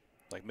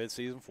 Like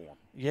mid-season form.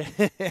 Yeah,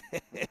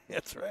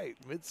 that's right,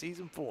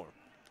 mid-season form.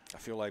 I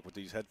feel like with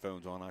these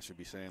headphones on, I should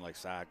be saying like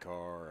sidecar.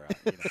 Or,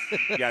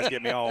 you guys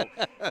get me all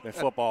in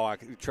football.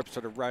 Trips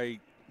to the right.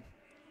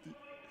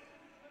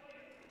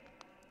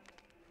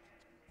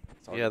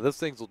 Yeah, these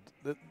things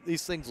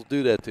will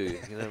do that to you.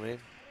 You know what I mean?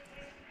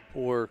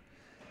 Or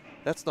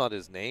that's not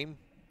his name.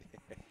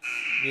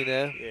 You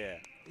know? Yeah.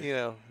 You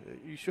know,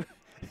 you should.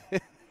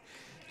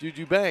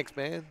 Juju Banks,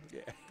 man.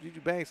 Yeah.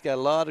 Juju Banks got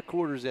a lot of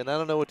quarters in. I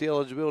don't know what the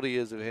eligibility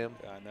is of him.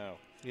 I know.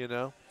 You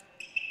know?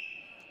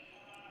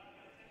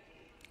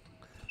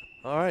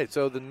 All right,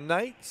 so the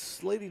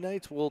Knights, Lady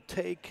Knights will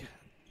take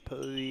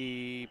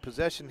the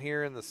possession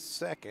here in the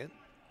second.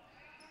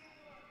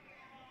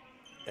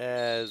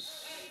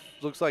 As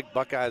looks like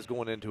Buckeye's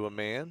going into a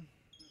man.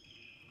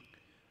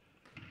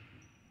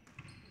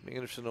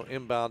 Anderson will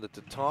inbound it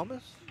to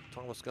Thomas.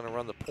 Thomas going to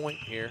run the point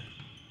here.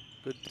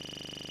 Good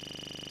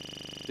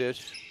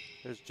dish.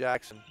 There's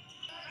Jackson.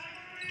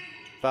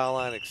 Foul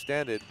line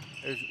extended.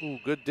 There's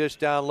good dish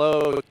down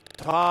low.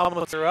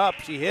 Thomas her up.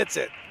 She hits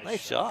it.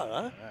 Nice shot,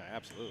 huh? Yeah,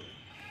 absolutely.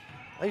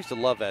 I used to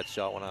love that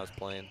shot when I was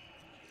playing.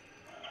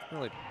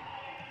 Really.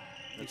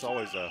 It's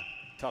always a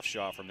tough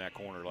shot from that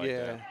corner like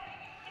that.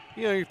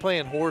 You know, you're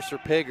playing horse or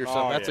pig or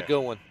something. That's a good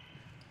one.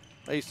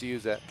 I used to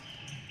use that.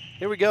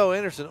 Here we go,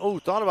 Anderson. Oh,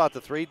 thought about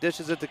the 3.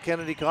 Dishes it to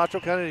Kennedy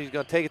Cottrell. Kennedy's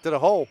going to take it to the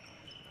hole.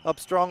 Up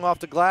strong off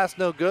the glass,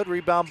 no good.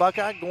 Rebound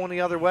Buckeye going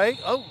the other way.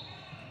 Oh,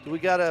 do we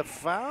got a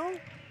foul?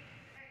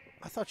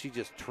 I thought she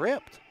just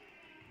tripped.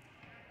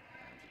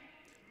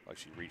 Like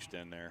she reached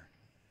in there.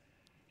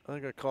 I'm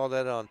going to call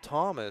that on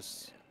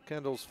Thomas.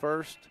 Kendall's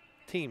first,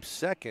 team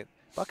second.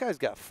 Buckeye's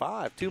got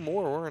 5. 2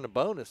 more, we're in a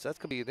bonus. That's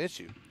going to be an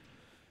issue.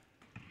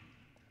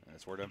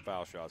 That's where them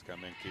foul shots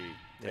come in key.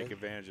 Take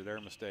advantage of their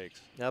mistakes.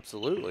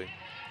 Absolutely.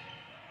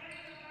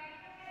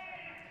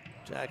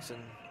 Jackson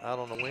out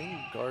on the wing,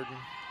 Garden.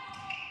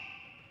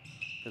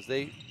 Because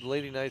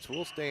Lady Knights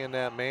will stay in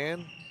that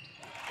man.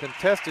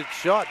 Contested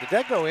shot. Did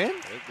that go in?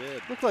 It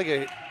did. Looked like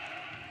a,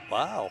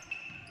 wow.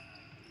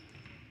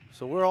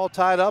 So we're all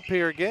tied up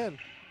here again.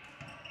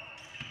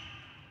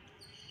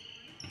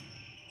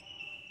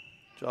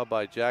 Job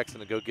by Jackson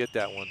to go get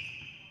that one.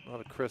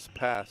 Not a crisp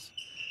pass.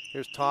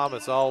 Here's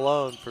Thomas all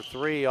alone for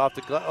 3 off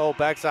the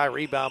backside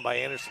rebound by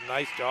Anderson.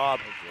 Nice job.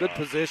 Good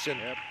position.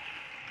 Yep.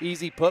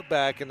 Easy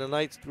putback, and the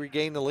Knights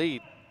regain the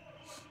lead.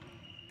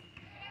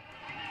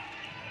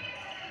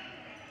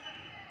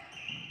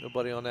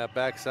 Nobody on that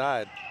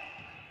backside.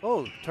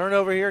 Oh,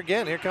 turnover here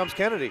again. Here comes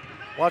Kennedy.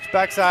 Watch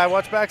backside,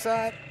 watch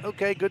backside.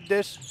 Okay, good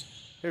dish.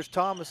 Here's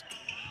Thomas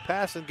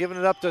passing, giving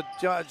it up to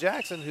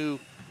Jackson, who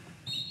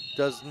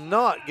does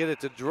not get it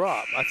to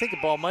drop. I think the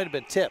ball might have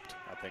been tipped.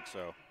 I think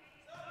so.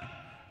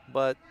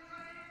 But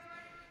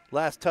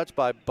last touch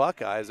by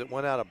Buckeyes, it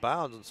went out of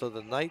bounds, and so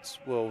the Knights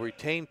will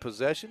retain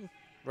possession.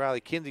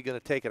 Riley Kinsey going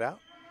to take it out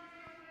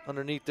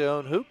underneath their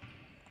own hoop.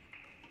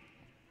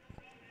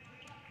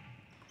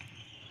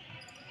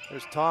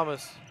 There's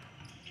Thomas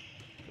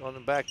on the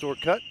backdoor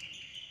cut.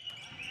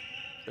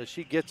 As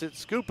she gets it,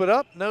 scoop it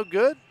up, no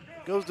good.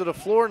 Goes to the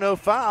floor, no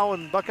foul,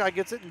 and Buckeye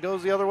gets it and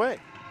goes the other way.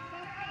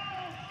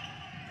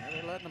 Yeah,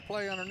 they're letting them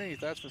play underneath,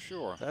 that's for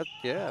sure.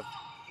 Yeah,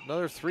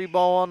 another 3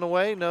 ball on the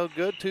way, no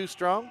good, too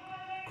strong.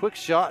 Quick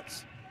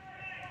shots.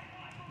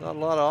 Not a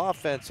lot of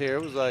offense here.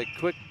 It was like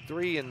quick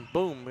 3 and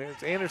boom.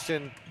 Here's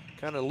Anderson,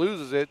 kind of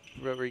loses it,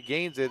 but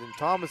regains it, and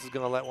Thomas is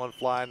going to let one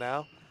fly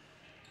now.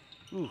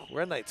 Ooh,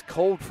 Red Knight's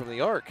cold from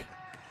the arc.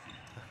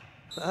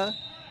 Huh?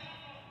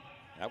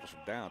 That was from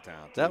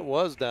downtown, too. That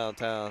was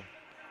downtown.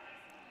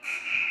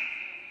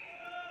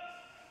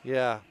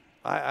 Yeah,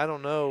 I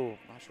don't know.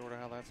 Not sure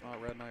how that's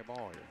not Red Knight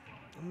ball here.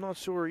 I'm not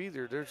sure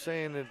either. They're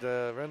saying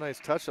that Red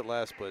Knights touched it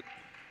last, but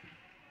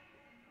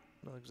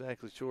Not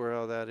exactly sure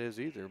how that is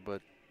either,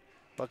 but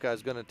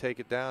Buckeye's going to take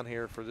it down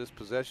here for this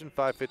possession.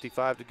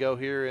 5:55 to go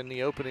here in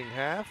the opening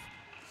half.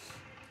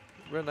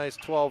 Real nice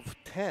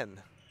 12-10.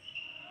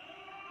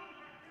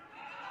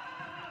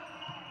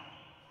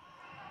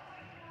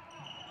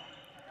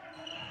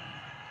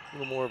 A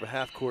little more of a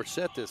half-court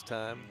set this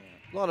time.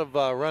 A lot of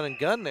run and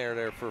gun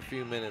there for a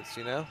few minutes,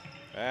 you know.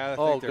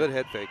 Oh, good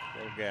head fake. A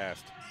little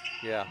gassed.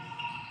 Yeah.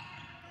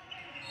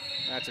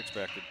 That's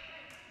expected.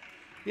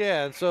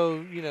 Yeah, and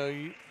so, you know,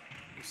 you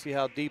see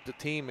how deep the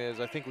team is.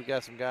 I think we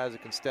got some guys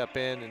that can step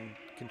in and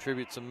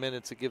contribute some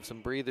minutes to give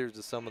some breathers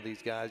to some of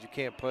these guys. You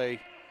can't play,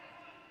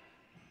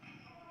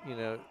 you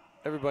know,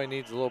 everybody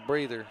needs a little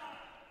breather.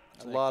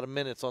 It's a lot of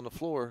minutes on the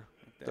floor.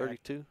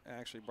 32.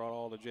 Actually brought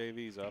all the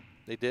JVs up.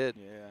 They did.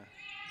 Yeah.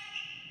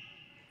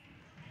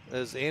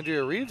 As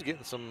Andrea Reeves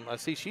getting some, I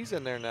see she's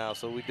in there now,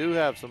 so we do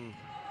have some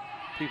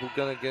people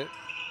going to get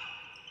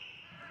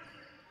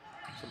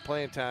some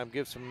playing time,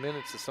 give some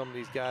minutes to some of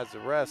these guys to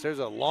rest. There's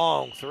a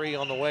long three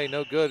on the way,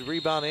 no good.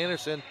 Rebound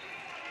Anderson.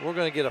 We're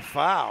going to get a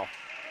foul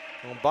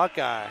on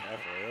Buckeye.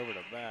 Definitely over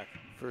the back.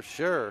 For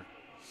sure.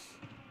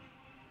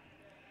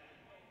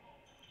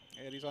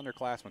 Yeah, these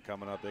underclassmen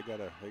coming up, they got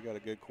a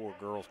good core of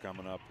girls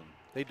coming up, and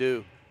they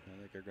do. I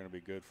think they're going to be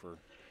good for.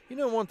 You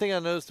know, one thing I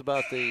noticed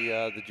about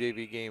the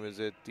JV game is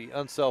that the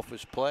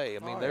unselfish play. I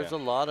mean, there's a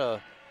lot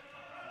of,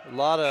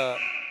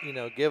 you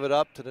know, give it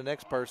up to the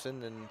next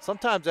person, and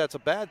sometimes that's a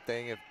bad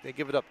thing if they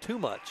give it up too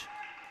much.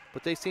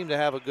 But they seem to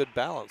have a good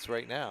balance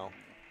right now.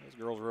 Those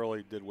girls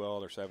really did well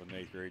their 7th and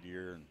 8th grade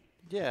year, and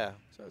yeah.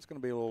 So it's going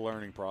to be a little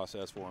learning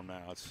process for them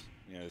now. It's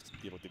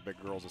with the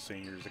big girls, the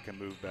seniors that can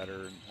move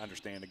better and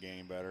understand the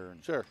game better.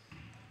 And sure.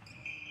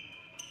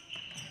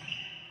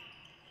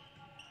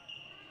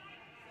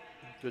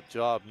 Good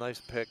job.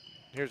 Nice pick.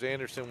 Here's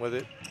Anderson with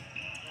it.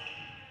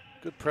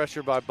 Good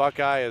pressure by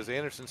Buckeye as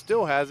Anderson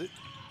still has it.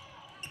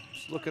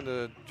 Just looking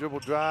to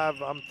dribble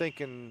drive. I'm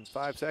thinking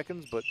 5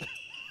 seconds, but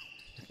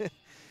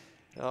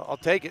I'll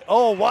take it.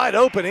 Oh, wide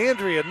open,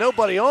 Andrea.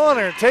 Nobody on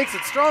her. Takes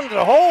it strong to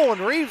the hole,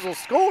 and Reeves will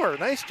score.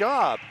 Nice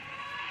job.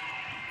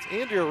 It's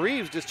Andrea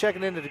Reeves just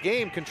checking into the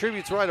game.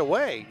 Contributes right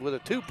away with a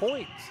 2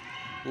 points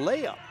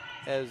layup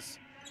as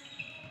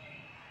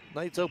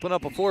Knights open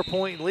up a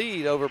 4-point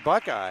lead over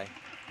Buckeye.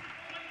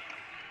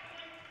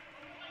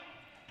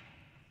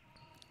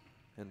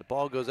 And the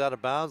ball goes out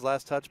of bounds.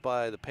 Last touch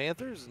by the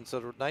Panthers, and so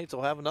the Knights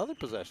will have another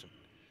possession.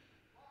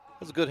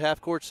 That's a good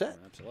half-court set.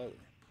 Absolutely.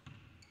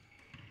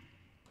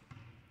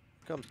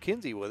 Comes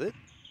Kinsey with it.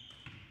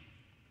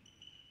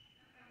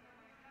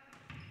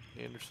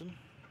 Anderson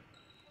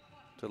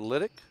to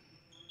Liddick.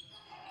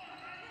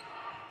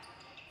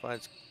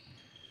 Finds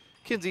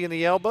Kinsey in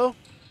the elbow.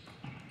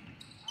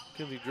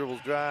 Kinsey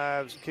dribbles,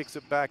 drives, kicks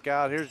it back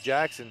out. Here's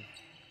Jackson.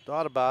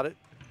 Thought about it.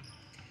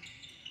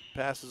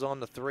 Passes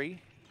on the 3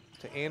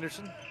 to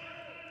Anderson.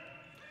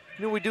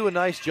 You know, we do a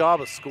nice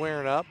job of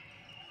squaring up.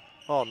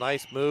 Oh,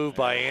 nice move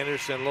by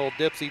Anderson. A little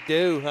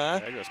dipsy-do, huh?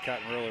 They're just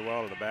cutting really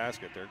well to the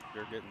basket. They're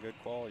getting good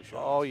quality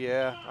shots. Oh,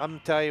 yeah. I'm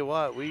telling you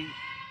what, we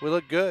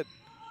look good.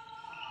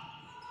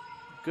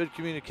 Good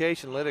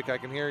communication, Liddick. I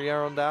can hear you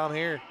on down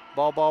here.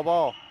 Ball, ball,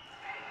 ball.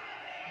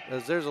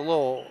 As there's a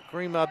little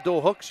Kareem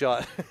Abdul-Hook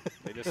shot.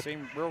 They just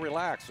seem real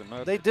relaxed.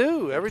 And they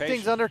do.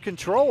 Everything's under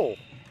control.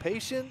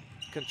 Patient,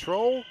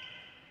 control,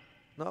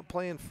 not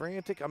playing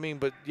frantic. I mean,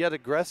 but yet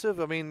aggressive.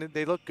 I mean,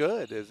 they look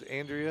good as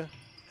Andrea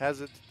has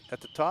it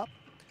at the top.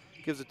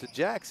 Gives it to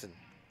Jackson.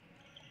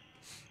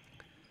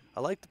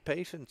 I like the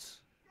patience.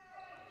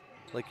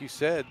 Like you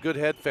said, good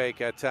head fake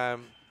that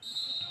time.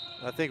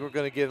 I think we're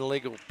going to get an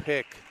illegal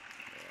pick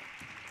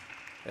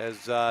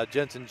as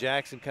Jensen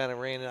Jackson kind of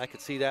ran in. I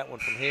could see that one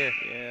from here.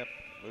 Yeah,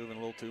 moving a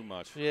little too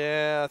much.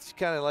 Yeah, it's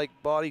kind of like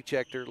body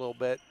checked her a little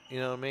bit. You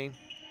know what I mean?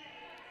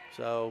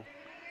 So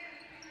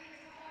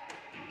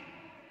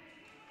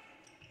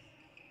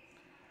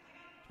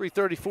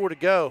 3:34 to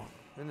go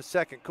in the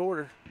second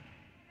quarter.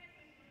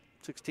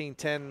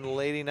 16-10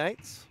 Lady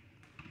Knights.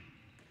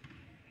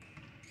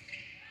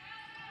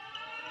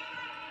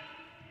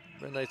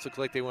 Red Knights look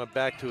like they went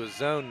back to a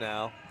zone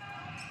now.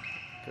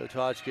 Coach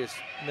Hodgkiss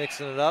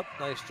mixing it up.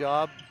 Nice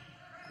job.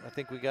 I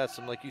think we got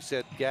some, like you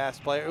said, gas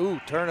player. Ooh,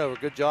 turnover.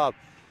 Good job.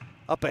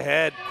 Up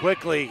ahead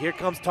quickly. Here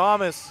comes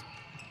Thomas.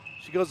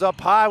 She goes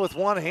up high with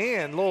one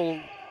hand. Little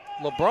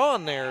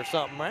LeBron there or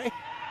something, right?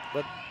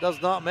 But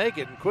does not make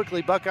it. And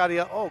quickly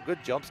Buckeye. Oh, good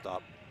jump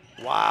stop.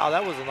 Wow,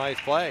 that was a nice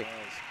play.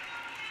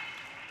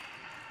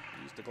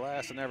 Used the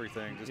glass and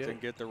everything. Just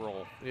didn't get the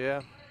roll.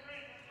 Yeah.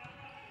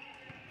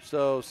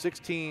 So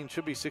 16,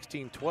 should be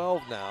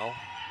 16-12 now.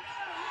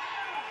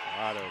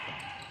 Wide open.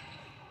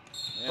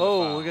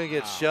 Oh, we're going to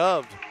get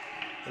shoved.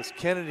 As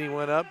Kennedy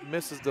went up,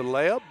 misses the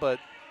layup, but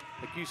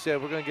like you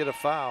said, we're going to get a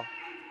foul.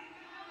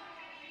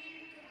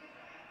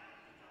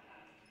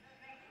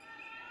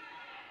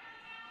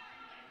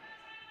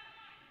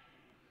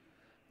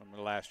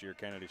 Remember last year,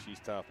 Kennedy, she's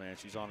tough, man.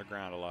 She's on the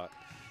ground a lot.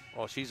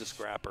 Oh, she's a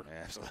scrapper.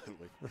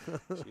 Absolutely.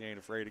 She ain't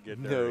afraid to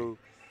get dirty. No.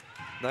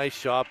 Nice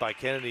shot by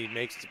Kennedy.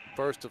 Makes the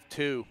first of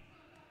 2.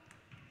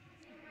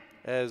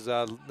 as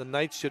the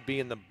Knights should be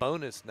in the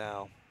bonus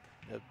now.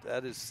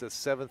 That is the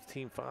 7th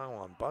team foul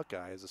on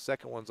Buckeye. As the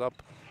second one's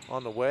up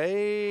on the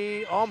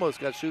way. Almost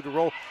got shooter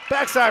roll.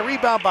 Backside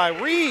rebound by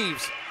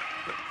Reeves.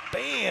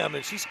 Bam,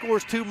 and she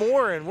scores 2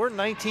 more, and we're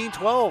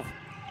 19-12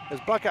 as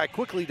Buckeye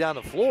quickly down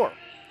the floor.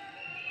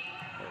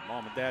 Her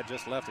mom and dad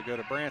just left to go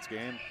to Brant's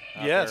game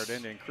out Yes. there at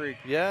Indian Creek.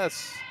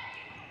 Yes.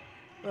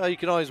 Well, you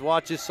can always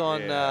watch this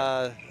on,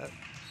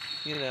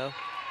 you know,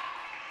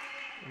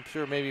 I'm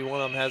sure maybe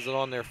one of them has it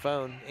on their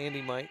phone.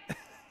 Andy might.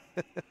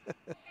 Could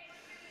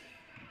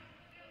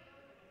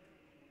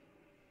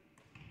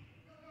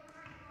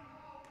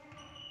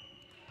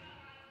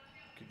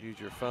use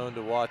your phone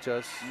to watch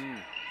us.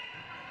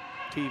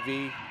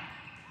 TV.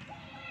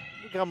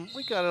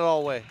 We got it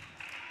all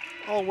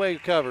way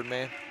covered,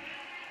 man.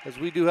 As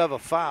we do have a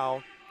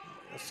foul.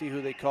 Let's see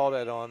who they call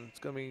that on. It's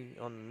going to be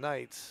on the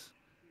Knights.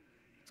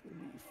 It's going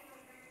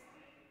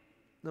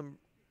to be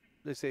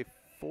they say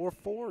 4-4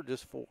 or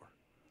just 4?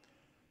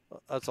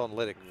 That's on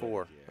Liddick,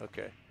 4. Yeah.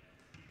 Okay.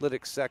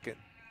 Liddick second,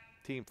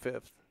 team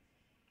 5th.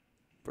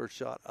 First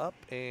shot up,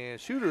 and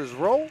shooters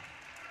roll.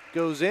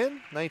 Goes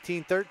in,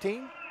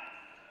 19-13.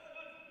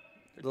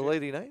 The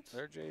Lady Knights.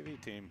 Their JV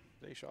team,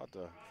 they shot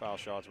the foul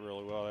shots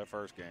really well that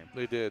first game.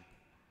 They did.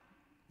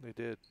 They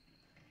did.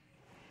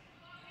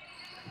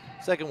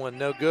 Second one,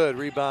 no good.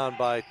 Rebound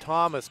by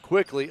Thomas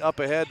quickly up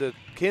ahead to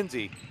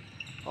Kinsey.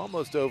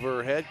 Almost over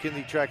her head.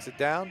 Kinsey tracks it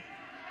down.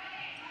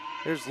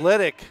 Here's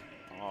Liddick.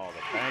 Oh,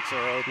 the banks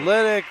are open.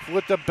 Liddick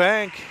with the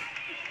bank.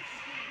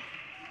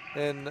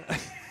 And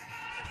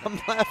I'm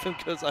laughing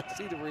because I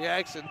see the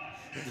reaction.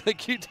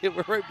 Like you did,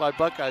 we're right by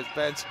Buckeye's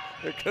bench.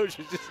 Their coach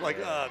is just like,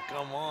 oh,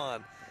 come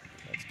on.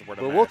 That's where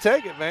the But we'll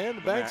take it, man.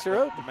 The banks are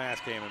open. The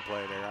mask came in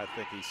play there. I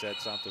think he said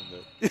something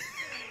that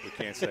we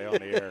can't say on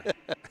the air.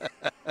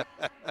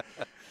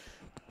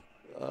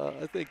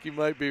 I think you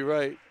might be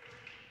right.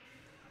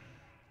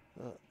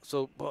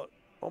 But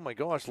oh my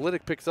gosh,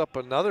 Liddick picks up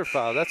another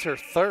foul. That's her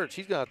 3rd.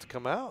 She's going to have to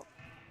come out.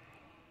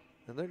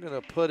 And they're going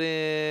to put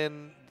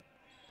in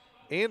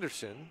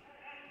Anderson.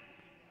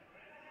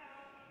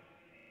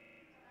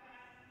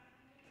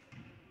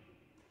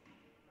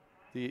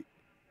 The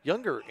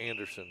younger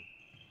Anderson.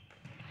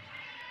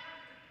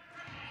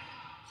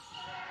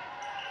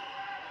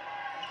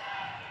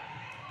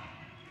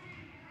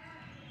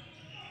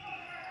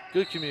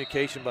 Good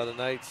communication by the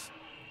Knights.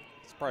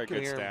 It's probably a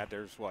good stat.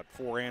 There's,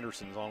 4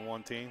 Andersons on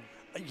one team?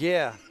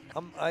 Yeah.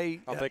 I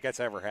don't think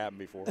that's ever happened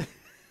before.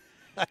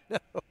 I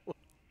know.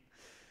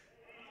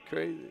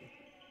 Crazy.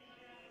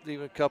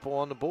 Even a couple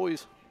on the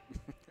boys.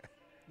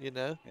 You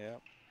know? Yeah.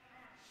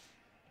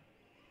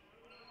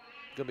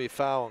 Going to be a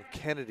foul on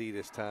Kennedy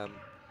this time.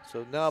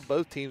 So now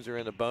both teams are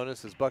in the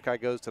bonus as Buckeye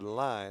goes to the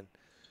line.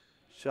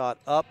 Shot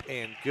up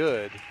and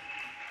good.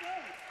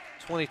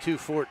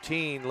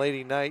 22-14,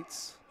 Lady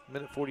Knights.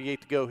 Minute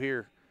 48 to go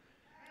here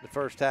in the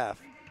first half.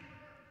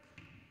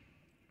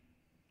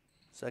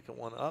 Second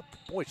one up.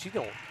 Boy, she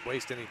don't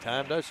waste any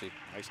time, does she?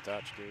 Nice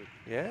touch, dude.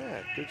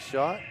 Yeah, good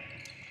shot.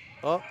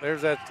 Oh,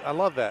 there's that. I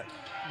love that.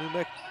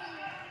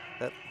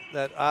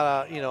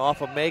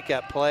 Off a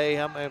make-up play.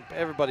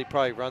 Everybody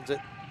probably runs it.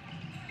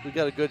 We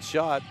got a good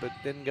shot, but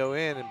didn't go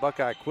in, and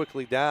Buckeye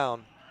quickly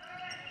down.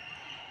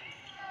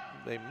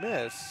 They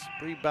miss.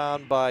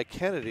 Rebound by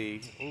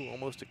Kennedy. Ooh,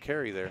 almost a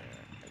carry there.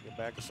 Get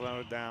back to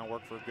slowing it down,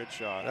 work for a good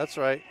shot. That's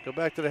right. Go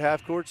back to the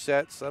half-court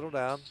set, settle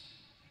down.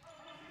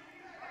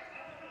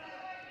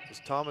 As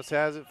Thomas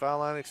has it, foul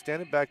line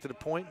extended, back to the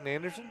point, and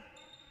Anderson.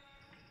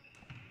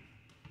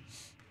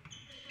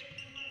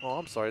 Oh,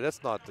 I'm sorry,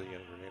 that's not the younger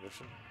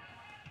Anderson.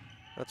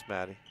 That's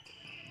Maddie.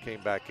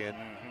 Came back in.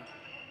 Mm-hmm.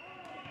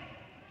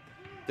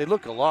 They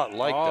look a lot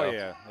alike, though. Oh,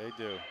 yeah, they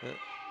do.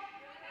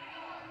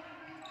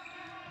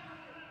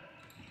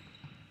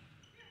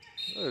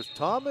 There's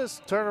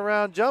Thomas,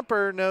 turnaround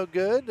jumper, no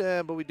good,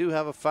 but we do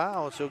have a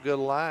foul, and she'll go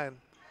to line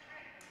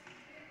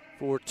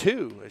for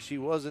 2, as she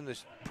was in the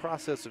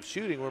process of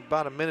shooting. We're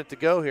about a minute to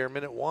go here,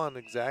 minute 1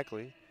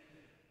 exactly,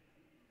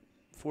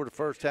 before the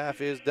first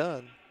half is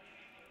done.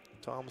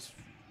 Thomas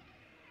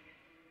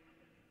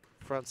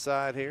front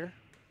side here.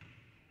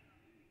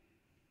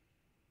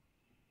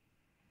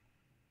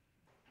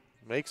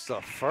 Makes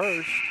the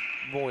first.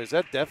 Boy, is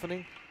that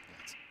deafening?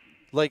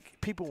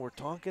 Like, people were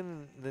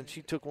talking, and then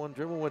she took one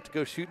dribble, went to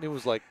go shoot, and it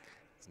was like,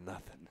 it's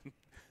nothing.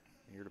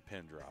 You heard a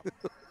pin drop.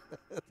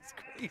 That's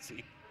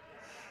crazy.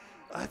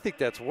 I think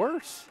that's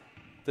worse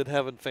than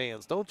having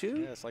fans, don't you?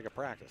 Yeah, it's like a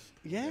practice.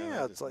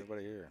 Yeah, it's like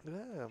nobody here.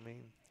 Yeah, I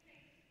mean.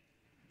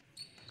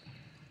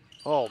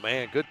 Oh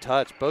man, good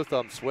touch. Both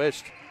of them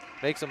switched.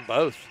 Makes them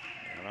both.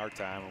 In our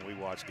time when we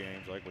watched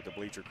games, like with the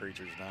bleacher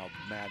creatures and how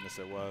madness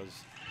it was.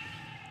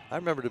 I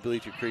remember the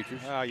bleacher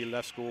creatures. Oh, you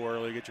left school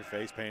early, get your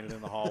face painted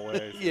in the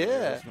hallways.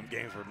 Yeah. Some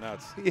games were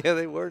nuts. Yeah,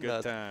 they were Good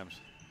nuts. times.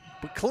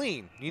 But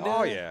clean, you know?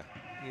 Oh, yeah.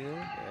 You know?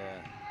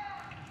 Yeah.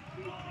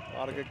 A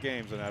lot of good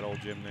games in that old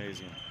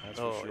gymnasium. That's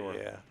for sure.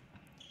 Yeah.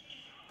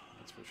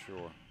 That's for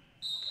sure.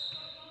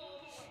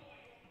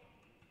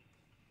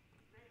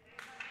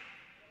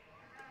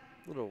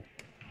 Little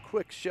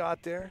quick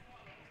shot there.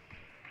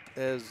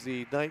 as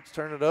the Knights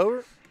turn it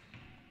over.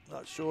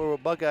 Not sure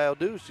what Buckeye will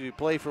do. Should you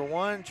play for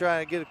one,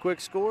 try and get a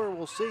quick score?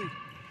 We'll see.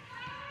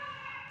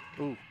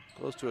 Ooh,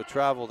 close to a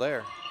travel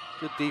there.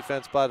 Good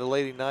defense by the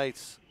Lady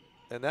Knights.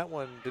 And that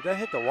one, did that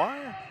hit the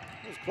wire?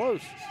 It was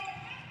close.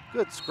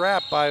 Good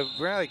scrap by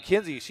Riley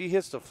Kinsey. She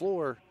hits the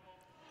floor.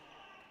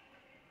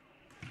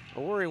 I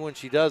worry when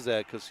she does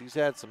that because she's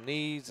had some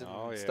knees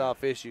and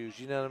stuff issues.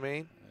 You know what I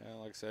mean? Yeah,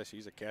 like I said,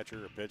 she's a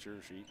catcher, a pitcher.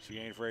 She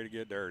ain't afraid to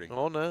get dirty.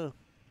 Oh, no.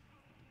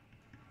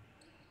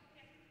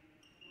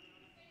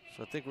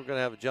 So I think we're going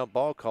to have a jump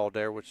ball called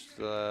there, which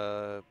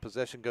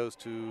possession goes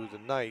to the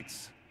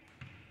Knights.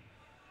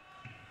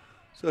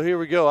 So here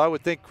we go. I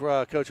would think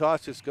Coach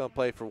Haas is going to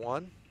play for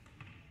one,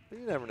 but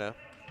you never know.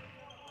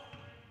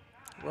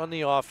 Run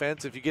the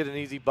offense. If you get an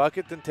easy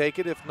bucket, then take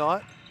it. If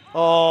not,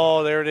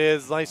 oh, there it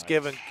is. Nice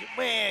giving.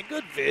 Man,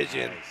 good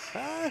vision. Nice.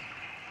 Huh?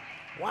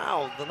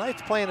 Wow, the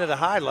Knights playing at a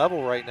high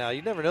level right now.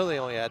 You never know they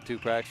only had 2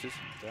 practices.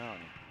 I'm telling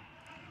you.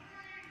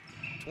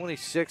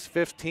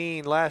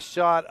 26-15, last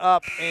shot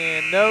up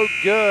and no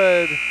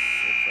good. Good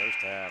first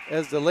half.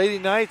 As the Lady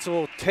Knights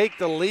will take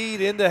the lead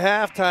into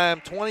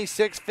halftime,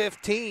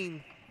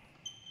 26-15.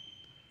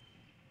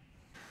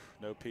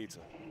 No pizza.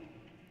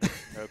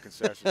 No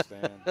concession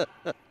stand.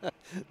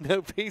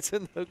 No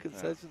pizza, no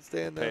concession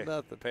stand, no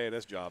nothing. The pay of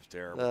this job's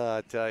terrible.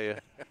 I tell you.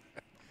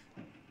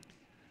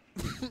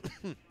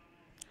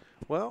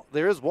 Well,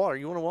 there is water.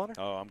 You want a water?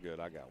 Oh, I'm good.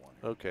 I got one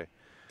here. Okay.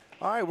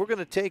 All right, we're going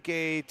to take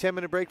a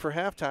 10-minute break for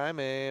halftime,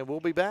 and we'll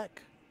be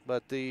back.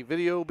 But the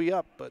video will be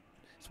up. But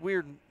it's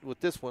weird with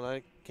this one.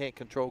 I can't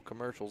control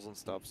commercials and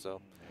stuff.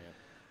 So,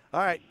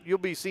 all right, you'll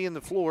be seeing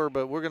the floor,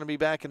 but we're going to be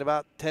back in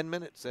about 10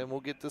 minutes, and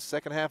we'll get this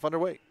second half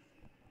underway.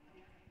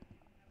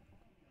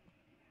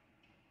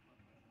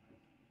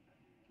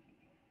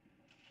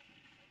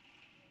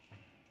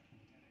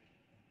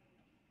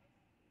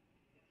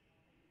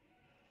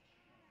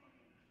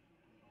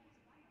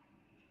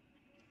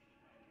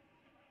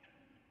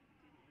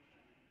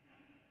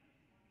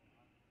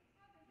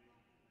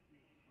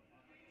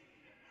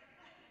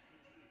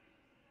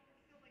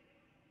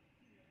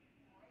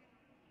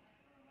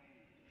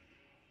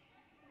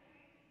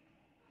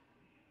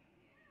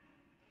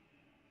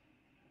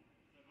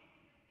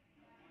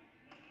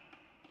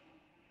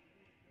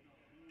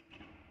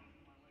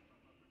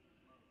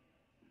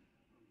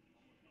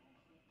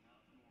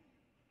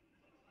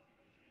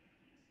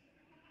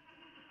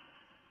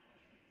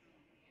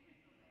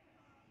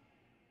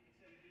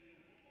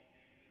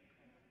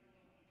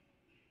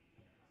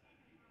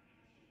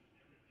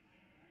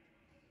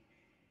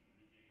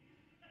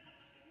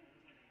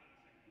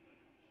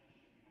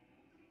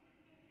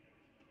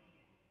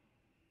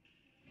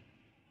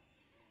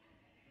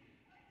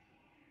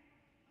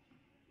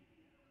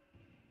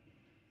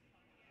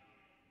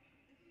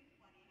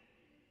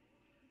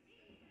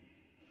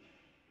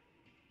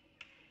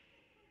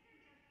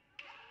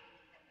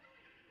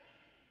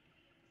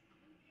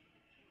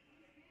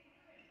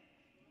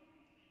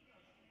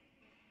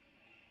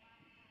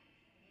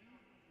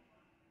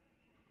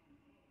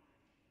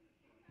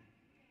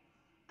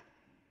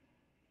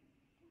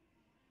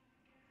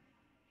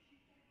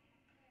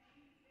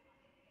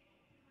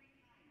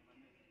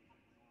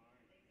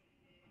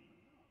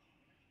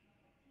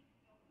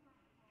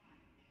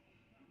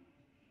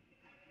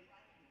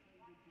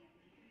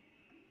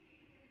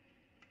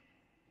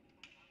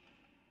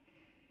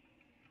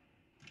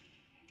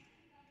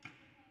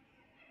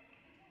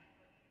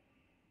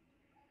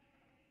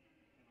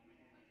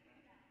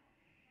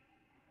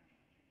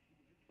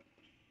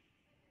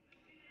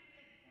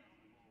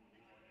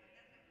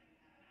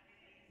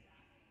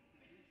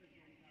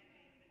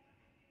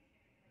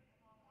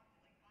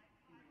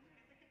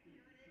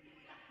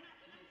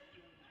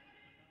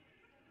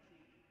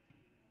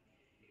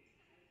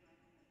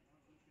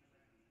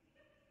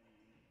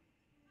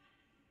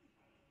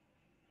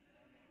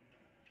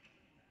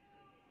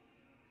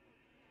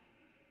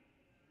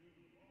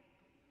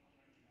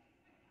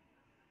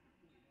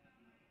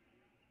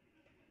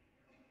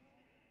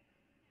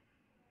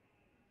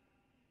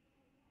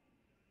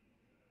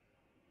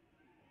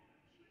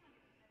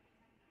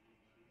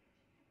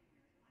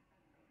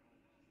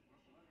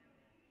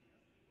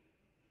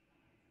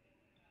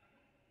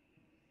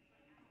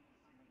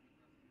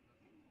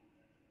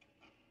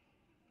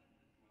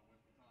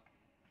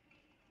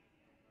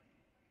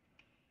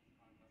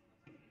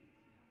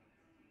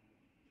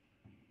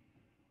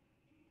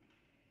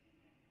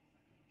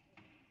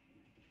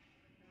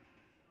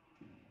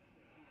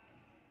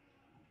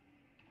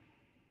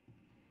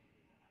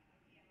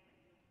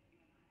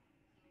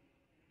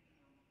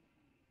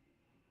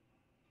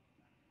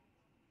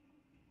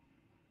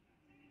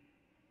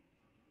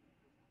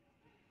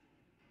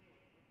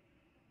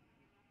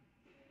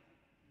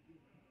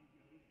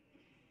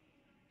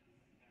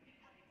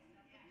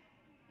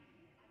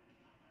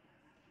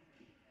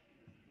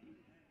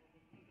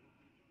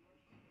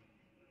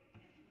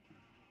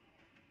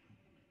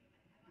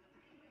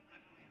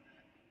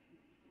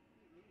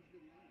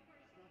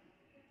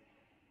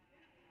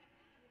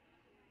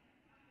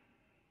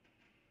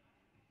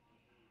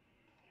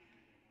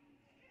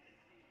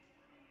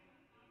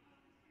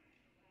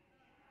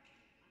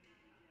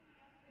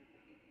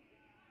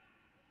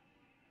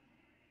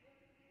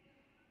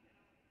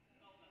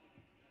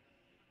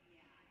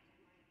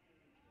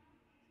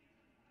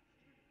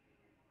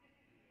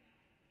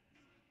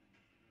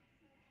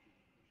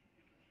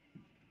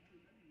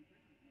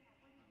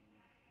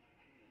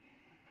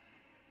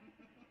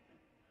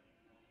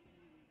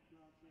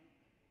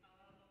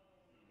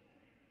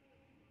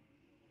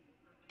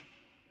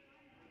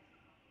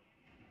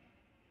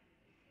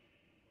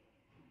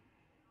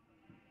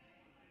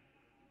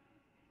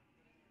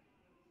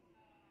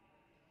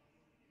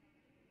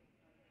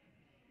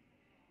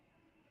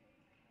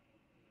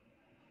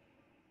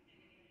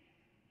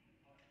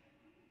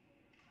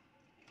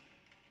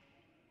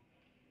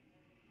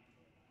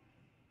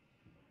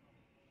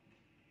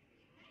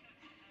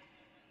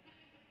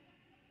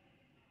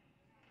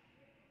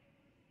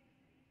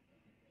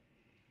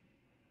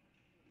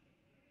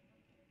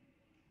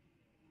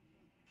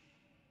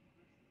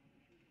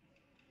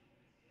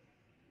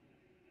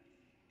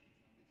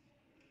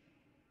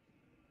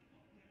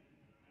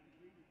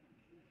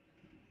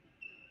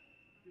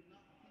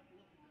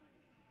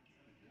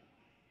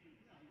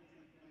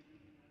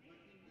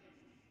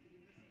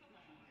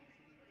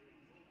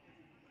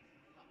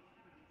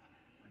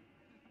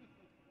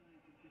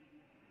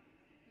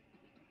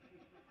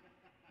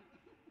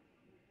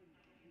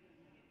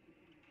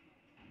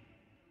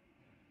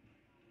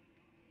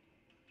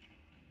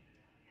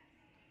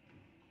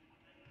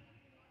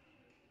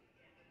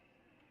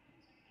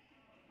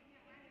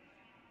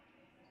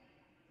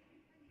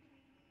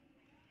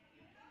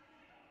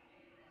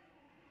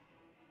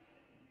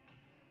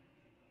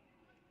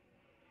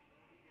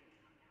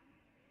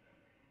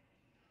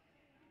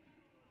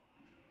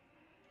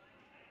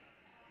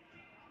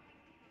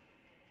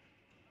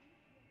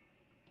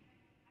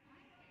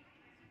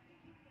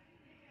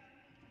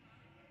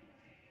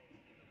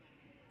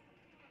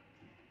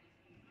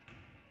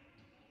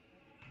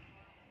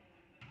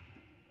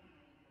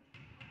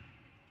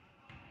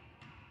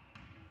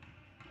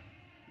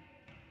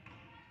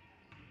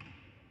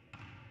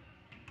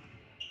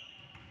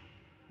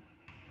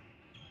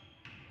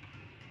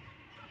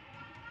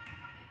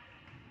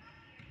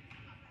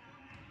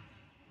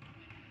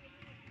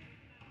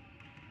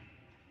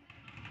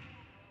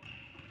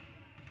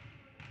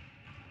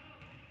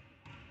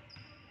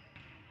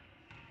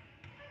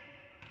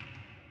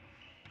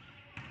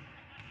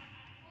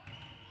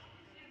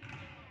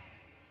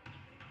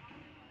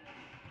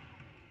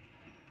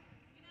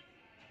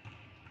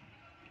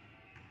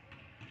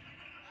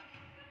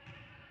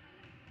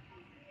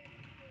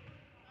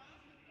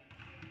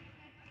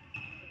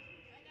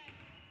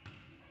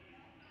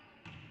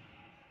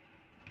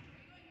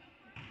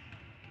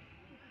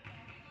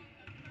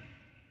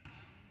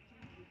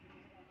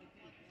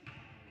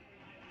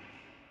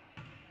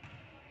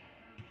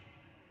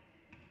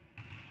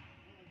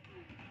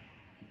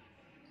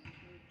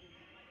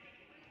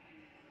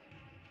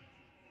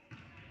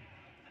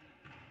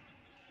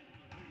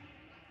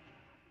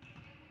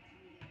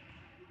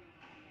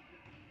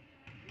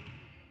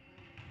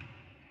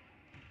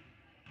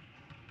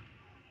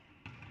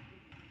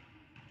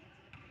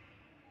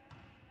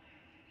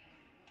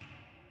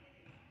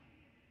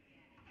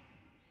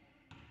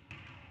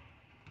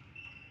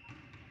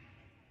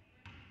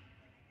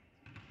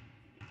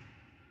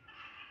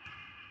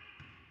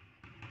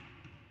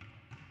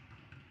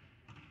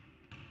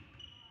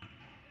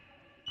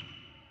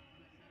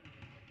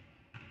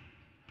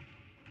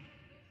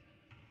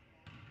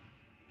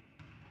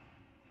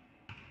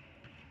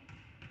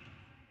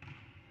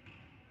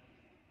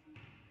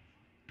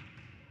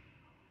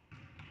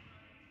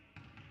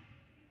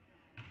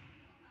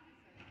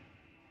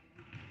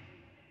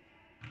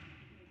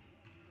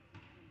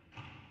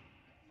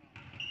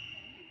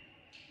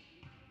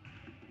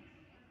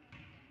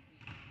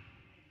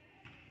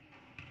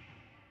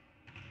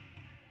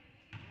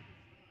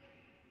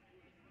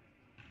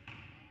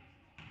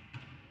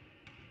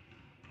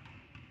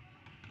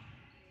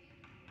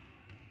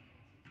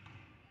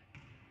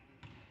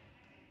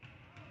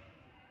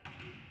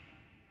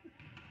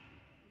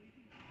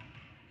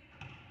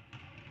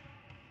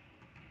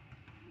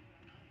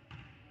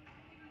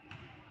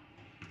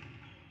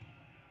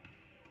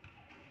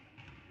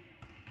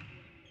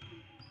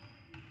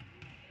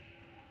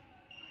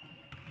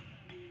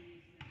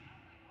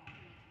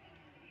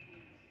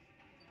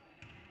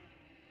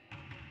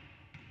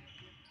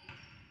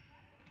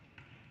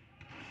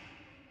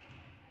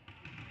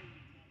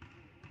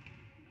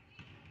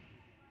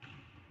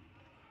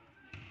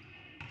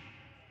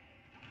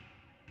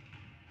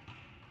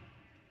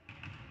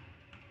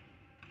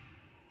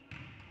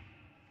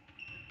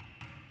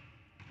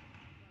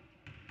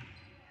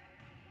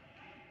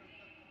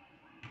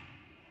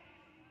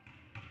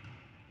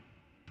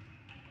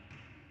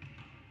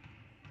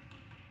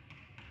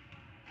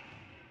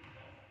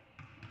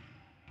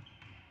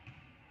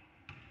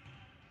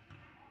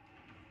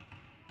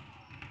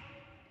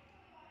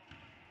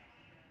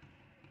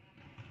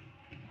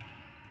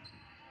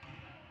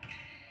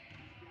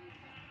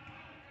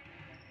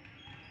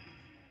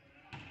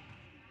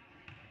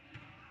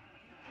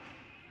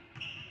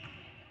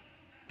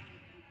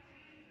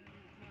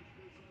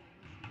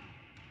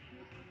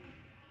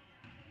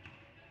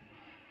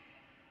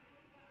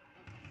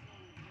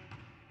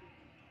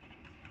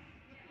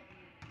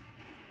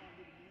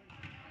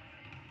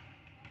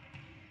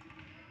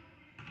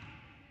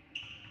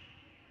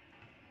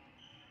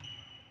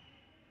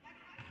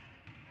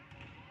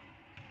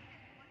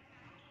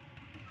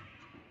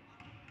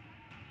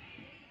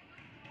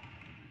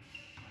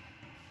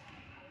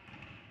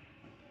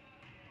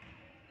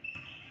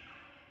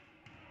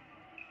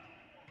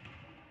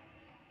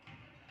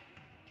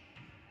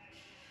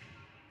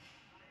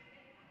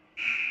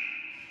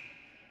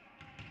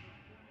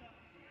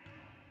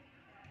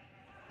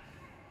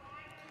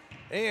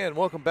 And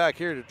welcome back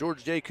here to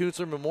George J.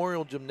 Kunzler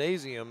Memorial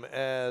Gymnasium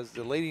as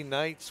the Lady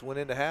Knights went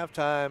into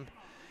halftime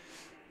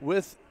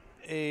with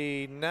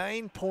a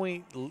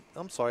 11-point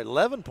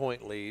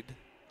lead,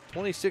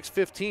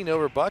 26-15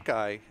 over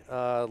Buckeye.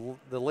 The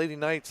Lady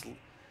Knights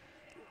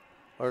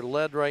are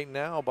led right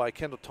now by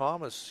Kendall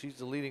Thomas. She's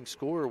the leading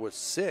scorer with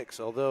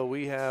 6, although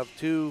we have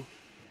 2.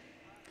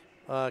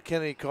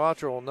 Kennedy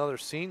Cottrell, another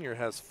senior,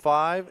 has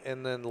 5,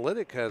 and then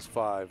Liddick has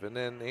 5, and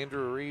then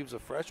Andrew Reeves, a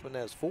freshman,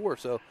 has 4.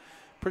 So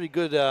pretty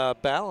good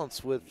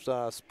balance with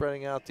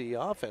spreading out the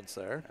offense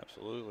there.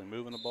 Absolutely.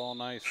 Moving the ball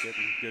nice,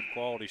 getting good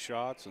quality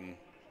shots, and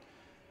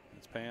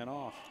it's paying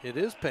off. It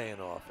is paying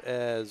off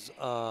as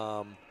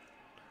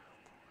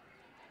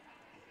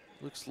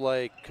looks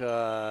like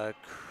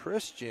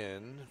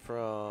Christian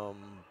from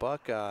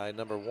Buckeye,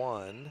 number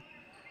 1,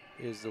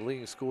 is the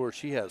leading scorer.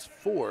 She has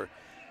 4.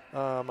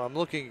 I'm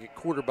looking at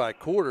quarter by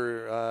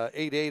quarter,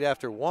 8-8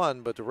 after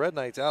 1, but the Red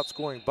Knights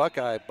outscoring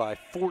Buckeye by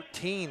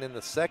 14 in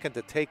the second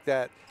to take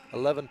that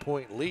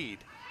 11-point lead.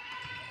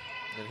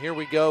 And here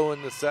we go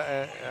in the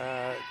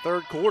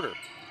third quarter.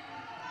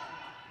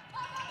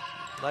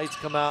 Knights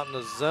come out in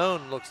the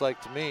zone, looks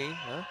like to me.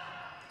 Huh?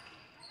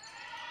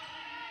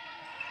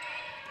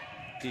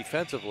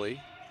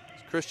 Defensively,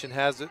 Christian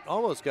has it,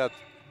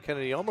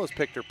 Kennedy almost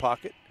picked her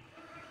pocket.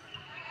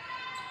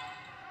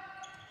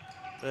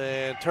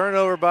 And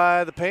turnover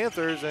by the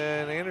Panthers,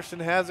 and Anderson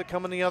has it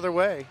coming the other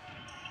way.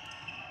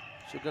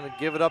 She's going to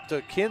give it up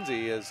to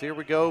Kinsey as here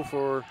we go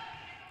for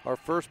our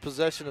first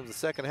possession of the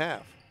second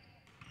half.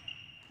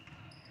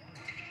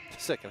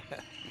 Second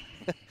half.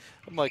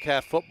 I'm like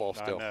half football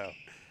still. I know.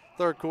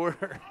 Third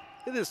quarter.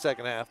 It is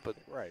second half, but,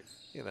 right.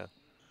 You know.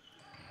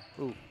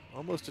 Ooh,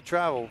 almost a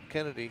travel.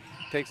 Kennedy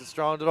takes it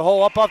strong to the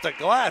hole, up off the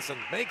glass, and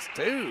makes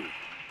 2.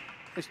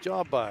 Nice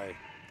job by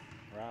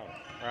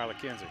Riley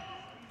Kinsey.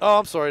 Oh,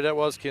 I'm sorry. That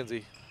was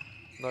Kinsey,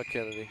 not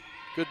Kennedy.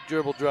 Good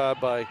dribble drive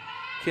by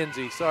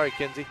Kinsey. Sorry,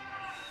 Kinsey.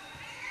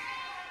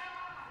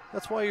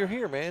 That's why you're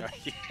here, man.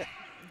 Yeah.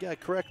 You got to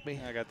correct me.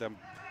 I got them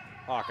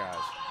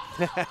Hawkeyes.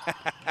 We're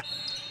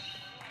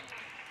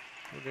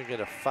going to get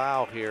a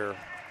foul here.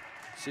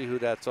 See who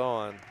that's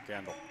on.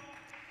 Kendall.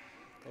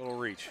 A little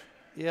reach.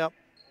 Yep.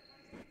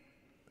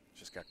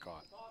 Just got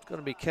caught. It's going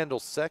to be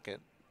Kendall's second.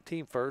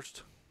 Team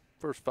first.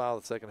 First foul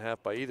of the second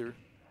half by either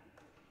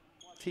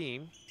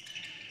team.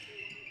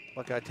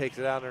 Buckeye takes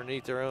it out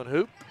underneath their own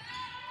hoop.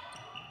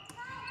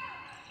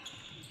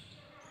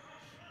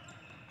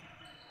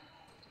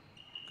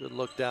 Good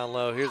look down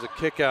low. Here's a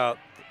kick out.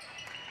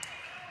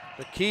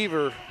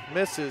 McKeever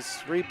misses.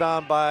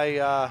 Rebound by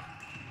the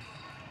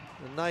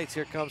Knights.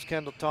 Here comes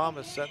Kendall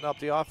Thomas setting up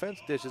the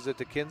offense. Dishes it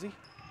to Kinsey.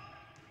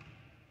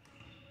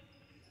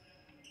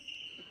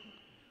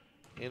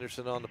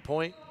 Anderson on the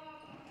point.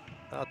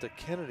 Out to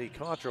Kennedy.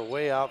 Contra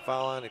way out.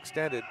 Foul line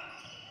extended.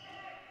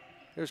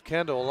 Here's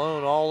Kendall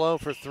alone, all alone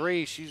for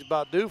 3. She's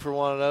about due for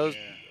one of those.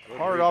 Yeah,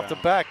 hard off the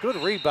back. Good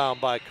rebound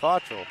by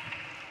Cottrell.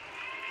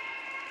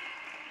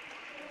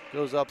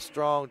 Goes up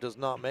strong, does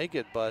not make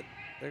it, but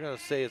they're going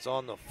to say it's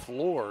on the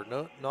floor,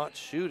 not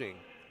shooting.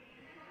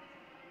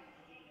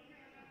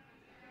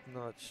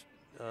 Not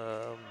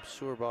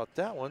sure about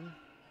that one.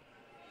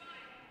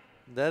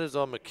 That is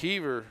on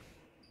McKeever.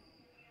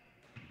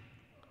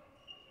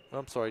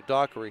 I'm sorry,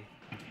 Dockery.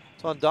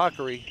 It's on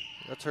Dockery.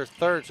 That's her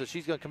third, so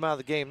she's going to come out of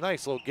the game.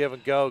 Nice little give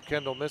and go.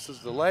 Kendall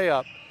misses the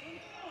layup.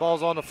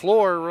 Ball's on the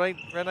floor. Red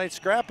Knights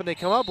scrapping. They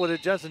come up with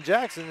it, Jensen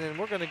Jackson, and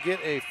we're going to get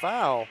a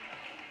foul.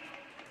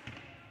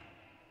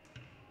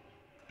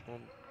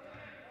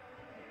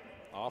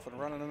 Off and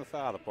running in the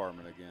foul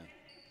department again.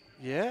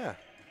 Yeah,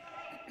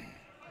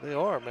 they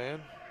are,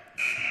 man.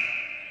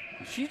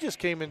 She just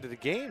came into the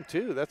game,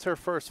 too. That's her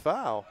first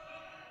foul.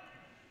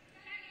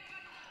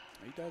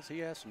 He does. He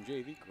has some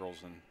JV girls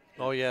in.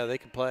 Oh, yeah, they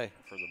can play.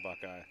 For the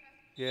Buckeye.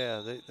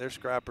 Yeah, they're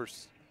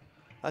scrappers.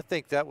 I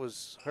think that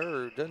was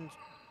her.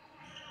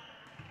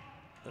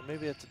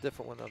 Maybe that's a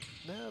different one.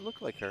 Nah, it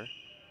looked like her.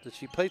 That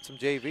she played some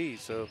JV,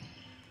 so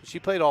she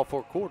played all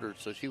 4 quarters,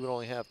 so she would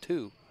only have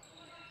 2.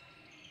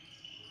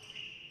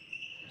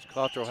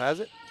 Cottrell has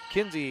it.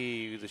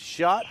 Kinsey, the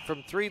shot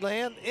from 3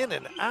 land, in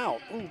and out.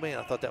 Oh, man,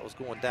 I thought that was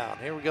going down.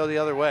 Here we go the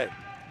other way.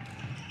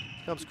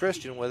 Comes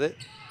Christian with it.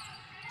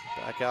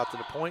 Back out to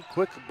the point.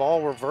 Quick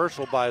ball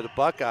reversal by the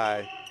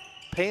Buckeye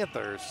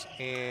Panthers.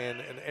 And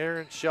an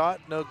errant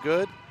shot, no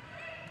good.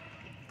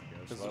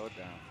 Slow it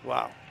down.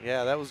 Wow.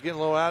 Yeah, that was getting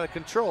a little out of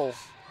control.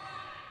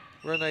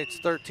 Red Knights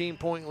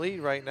 13-point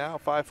lead right now.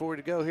 5:40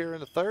 to go here in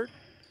the third.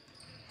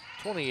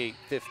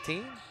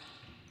 28-15.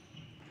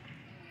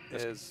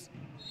 Is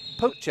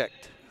poke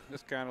checked.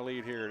 This kind of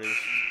lead here, it is.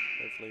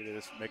 Hopefully they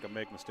just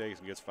make mistakes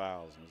and gets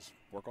fouls and just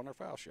work on their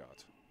foul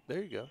shots.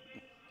 There you go.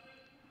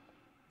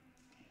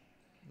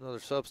 Another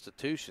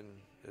substitution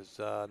is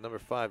number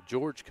 5,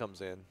 George, comes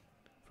in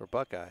for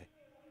Buckeye.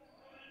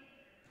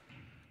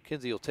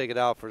 Kinsey will take it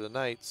out for the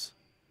Knights.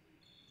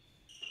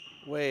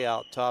 Way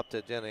out top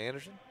to Jenna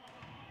Anderson.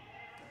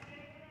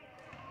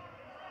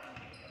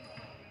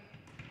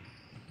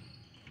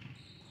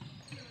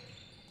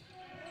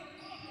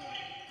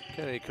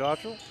 Kennedy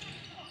Cottrell.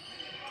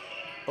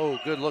 Oh,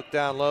 good look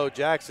down low.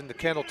 Jackson to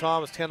Kendall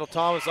Thomas. Kendall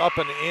Thomas up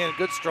and in.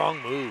 Good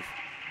strong move.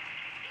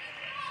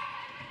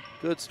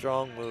 Good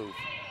strong move.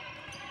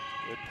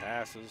 Good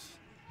passes.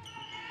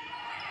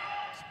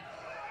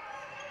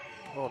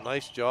 Oh,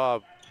 nice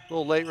job. A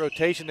little late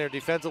rotation there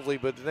defensively,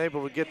 but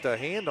able to get the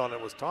hand on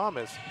it was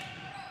Thomas.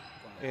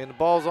 And the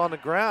ball's on the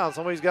ground.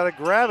 Somebody's got to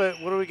grab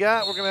it. What do we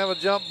got? We're going to have a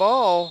jump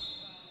ball.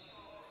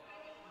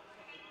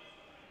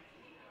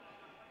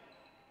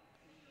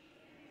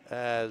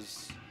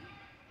 As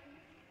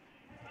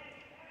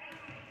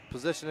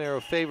possession arrow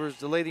favors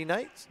the Lady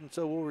Knights, and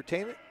so we'll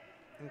retain it.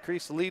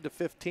 Increase the lead to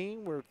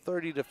 15. We're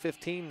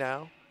 30-15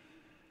 now.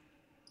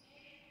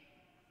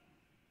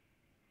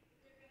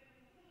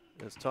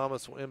 As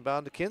Thomas will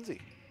inbound to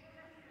Kinsey.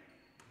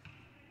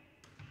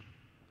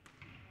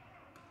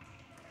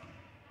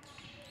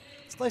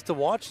 It's nice to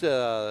watch.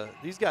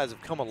 These guys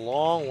have come a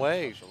long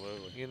way.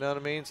 Absolutely. You know what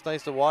I mean? It's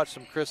nice to watch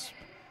some crisp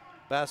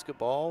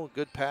basketball,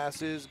 good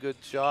passes, good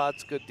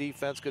shots, good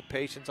defense, good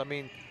patience. I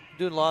mean,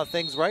 doing a lot of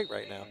things right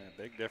now. Yeah,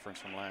 big difference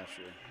from last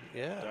year.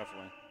 Yeah.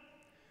 Definitely.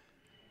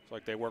 It's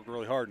like they worked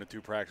really hard in the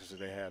 2 practices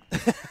they had.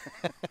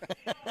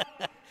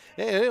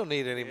 Hey, they don't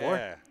need any more,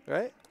 Yeah.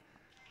 right?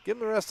 Give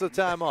them the rest of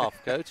the time off,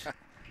 Coach.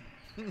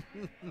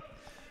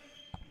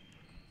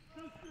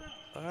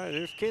 All right,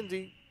 there's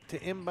Kinsey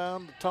to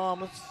inbound to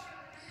Thomas.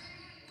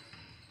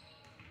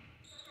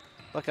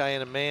 Buckeye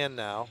in a man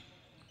now.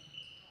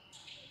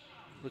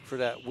 Look for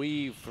that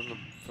weave from the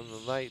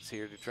Knights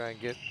here to try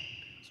and get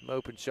some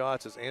open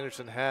shots as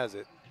Anderson has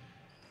it.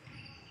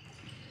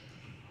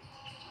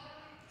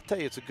 I'll tell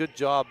you, it's a good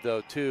job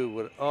though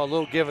too. Oh, a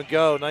little give and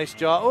go, nice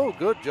job. Oh,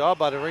 good job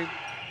by the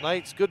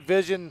Knights. Good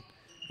vision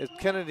as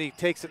Kennedy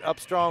takes it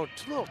up strong.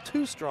 It's a little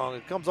too strong.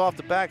 It comes off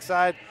the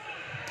backside.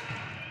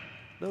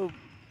 No,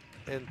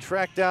 and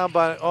tracked down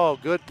by. Oh,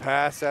 good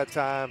pass that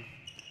time.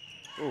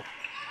 Ooh,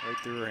 right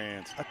through her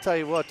hands. I tell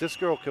you what, this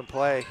girl can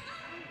play.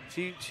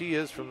 She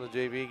is from the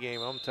JV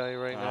game. I'm telling you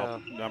right now.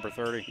 Number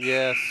 30.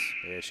 Yes.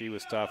 Yeah, she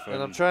was tough.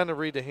 And I'm trying to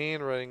read the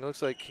handwriting.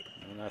 Looks like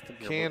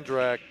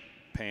Kandrak.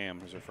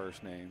 Pam is her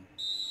first name.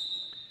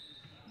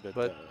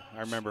 But I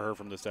remember her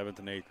from the 7th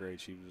and 8th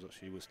grade. She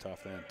was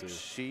tough then too.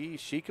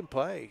 She can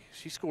play.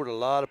 She scored a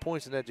lot of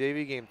points in that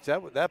JV game.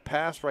 That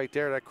pass right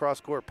there, that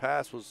cross-court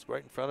pass was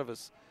right in front of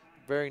us.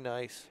 Very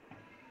nice.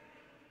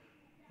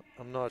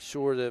 I'm not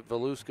sure that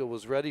Voluska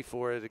was ready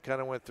for it. It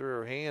kind of went through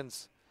her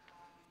hands.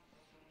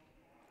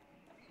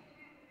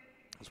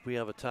 As we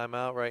have a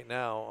timeout right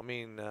now. I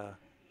mean, there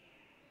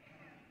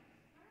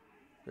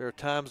are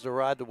times to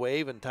ride the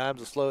wave and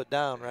times to slow it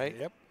down, right?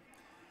 Yep.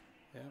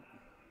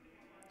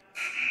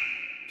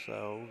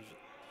 So,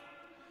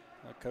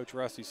 Coach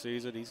Rusty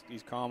sees it.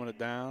 He's calming it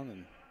down,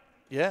 and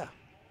yeah,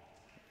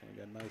 and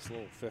got a nice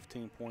little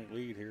 15-point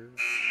lead here.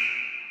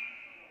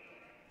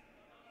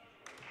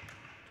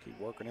 Keep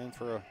working in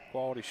for a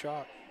quality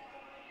shot.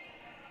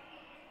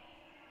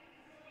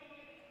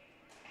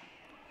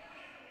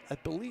 I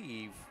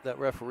believe that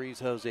referee's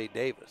Jose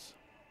Davis.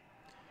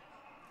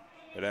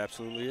 It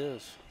absolutely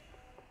is.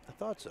 I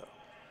thought so.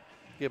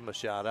 Give him a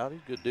shout out. He's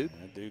a good dude.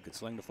 That dude could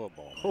sling the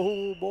football. Man.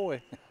 Oh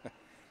boy.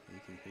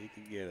 He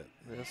can get it.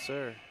 Yes,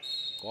 sir.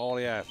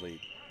 Quality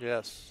athlete.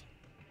 Yes.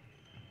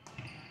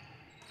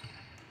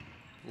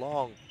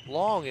 Long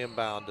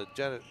inbound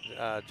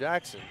to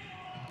Jackson.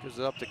 Gives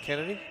it up to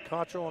Kennedy.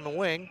 Cottrell on the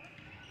wing.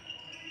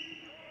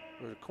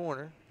 For the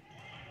corner.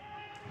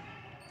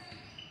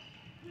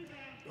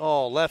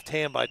 Oh, left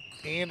hand by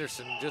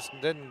Anderson. Just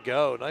didn't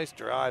go. Nice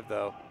drive,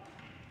 though.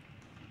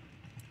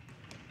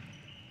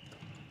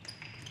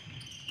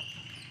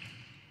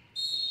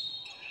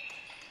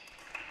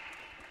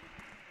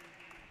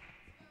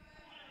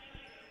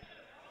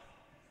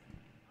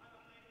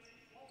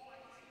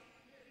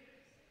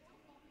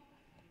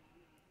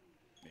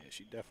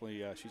 She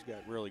definitely, she's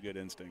got really good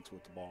instincts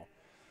with the ball.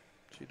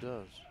 She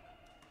does.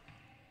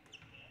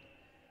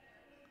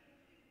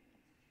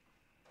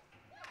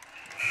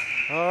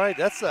 All right,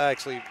 that's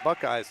actually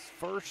Buckeye's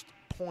first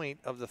point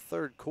of the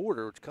third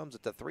quarter, which comes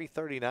at the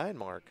 3:39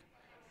 mark.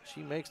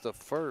 She makes the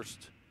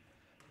first.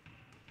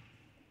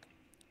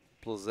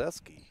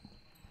 Plazeski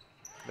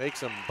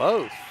makes them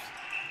both.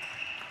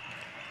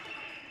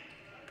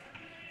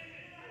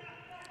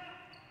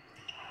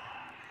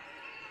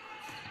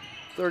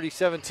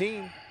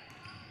 (30-17).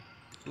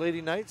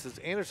 Lady Knights as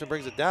Anderson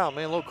brings it down.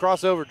 Man, a little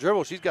crossover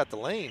dribble. She's got the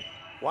lane.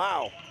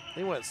 Wow.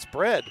 They went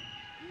spread.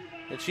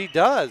 And she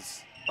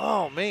does.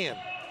 Oh, man.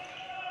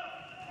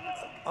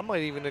 I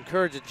might even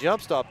encourage a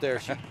jump stop there.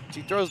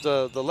 She throws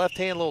the left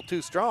hand a little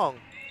too strong.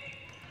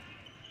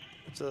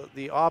 It's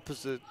the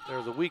opposite,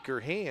 or the weaker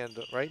hand,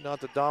 right? Not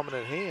the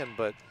dominant hand,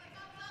 but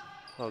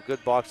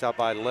good box out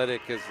by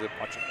Liddick as the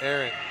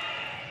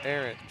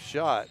errant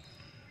shot.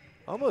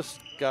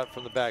 Almost got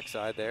from the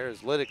backside there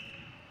as Liddick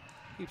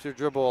keeps her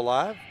dribble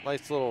alive.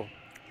 Nice little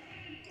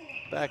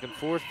back and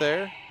forth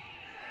there.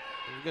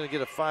 We're going to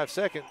get a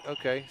 5-second.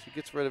 Okay, she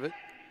gets rid of it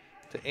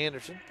to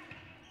Anderson.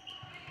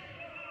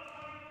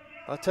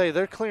 I'll tell you,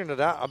 they're clearing it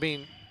out. I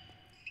mean,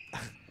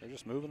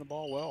 just moving the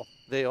ball well.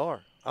 They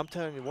are. I'm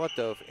telling you what,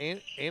 though,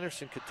 if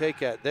Anderson could take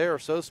that, they are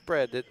so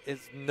spread that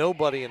it's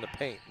nobody in the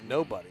paint.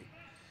 Nobody.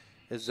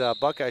 As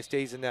Buckeye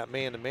stays in that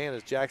man-to-man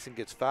as Jackson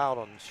gets fouled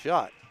on the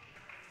shot.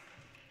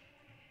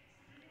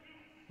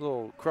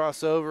 Little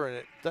crossover,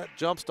 and that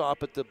jump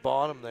stop at the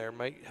bottom there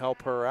might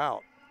help her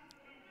out.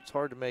 It's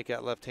hard to make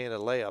that left-handed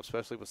layup,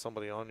 especially with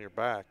somebody on your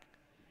back.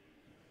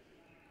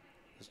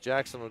 As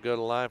Jackson will go to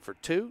the line for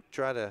 2,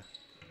 try to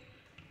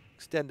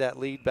extend that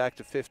lead back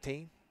to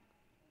 15.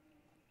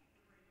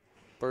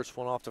 First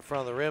one off the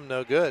front of the rim,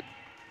 no good.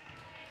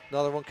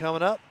 Another one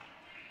coming up.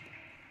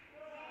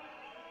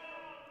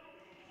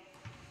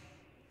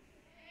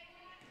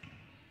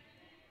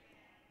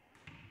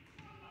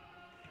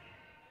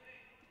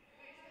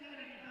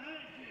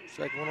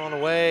 Second one on the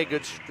way,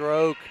 good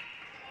stroke.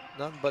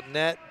 Nothing but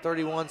net,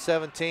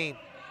 31-17.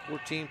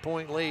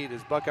 14-point lead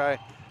as Buckeye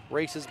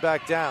races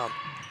back down.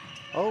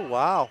 Oh,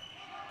 wow.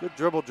 Good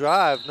dribble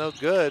drive, no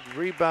good.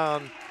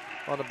 Rebound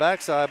on the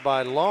backside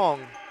by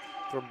Long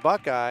from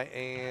Buckeye,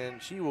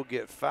 and she will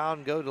get fouled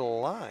and go to the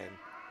line.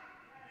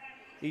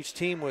 Each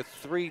team with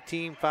 3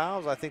 team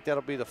fouls. I think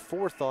that'll be the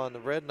 4th on the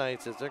Red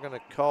Knights, as they're going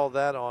to call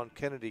that on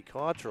Kennedy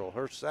Cottrell,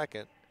 her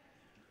 2nd.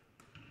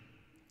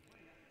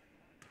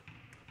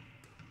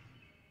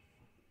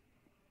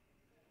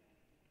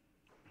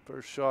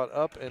 First shot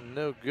up and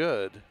no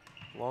good.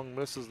 Long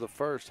misses the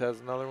first,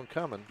 has another one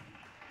coming.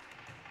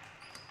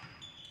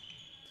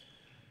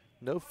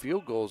 No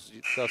field goals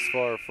thus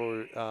far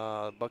for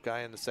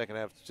Buckeye in the second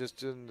half,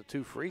 just in the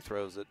 2 free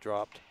throws that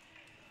dropped.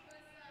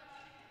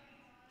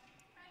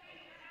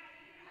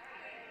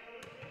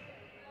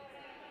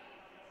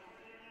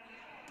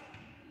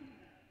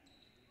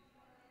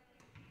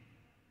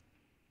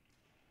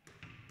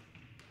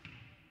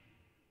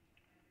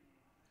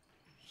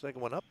 Second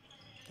one up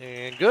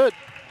and good.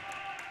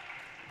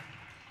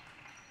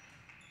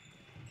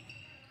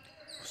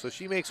 So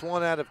she makes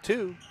 1 out of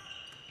 2.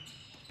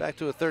 Back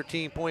to a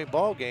 13-point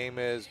ball game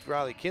as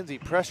Riley Kinsey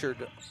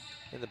pressured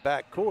in the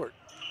back court.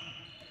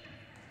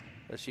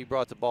 As she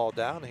brought the ball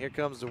down. And here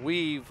comes the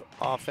weave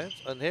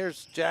offense. And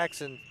here's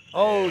Jackson.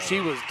 Oh, yeah. She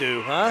was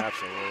due, huh?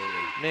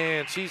 Absolutely.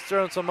 Man, she's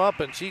thrown some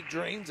up and she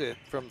drains it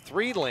from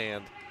 3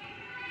 land.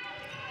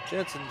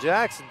 Jensen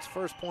Jackson's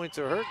first points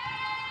are hurt.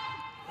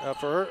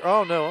 For her.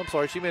 Oh, no, I'm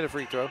sorry. She made a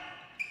free throw.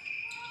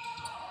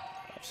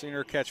 I've seen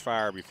her catch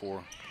fire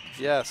before.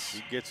 Yes.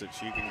 She gets it.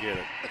 She can get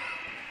it.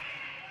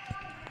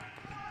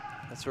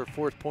 That's her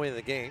 4th point of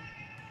the game.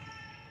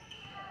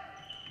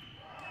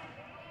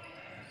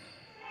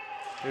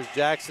 Here's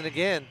Jackson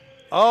again.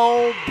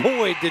 Oh,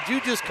 boy, did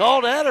you just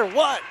call that or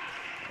what?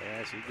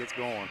 Yeah, she gets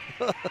going.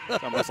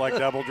 It's almost like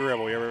double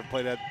dribble. You ever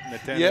play that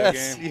Nintendo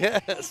yes, game?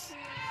 Yes.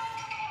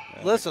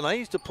 Listen, I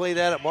used to play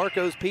that at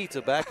Marco's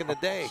Pizza back in the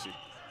day.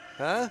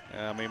 Huh?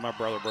 Yeah, I mean, my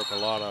brother broke a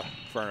lot of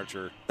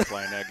furniture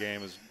playing that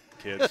game as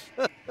kids.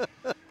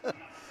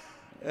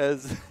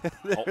 As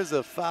there's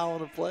a foul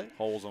on the play.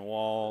 Holes in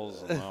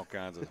walls and all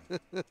kinds of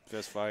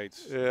fist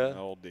fights. Yeah. The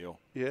whole deal.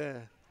 Yeah.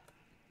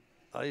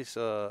 I used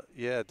to,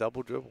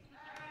 double dribble.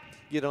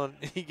 You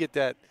get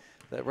that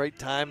right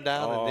time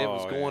down, and it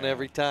was going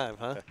every time,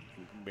 huh?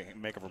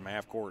 Make it from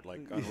half court,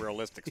 like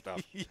unrealistic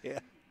stuff. Yeah.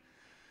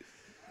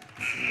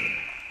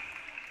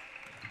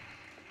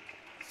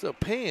 So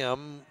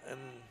Pam, and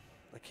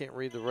I can't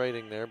read the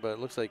writing there, but it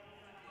looks like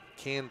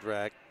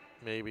Kandrak,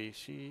 maybe.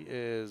 She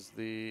is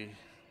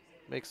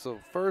makes the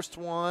first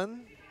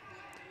one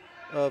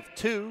of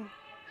 2.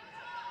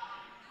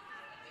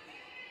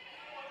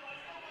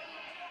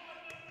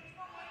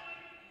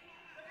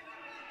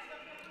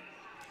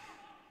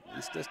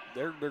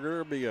 They're going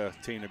to be a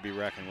team to be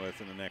reckoned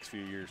with in the next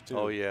few years, too.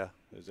 Oh, yeah.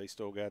 Because they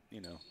still got,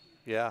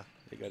 Yeah.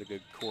 They got a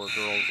good core of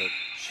girls that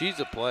she's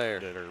a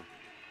player that are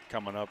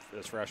coming up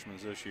as freshmen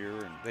this year.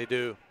 And they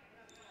do.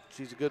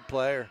 She's a good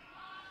player.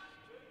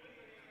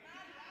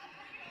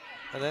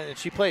 And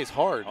she plays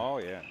hard. Oh,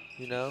 yeah.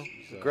 She's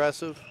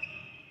aggressive.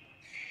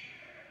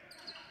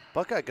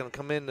 Buckeye going to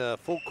come in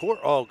full court.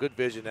 Oh, good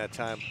vision that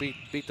time.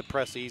 Beat the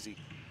press easy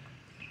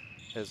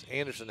as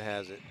Anderson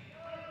has it.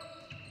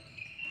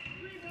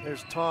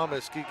 There's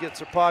Thomas. He gets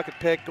her pocket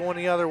pick going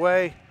the other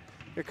way.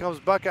 Here comes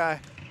Buckeye.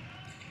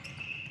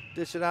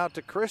 Dish it out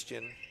to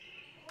Christian.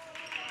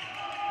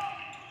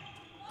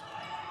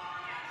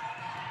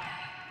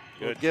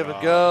 Good give and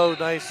go.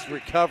 Nice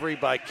recovery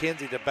by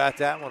Kinsey to bat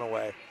that one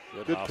away.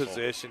 Good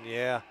position,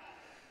 yeah.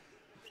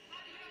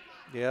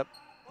 Yep.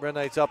 Red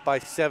Knights up by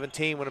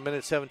 17 with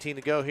 1:17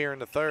 to go here in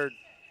the third.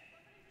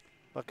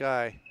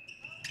 Buckeye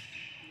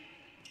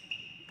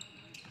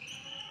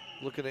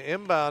looking to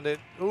inbound it.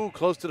 Ooh,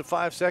 close to the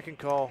 5-second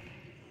call.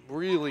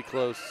 Really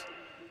close.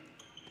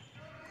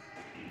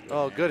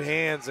 Oh, good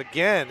hands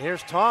again.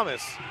 Here's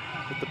Thomas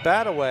with the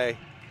bat away.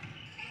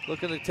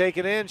 Looking to take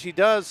it in. She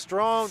does.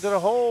 Strong to the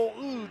hole.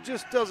 Ooh,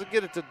 just doesn't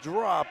get it to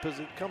drop as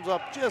it comes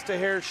up just a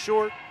hair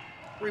short.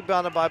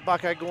 Rebounded by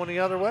Buckeye going the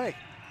other way.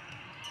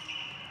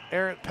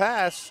 Errant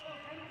pass.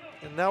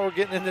 And now we're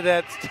getting into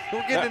that.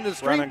 We're getting into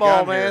street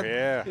ball, man.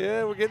 Here, yeah.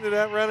 Yeah, we're getting to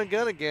that run and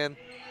gun again.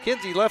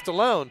 Kinsey left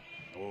alone.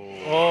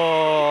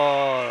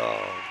 Oh,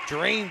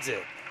 drains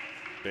it.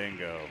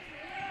 Bingo.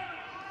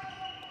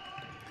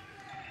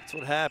 That's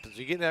what happens.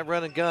 You get in that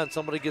run and gun,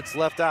 somebody gets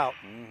left out.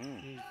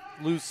 You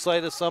lose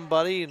sight of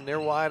somebody, and they're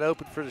wide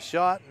open for the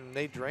shot, and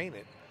they drain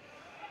it.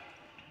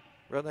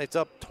 Red Knight's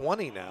up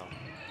 20 now.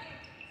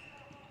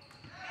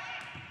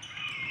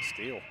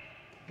 Steal.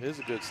 It is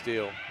a good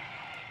steal.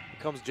 Here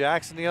comes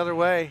Jackson the other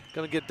way.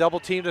 Going to get double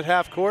teamed at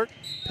half court.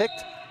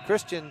 Picked.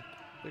 Christian.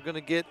 They're going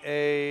to get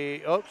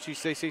a. Oh, she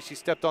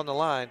stepped on the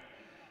line.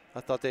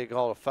 I thought they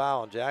called a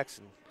foul on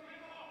Jackson,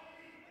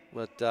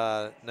 but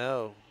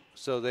no.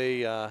 So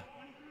they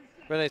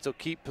Red Knights will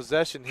keep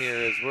possession here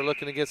as we're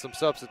looking to get some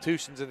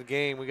substitutions in the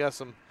game. We got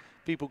some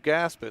people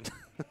gasping.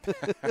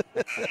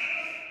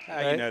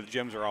 Right? You know, the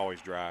gyms are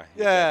always dry.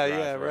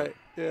 Yeah, right.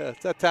 Yeah,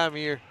 it's that time of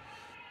year.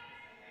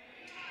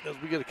 As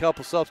we get a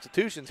couple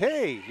substitutions.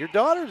 Hey, your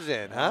daughter's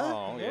in, huh?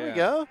 Oh, there we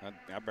go.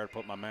 I better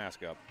put my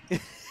mask up.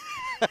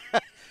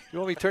 You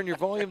want me to turn your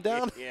volume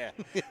down? Yeah.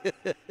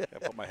 I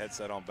put my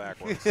headset on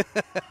backwards.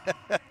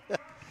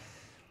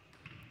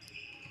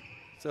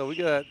 So we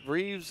got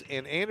Reeves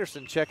and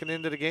Anderson checking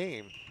into the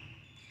game.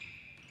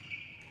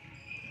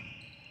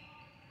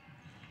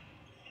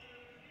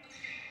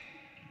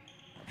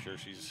 I'm sure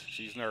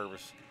she's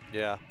nervous.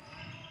 Yeah.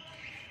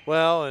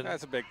 Well, and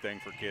that's a big thing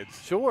for kids.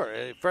 Sure,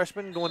 a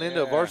freshman going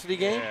into a varsity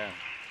game. Yeah.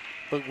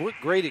 But what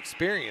great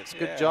experience.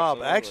 Good Yeah, job.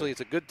 absolutely. Actually,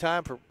 it's a good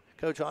time for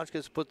Coach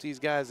Hotchkiss to put these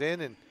guys in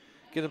and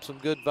get them some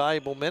good,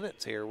 valuable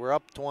minutes here. We're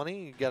up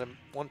 20. You got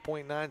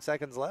 1.9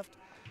 seconds left.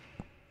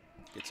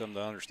 Get them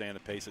to understand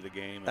the pace of the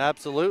game.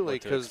 Absolutely,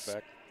 because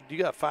you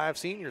got 5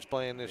 seniors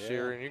playing this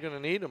year, and you're going to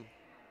need them.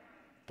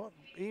 But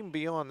even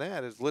beyond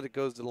that, as Liddick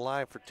goes to the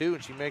line for 2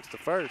 and she makes the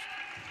first.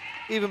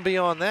 Even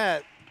beyond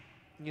that,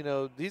 you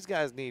know, these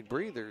guys need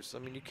breathers. I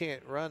mean, you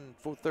can't run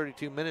for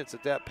 32 minutes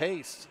at that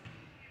pace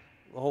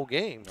the whole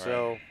game. Right.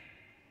 So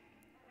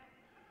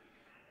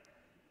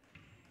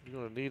you're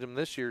going to need them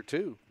this year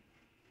too.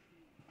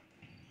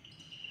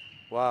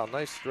 Wow,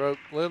 nice stroke.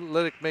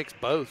 Liddick makes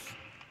both.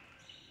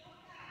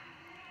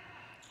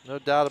 No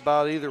doubt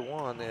about either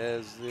one,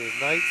 as the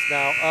Knights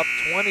now up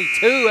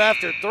 22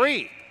 after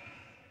 3.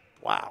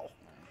 Wow.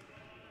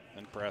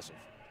 Impressive.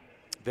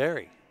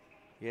 Very.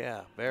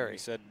 Yeah, very. You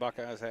said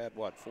Buckeyes had,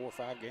 what, 4 or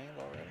 5 games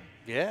already?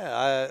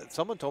 Yeah,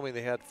 someone told me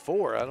they had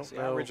 4. I don't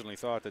know. I originally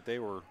thought that they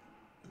were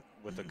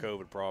with the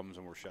COVID problems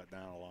and were shut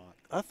down a lot.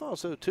 I thought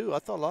so, too. I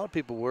thought a lot of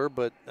people were,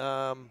 but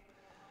I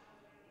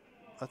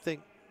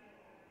think,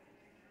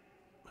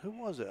 who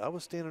was it? I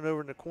was standing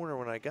over in the corner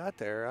when I got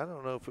there. I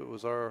don't know if it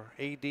was our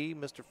AD,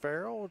 Mr.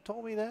 Farrell, who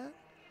told me that.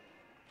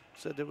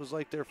 Said it was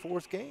like their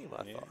 4th game,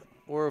 I thought.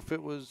 Or if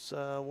it was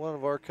one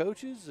of our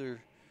coaches.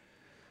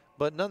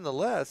 But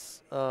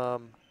nonetheless, I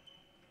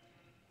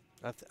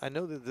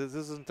know that this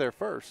isn't their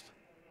first.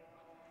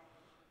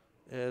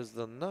 As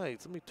the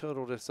Knights, let me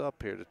total this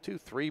up here. The 2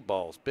 3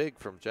 balls, big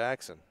from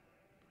Jackson.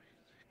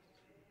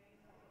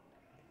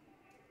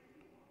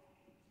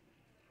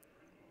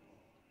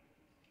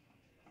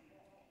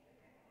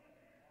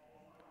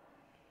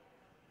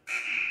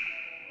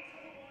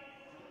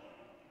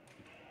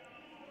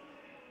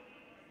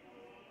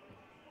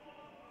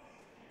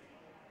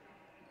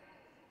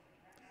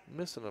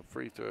 Missing a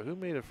free throw. Who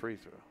made a free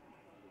throw?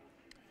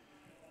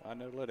 I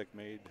know Liddick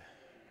made.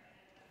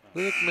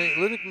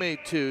 Liddick made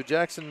 2.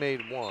 Jackson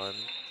made 1.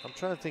 I'm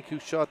trying to think who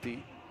shot the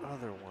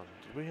other one.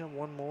 Did we have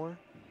one more?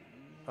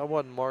 I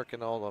wasn't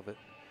marking all of it.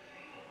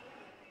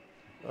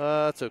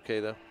 That's okay,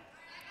 though.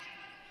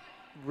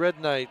 Red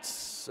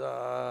Knights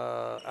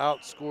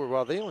outscored.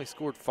 Wow, they only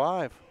scored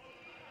 5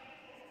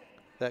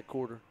 that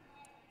quarter.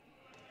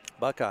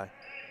 Buckeye.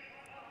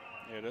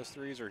 Yeah, those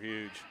threes are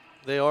huge.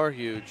 They are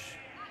huge.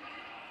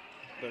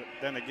 But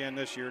then again,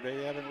 this year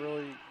they haven't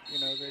really, you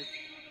know, they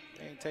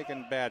ain't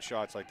taking bad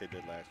shots like they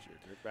did last year.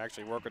 They're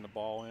actually working the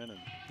ball in. And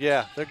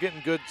yeah, they're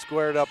getting good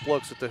squared up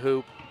looks at the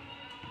hoop.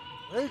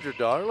 There's your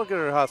daughter. Look at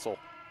her hustle.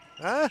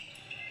 Huh?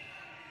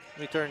 Let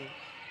me turn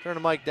the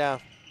mic down.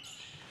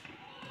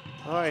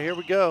 All right, here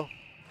we go.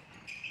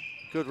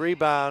 Good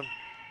rebound.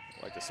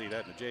 I'd like to see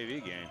that in the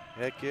JV game.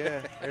 Heck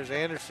yeah. There's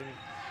Anderson.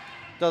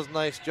 Does a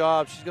nice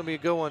job. She's going to be a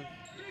good one.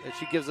 And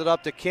she gives it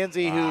up to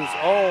Kinsey, who's,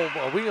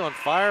 are we on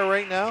fire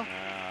right now?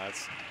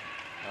 That's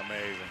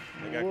amazing.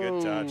 They got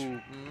good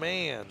touch.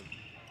 Man.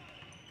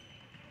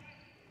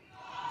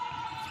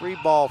 3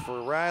 ball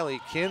for Riley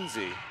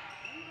Kinsey.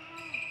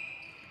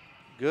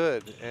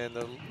 Good. And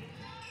the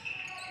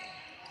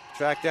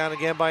track down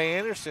again by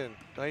Anderson.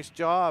 Nice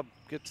job.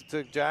 Gets it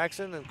to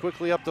Jackson and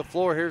quickly up the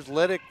floor. Here's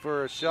Liddick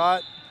for a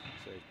shot.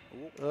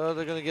 They're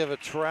going to give a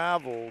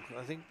travel.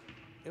 I think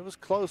it was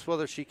close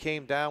whether she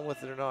came down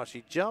with it or not.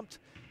 She jumped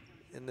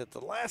and at the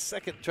last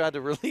second tried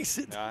to release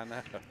it. I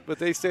know. But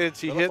they said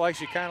she it hit. Looked like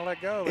she kind of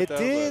let go of it.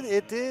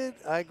 It did.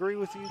 I agree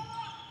with you.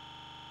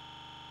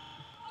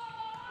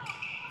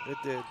 It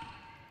did.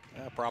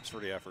 Props for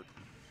the effort.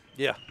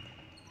 Yeah.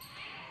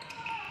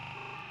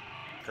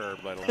 Curb,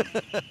 let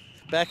alone.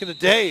 Back in the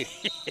day.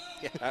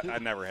 I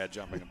never had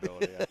jumping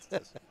ability.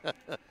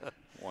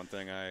 One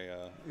thing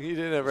I you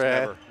didn't ever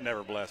have.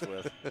 Never blessed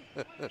with.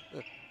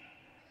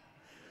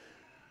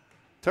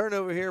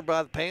 Turnover here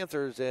by the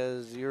Panthers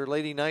as your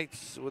Lady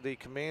Knights with a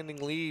commanding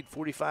lead,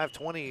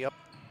 45-20, up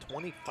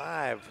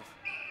 25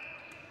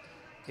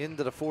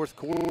 into the fourth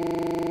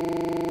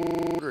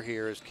quarter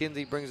here as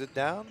Kinsey brings it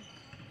down.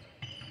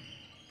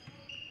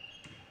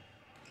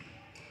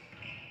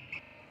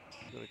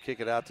 Going to kick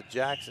it out to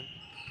Jackson.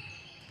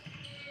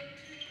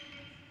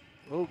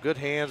 Oh, good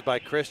hands by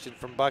Christian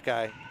from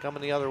Buckeye,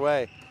 coming the other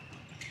way.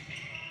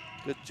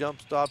 Good jump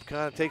stop,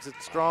 kind of takes it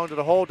strong to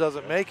the hole,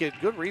 doesn't make it.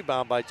 Good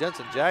rebound by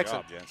Jensen Jackson.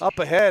 Good job, Jensen. Up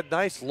ahead,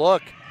 nice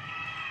look.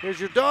 Here's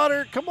your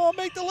daughter, come on,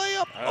 make the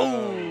layup.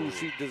 Oh,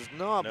 she does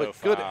not, no but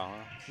foul, good. huh?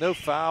 No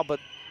foul, but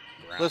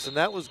Grounded. listen,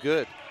 that was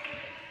good.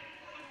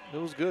 It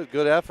was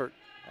good effort.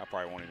 I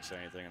probably won't even say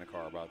anything in the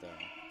car about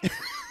that.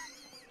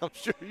 I'm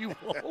sure you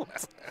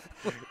won't.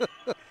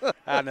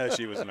 I know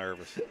she was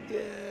nervous.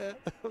 Yeah.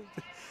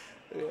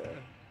 Yeah.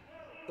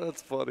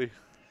 That's funny.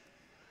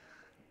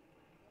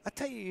 I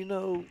tell you, you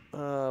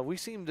know, we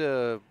seem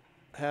to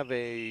have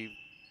a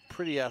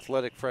pretty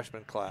athletic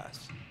freshman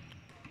class.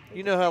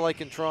 You know how,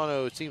 like in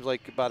Toronto, it seems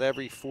like about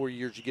every 4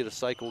 years you get a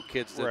cycle of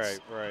kids that's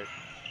right.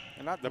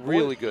 And not the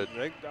really boys,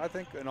 good. I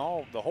think in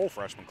the whole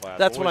freshman class.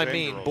 That's what I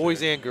mean,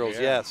 boys and girls,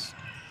 yeah. yes.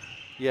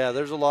 Yeah,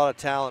 there's a lot of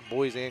talent,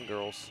 boys and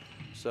girls.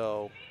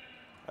 So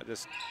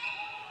it's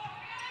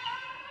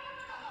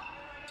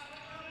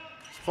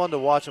fun to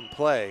watch them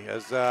play.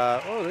 As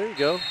oh, there you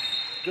go.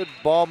 Good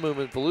ball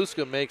movement.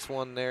 Voluska makes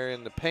one there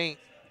in the paint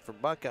for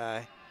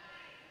Buckeye.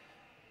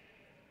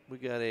 We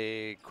got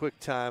a quick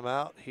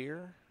timeout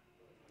here.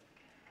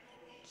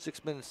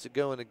 6 minutes to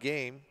go in the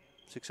game,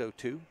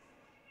 6:02.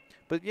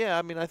 But, yeah,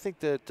 I mean, I think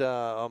that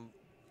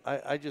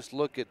I just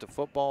look at the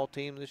football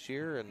team this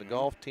year and the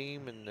golf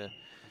team and the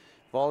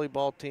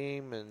volleyball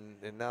team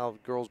and now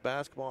girls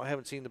basketball. I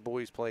haven't seen the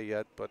boys play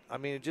yet, but, I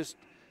mean,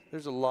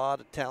 there's a lot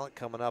of talent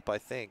coming up, I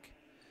think.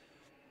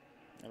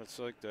 And it's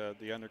like the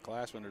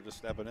underclassmen are just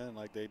stepping in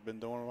like they've been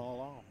doing it all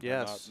along.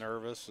 Yes. They're not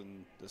nervous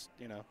and just,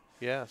 you know.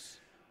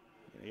 Yes.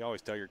 You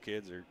always tell your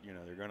kids they're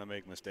going to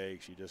make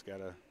mistakes. You just got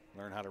to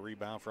learn how to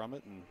rebound from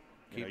it and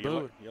keep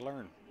moving. You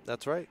learn.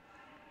 That's right.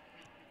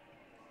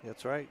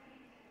 That's right.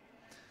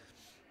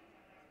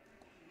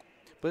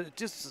 But it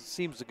just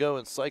seems to go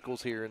in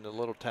cycles here in the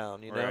little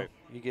town, you know. Right.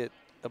 You get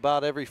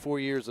about every 4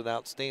 years an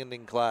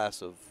outstanding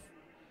class of.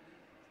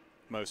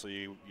 Mostly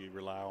you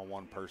rely on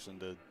one person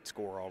to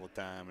score all the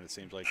time, and it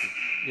seems like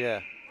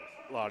a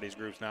lot of these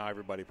groups now,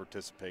 everybody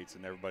participates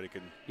and everybody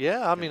can.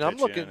 Yeah, I mean, I'm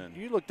looking.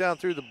 You look down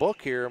through the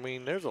book here. I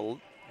mean, there's a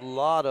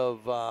lot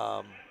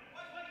of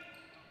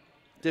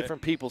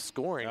different people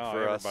scoring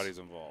for us. Everybody's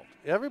involved.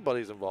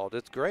 Everybody's involved.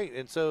 It's great,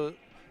 and so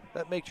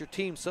that makes your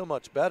team so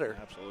much better.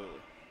 Absolutely.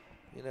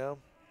 You know,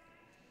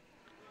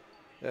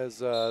 as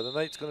the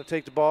Knights going to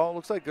take the ball.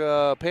 Looks like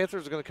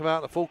Panthers are going to come out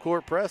in a full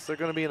court press. They're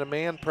going to be in a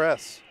man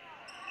press.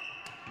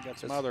 Got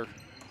some other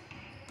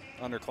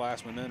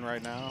underclassmen in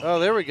right now. Oh,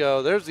 there we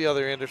go. There's the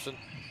other Anderson.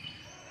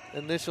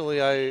 Initially,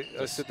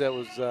 I said that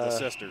was the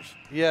sisters.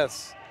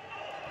 Yes.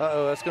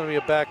 Uh-oh, that's going to be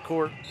a back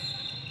court.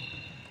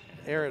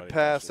 Errant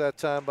pass that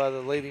time by the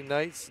Lady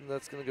Knights, and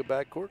that's going to go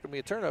back court. Going to be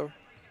a turnover.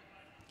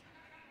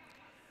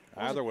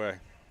 Either way.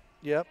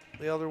 Yep,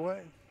 the other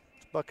way.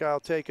 Buckeye will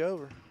take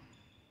over.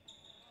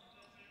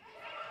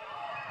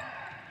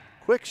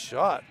 Quick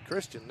shot.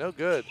 Christian, no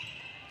good.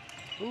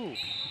 Ooh.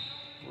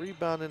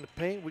 Rebound in the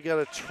paint. We got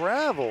a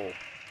travel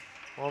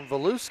on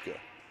Voluska.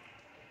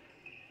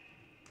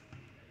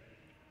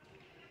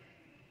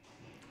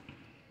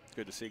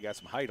 Good to see got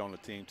some height on the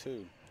team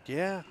too.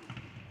 Yeah,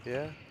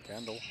 yeah.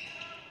 Kendall,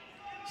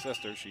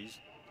 sister, she's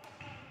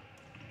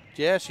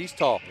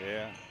tall.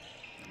 Yeah,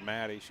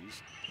 Maddie,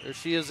 there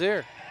she is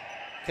there.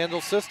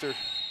 Kendall's sister.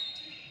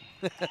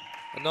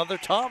 Another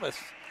Thomas.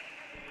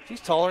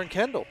 She's taller than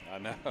Kendall. I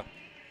know.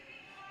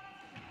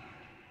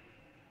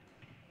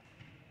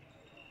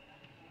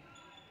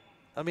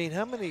 I mean,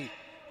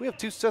 we have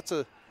two sets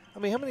of, how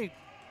many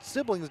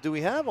siblings do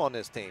we have on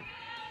this team?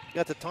 You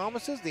got the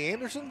Thomases, the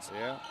Andersons?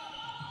 Yeah.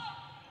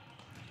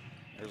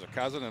 There's a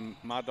cousin and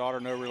my daughter,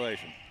 no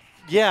relation.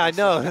 Yeah, I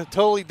know.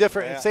 Totally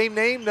different. Yeah. Same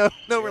name, no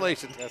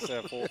relation. That's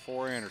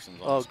four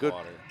Andersons on the good,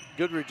 squad here.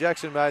 Good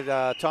rejection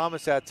by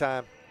Thomas that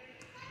time.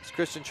 As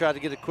Christian tried to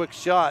get a quick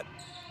shot.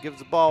 Gives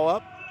the ball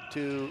up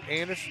to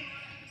Anderson.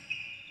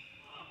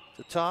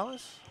 To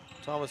Thomas.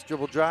 Thomas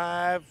dribble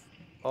drive.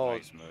 Oh,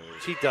 nice move.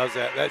 She does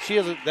that. That's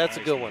nice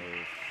a good one.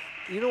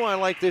 You know why I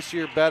like this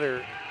year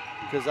better?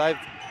 Because I've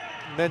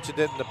mentioned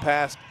it in the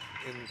past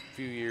in a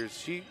few years.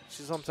 She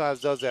sometimes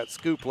does that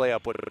scoop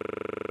layup, which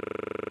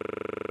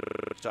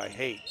I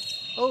hate.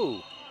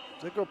 Oh,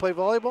 does that girl play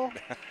volleyball?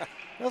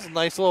 That's a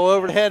nice little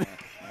overhead.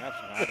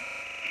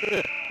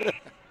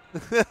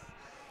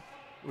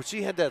 Well,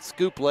 she had that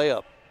scoop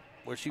layup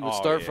where she would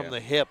start from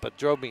the hip. It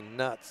drove me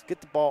nuts. Get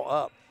the ball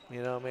up,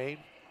 you know what I mean?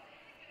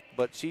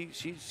 But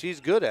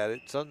she's good at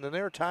it, and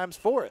there are times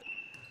for it.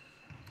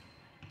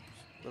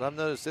 But I've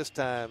noticed this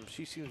time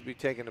she seems to be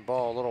taking the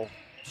ball a little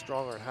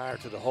stronger and higher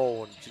to the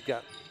hole, and she's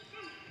got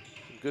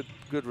some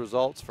good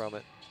results from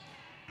it.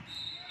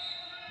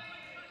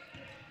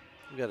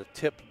 We got a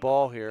tipped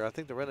ball here. I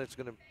think the Red Knights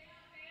are going to,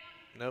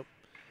 nope.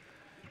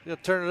 Going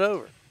to turn it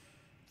over.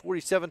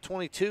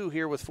 47-22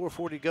 here with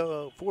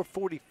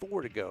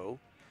 4:44 to go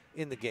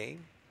in the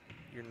game.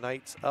 Your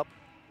Knights up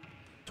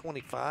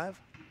 25.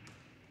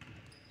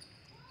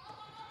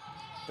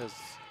 As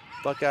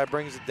Buckeye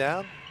brings it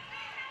down.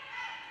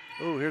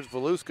 Oh, here's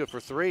Voluska for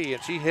three,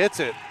 and she hits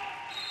it.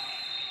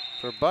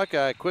 For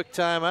Buckeye, quick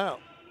timeout.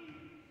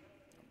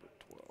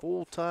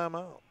 Full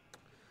timeout.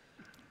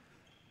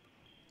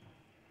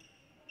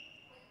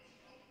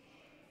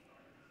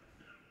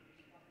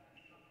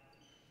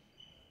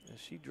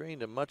 She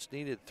drained a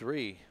much-needed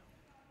three.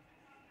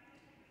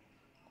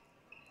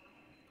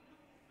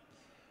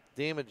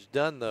 Damage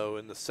done, though,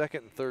 in the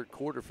second and third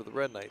quarter for the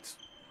Red Knights.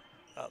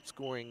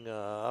 Outscoring,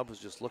 I was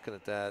just looking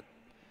at that.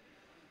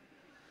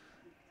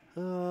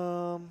 'By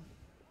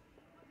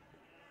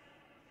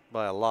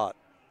a lot.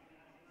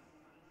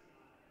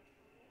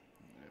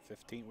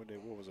 15, what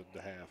was it,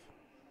 the half?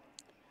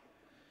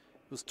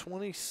 It was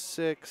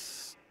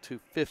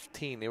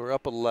 26-15. They were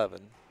up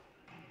 11.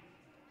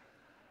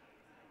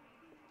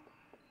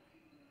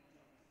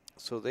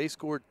 So they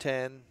scored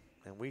 10,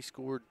 and we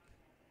scored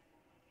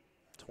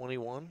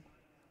 21.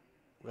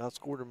 We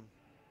outscored them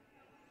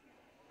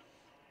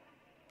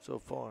so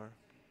far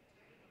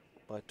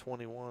by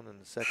 21 in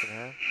the second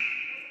half.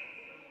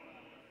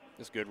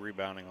 It's good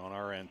rebounding on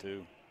our end,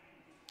 too.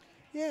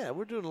 Yeah,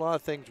 we're doing a lot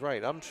of things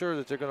right. I'm sure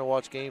that they're going to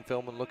watch game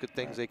film and look at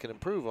things they can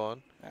improve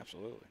on.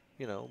 Absolutely.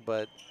 You know,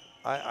 but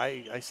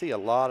I see a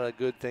lot of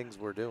good things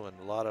we're doing.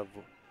 A lot of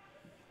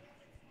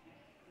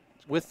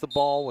with the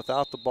ball,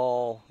 without the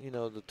ball, you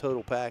know, the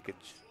total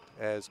package.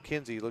 As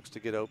Kinsey looks to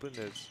get open,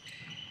 as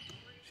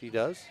she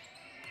does.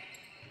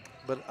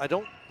 But I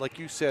don't, like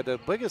you said, the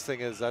biggest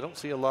thing is I don't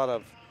see a lot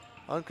of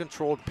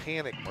uncontrolled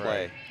panic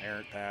play. Right.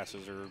 Errant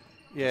passes or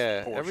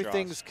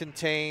everything's shots.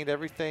 Contained,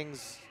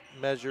 everything's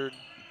measured.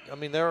 I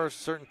mean, there are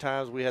certain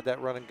times we had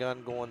that run and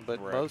gun going, but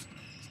most,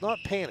 it's not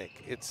panic.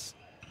 It's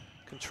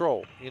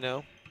control, you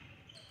know.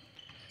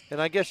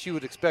 And I guess you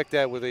would expect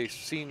that with a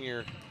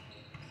senior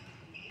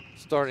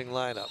starting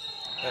lineup,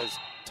 as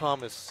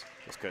Thomas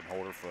just couldn't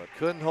hold her foot.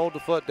 Couldn't hold the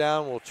foot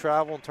down, will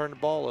travel and turn the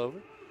ball over.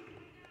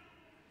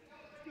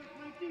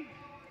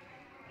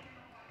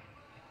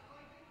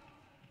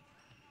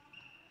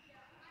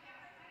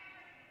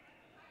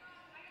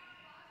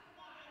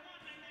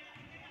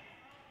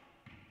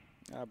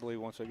 I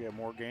believe once they get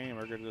more game,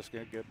 they're going to just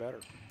get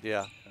better.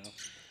 Yeah. You know,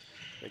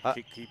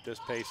 they keep this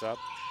pace up.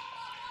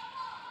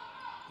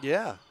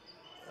 Yeah.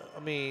 I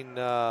mean,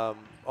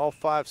 all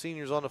five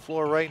seniors on the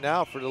floor right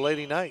now for the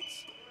Lady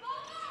Knights.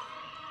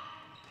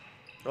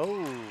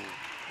 Oh,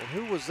 and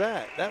who was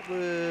that? That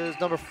was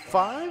number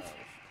 5.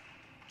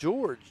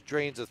 George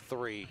drains a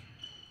three.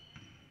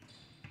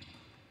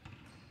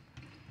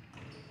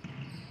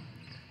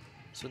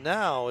 So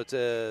now it's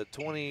a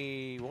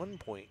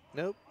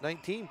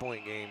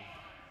 19-point game.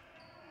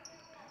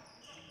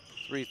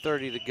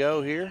 3:30 to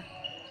go here.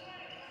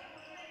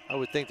 I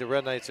would think the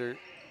Red Knights are,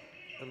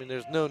 I mean,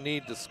 there's no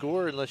need to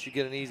score unless you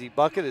get an easy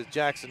bucket, as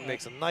Jackson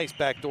makes a nice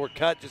backdoor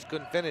cut, just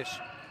couldn't finish.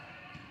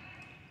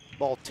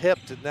 Ball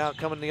tipped and now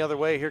coming the other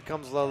way. Here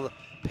comes the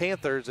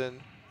Panthers, and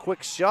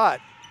quick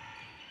shot.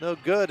 No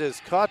good as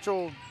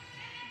Cottrell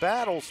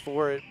battles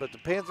for it, but the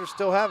Panthers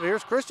still have it.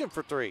 Here's Christian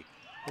for three,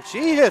 and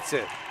she hits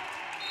it.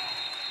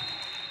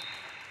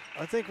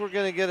 I think we're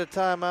going to get a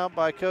timeout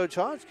by Coach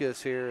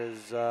Hotchkiss here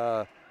as,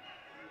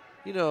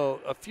 you know,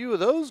 a few of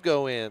those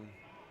go in.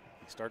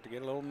 You start to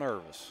get a little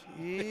nervous.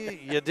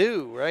 You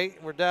do,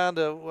 right? We're down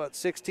to, what,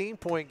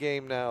 16-point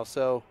game now,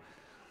 so.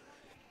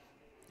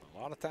 A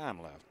lot of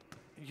time left.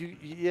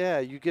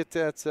 You get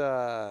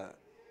that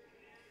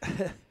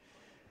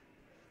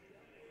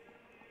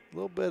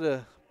little bit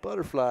of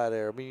butterfly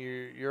there. I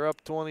mean, you're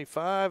up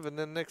 25, and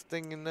then next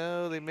thing you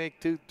know, they make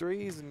 2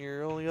 threes, and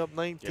you're only up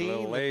 19. Get a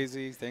little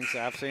lazy. Things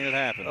I've seen it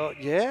happen. Oh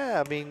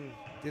yeah, I mean,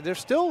 there's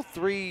still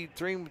three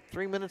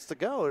minutes to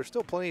go. There's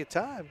still plenty of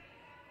time.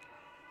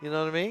 You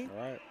know what I mean?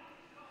 All right.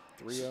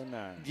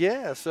 3:09.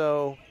 Yeah,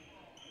 so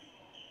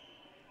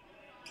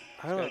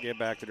I Got to don't get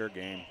back to their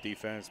game.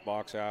 Defense,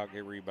 box out,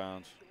 get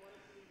rebounds.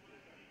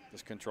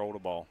 Just control the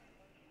ball.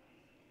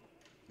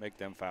 Make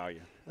them foul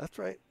you. That's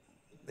right.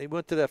 They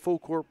went to that full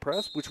court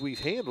press, which we've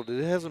handled.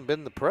 It hasn't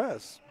been the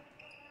press.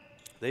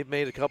 They've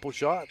made a couple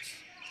shots,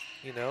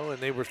 you know,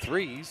 and they were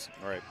threes.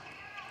 All right.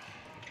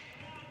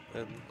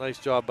 And nice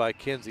job by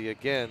Kinsey.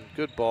 Again,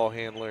 good ball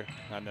handler.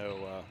 I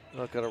know.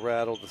 Not going to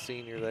rattle the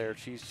senior there.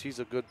 She's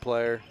a good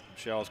player.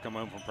 Michelle's come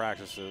home from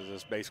practices.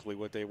 That's basically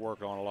what they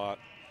work on a lot.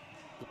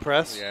 The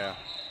press? Yeah.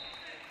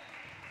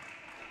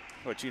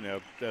 But, you know,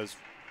 those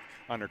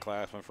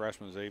underclassmen,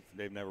 freshmen,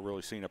 they've never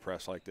really seen a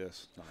press like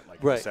this. Not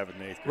like right. 7th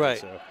and 8th grade. Right.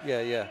 So.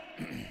 Yeah.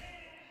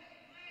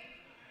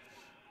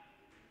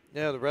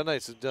 Yeah, the Red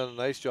Knights have done a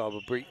nice job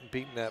of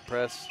beating that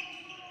press.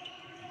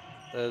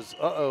 As,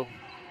 a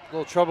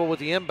little trouble with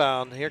the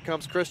inbound. Here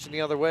comes Christian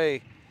the other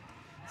way.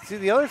 See,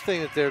 the other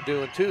thing that they're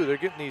doing, too, they're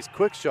getting these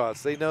quick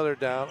shots. They know they're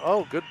down.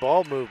 Oh, good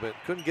ball movement.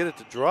 Couldn't get it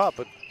to drop,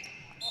 but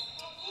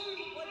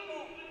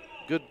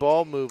good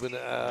ball movement.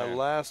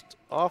 Last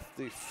off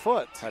the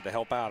foot. Had to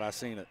help out. I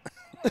seen it.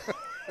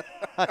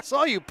 I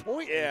saw you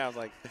pointing. Yeah, I was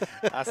like,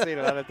 I seen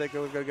it. I didn't think it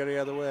was going to go the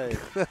other way.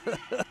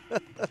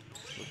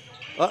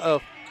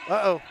 Uh-oh.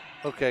 Uh-oh.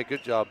 Okay,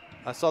 good job.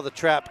 I saw the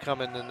trap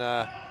coming,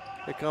 and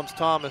here comes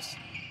Thomas.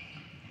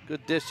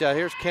 Good dish out.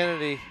 Here's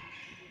Kennedy.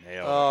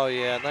 Oh,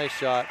 yeah, nice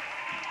shot.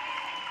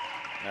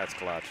 That's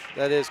clutch.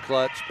 That is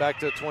clutch. Back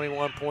to a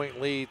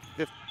 21-point lead.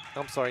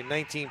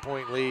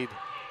 19-point lead.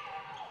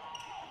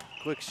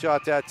 Quick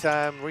shot that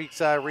time. Weak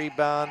side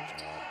rebound.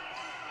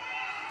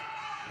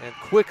 And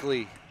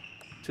quickly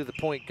to the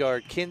point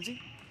guard, Kinsey.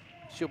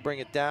 She'll bring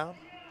it down.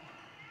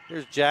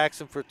 Here's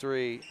Jackson for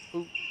three.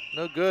 Ooh,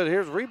 no good.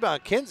 Here's a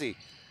rebound. Kinsey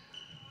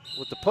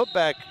with the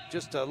putback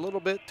just a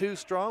little bit too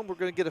strong. We're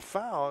going to get a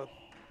foul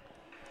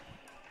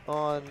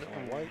on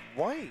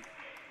White.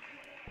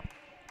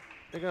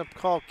 They're going to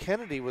call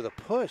Kennedy with a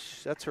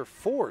push. That's her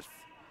fourth.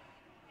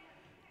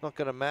 Not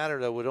going to matter,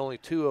 though, with only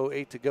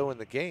 2:08 to go in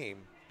the game.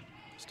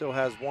 Still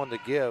has one to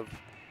give.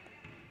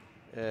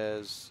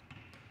 As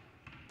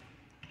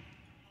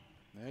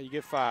yeah, you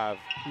get 5.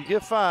 You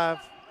get 5.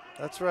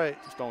 That's right.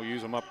 Just don't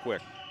use them up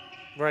quick.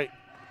 Right.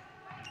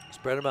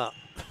 Spread them out.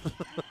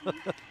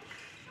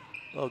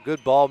 Oh,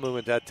 good ball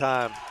movement that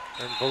time.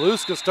 And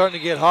Voluska's starting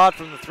to get hot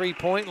from the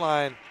three-point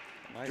line.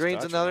 Nice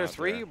Drains another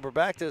 3. there. We're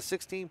back to a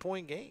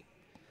 16-point game.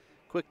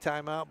 Quick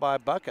timeout by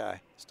Buckeye.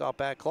 Stop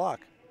that clock.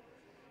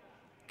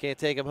 Can't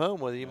take him home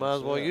with you. Might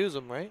as well use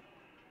them, right?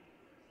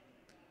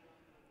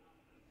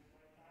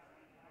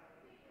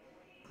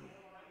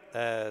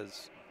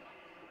 As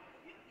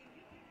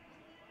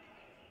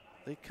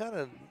they kind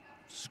of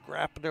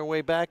scrapping their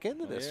way back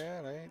into this.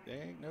 Yeah, they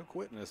ain't no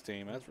quitting this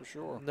team, that's for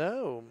sure.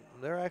 No,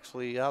 they're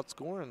actually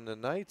outscoring the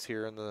Knights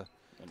here in the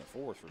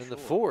fourth, for sure. the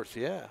fourth,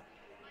 yeah.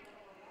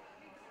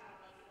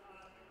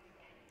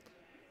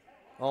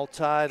 All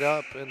tied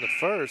up in the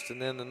first,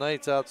 and then the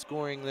Knights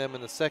outscoring them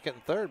in the second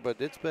and third.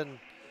 But it's been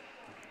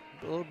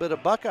a little bit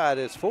of Buckeye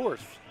this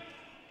fourth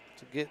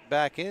to get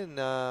back in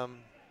to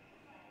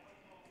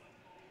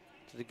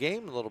the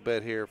game a little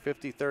bit here.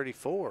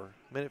 50-34,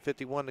 minute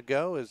 51 to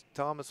go as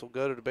Thomas will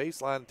go to the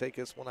baseline and take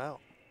this one out.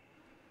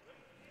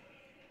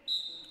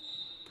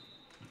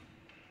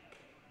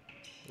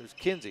 There's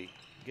Kinsey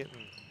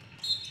getting.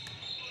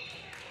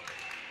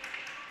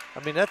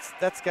 I mean,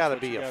 that's got to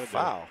be a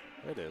foul.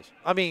 It is.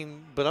 I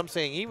mean, but I'm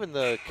saying even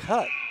the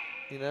cut,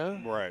 you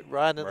know,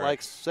 riding it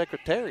like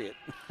Secretariat.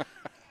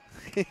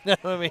 You know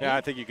what I mean? Yeah,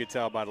 I think you could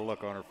tell by the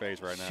look on her face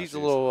right now. She's a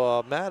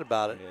little mad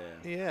about it.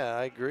 Yeah,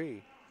 I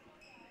agree.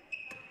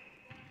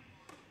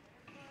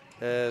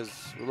 As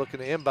we're looking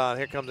to inbound,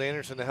 here comes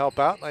Anderson to help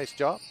out. Nice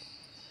job.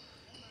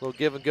 A little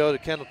give and go to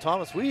Kendall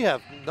Thomas. We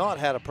have not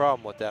had a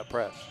problem with that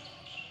press.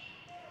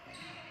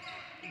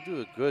 You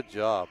do a good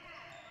job.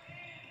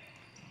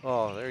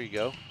 Oh, there you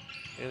go.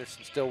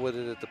 Anderson still with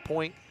it at the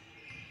point.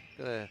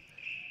 Gonna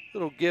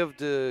little give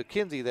to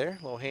Kinsey there.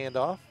 Little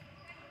handoff.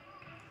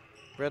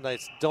 Red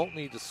Knights don't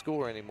need to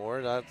score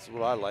anymore. That's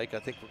what I like. I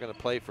think we're going to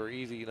play for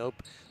easy. You know,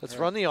 let's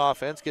run the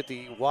offense, get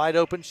the wide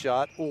open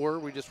shot, or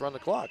we just run the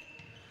clock.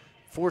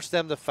 Force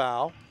them to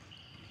foul.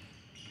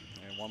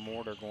 And one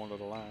more, they're going to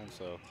the line.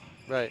 So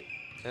right,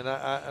 and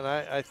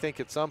I think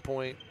at some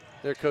point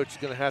their coach is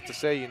going to have to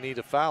say you need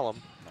to foul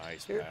them.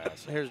 Nice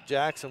pass. Here's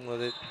Jackson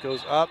with it.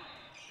 Goes up.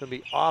 Going to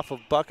be off of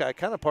Buckeye.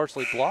 Kind of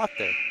partially blocked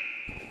there.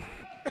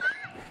 I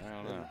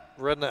don't know.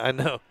 Red Knight, I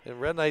know. And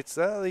Red Knights,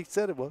 he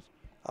said it was.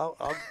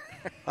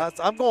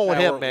 I'm going with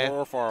him, man.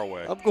 We're far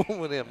away. I'm going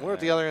with him. We're at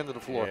the other end of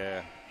the floor.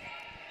 Yeah.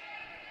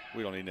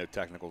 We don't need no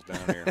technicals down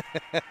here.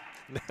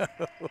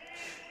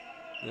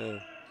 No.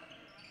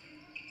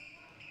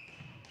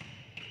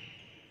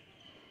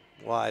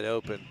 Wide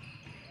open.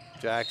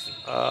 Jackson.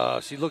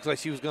 She looked like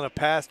she was going to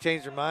pass,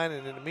 changed her mind,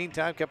 and in the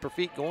meantime kept her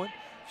feet going.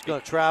 She's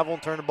going to travel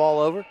and turn the ball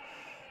over.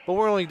 But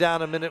we're only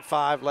down a minute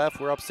 5 left.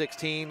 We're up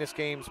 16. This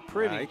game's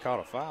pretty. He caught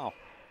a foul.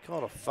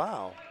 Caught a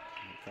foul.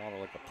 He called it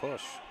like a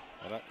push.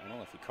 I don't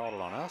know if he called it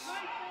on us.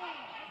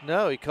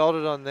 No, he called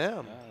it on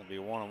them. Yeah, it'd be a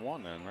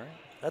 1-on-1 then, right?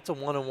 That's a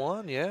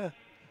 1-on-1, yeah.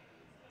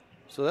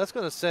 So that's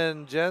going to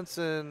send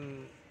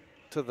Jensen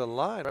to the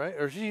line, right?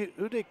 Or who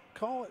did they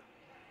call it?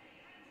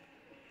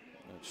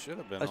 It should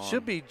have been. It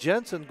should be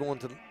Jensen going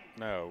to.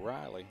 No,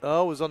 Riley.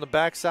 Oh, it was on the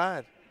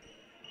backside.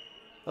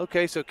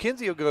 Okay, so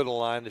Kinsey will go to the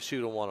line to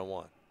shoot a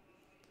 1-on-1.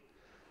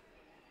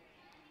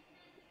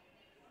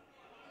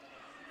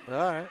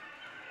 All right.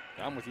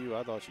 I'm with you.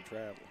 I thought she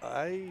traveled.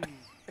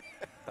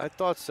 I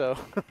thought so.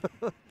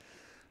 But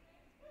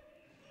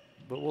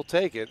we'll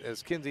take it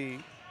as Kinsey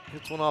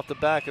hits one off the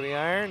back of the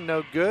iron.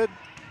 No good.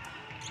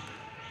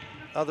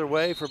 Other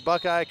way for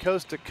Buckeye,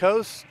 coast to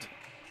coast.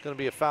 Going to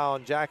be a foul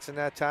on Jackson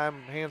that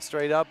time. Hand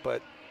straight up,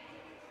 but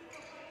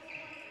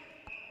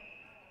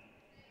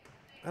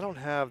I don't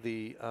have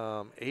the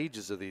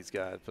ages of these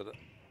guys, but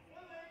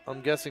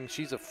I'm guessing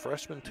she's a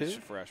freshman too? She's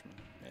a freshman.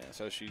 Yeah,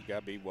 so she's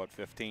got to be, what,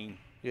 15?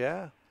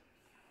 Yeah.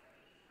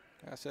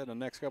 Like I said, in the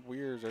next couple of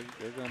years,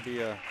 they're going to be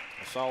a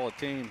solid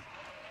team.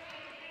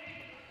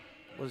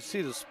 Well, you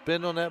see the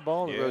spin on that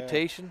ball, the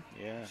rotation?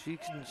 Yeah.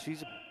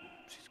 She's a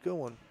good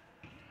one.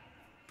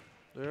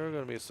 They're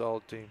going to be a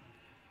solid team.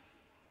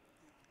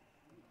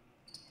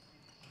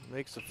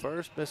 Makes the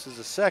first, misses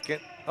the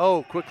second.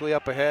 Oh, quickly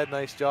up ahead.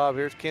 Nice job.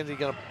 Here's Kinsey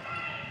going to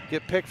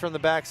get picked from the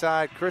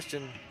backside.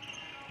 Christian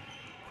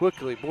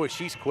quickly. Boy,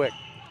 she's quick.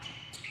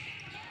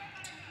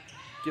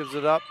 Gives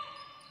it up.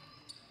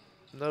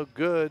 No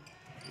good.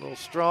 A little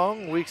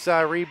strong. Weak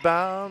side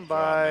rebound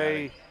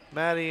by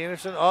Maddie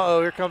Anderson.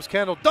 Uh-oh, here comes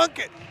Kendall. Dunk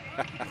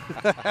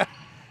it!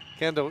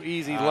 Kendall,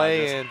 easy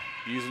lay-in.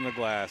 Using the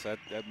glass. That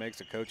makes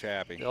the coach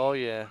happy. Oh,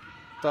 yeah.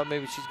 Thought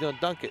maybe she's going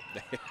to dunk it.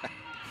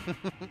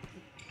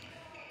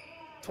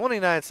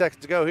 29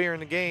 seconds to go here in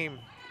the game.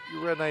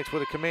 Your Red Knights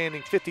with a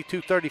commanding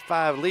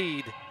 52-35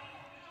 lead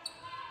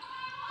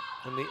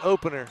in the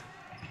opener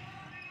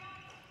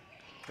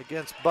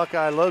against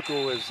Buckeye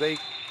Local as they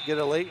get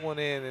a late one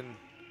in, and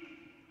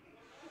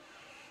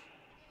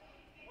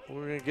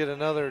we're going to get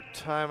another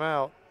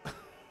timeout.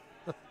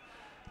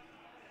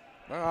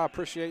 Well, I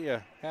appreciate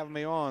you having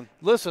me on.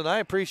 Listen, I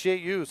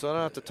appreciate you, so I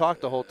don't have to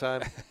talk the whole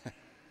time.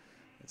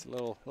 It's a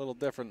little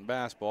different in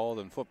basketball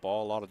than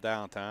football. A lot of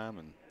downtime,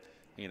 and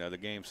you know the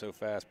game's so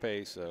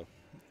fast-paced. So.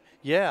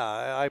 Yeah,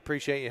 I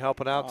appreciate you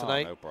helping out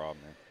tonight. No problem,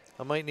 man.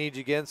 I might need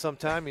you again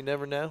sometime. You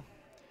never know.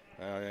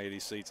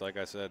 These seats, like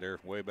I said, they're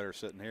way better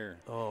sitting here.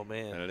 Oh,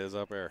 man. Than it is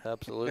up there.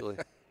 Absolutely.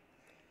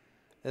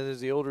 And as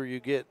the older you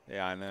get.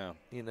 Yeah, I know.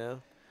 You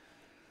know.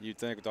 You'd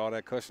think with all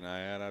that cushion I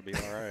had, I'd be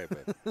all right,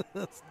 but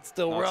it's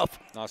still rough.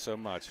 Not so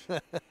much.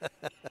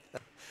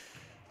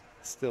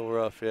 Still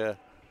rough, yeah.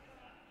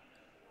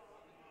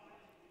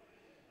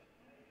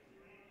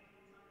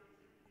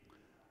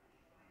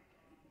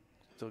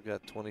 Still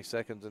got 20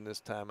 seconds in this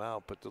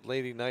timeout, but the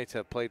Lady Knights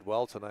have played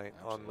well tonight.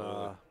 Absolutely.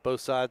 On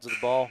both sides of the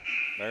ball.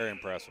 Very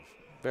impressive.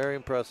 Very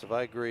impressive.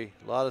 I agree.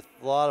 A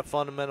lot of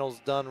fundamentals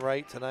done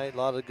right tonight. A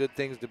lot of good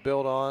things to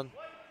build on.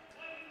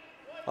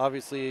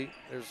 Obviously,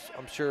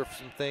 I'm sure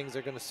some things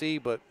they're going to see,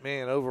 but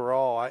man,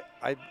 overall,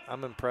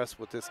 I'm impressed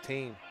with this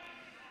team.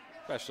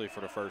 Especially for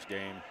the first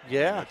game.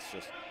 Yeah. It's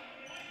just.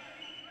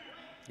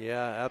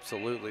 Yeah,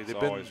 absolutely. They've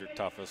always your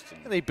toughest.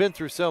 And they've been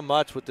through so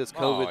much with this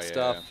COVID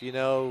stuff, you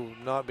know,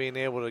 not being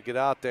able to get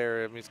out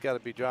there. I mean, it's got to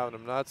be driving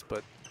them nuts,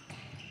 but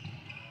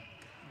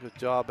good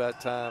job that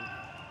time.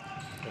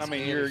 I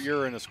mean,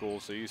 you're in the school,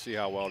 so you see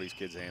how well these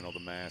kids handle the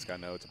mask. I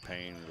know it's a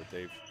pain, but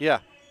they've. Yeah.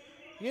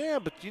 Yeah,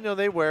 but, you know,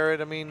 they wear it.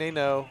 I mean, they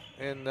know,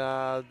 and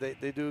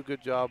they do a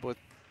good job with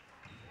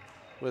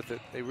it.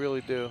 They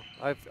really do.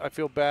 I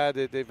feel bad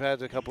that they've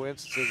had a couple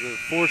instances that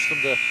forced them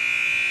to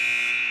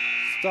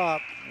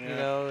stop, you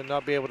know, and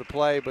not be able to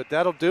play. But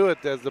that'll do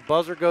it as the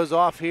buzzer goes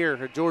off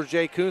here. George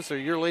J.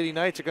 Kunzler, your Lady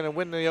Knights are going to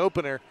win the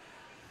opener.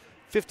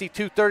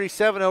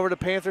 52-37 over the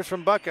Panthers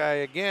from Buckeye.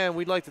 Again,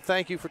 we'd like to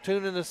thank you for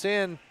tuning us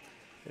in.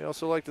 We'd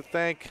also like to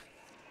thank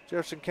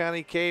Jefferson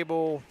County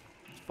Cable,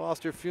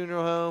 Foster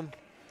Funeral Home,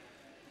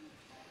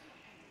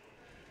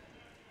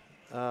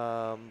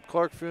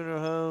 Clark Funeral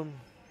Home.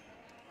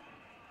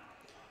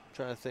 I'm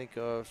trying to think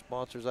of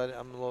sponsors. I'm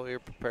a little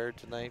ill-prepared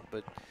tonight,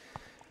 but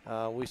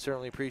we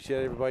certainly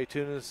appreciate everybody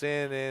tuning us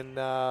in,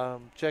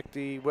 and check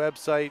the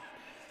website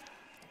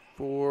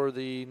for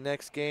the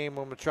next game.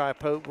 We're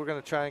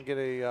going to try and get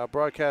a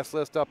broadcast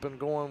list up and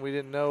going. We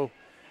didn't know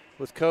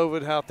with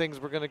COVID how things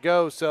were going to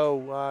go,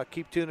 so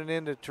keep tuning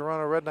in to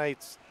Toronto Red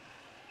Knights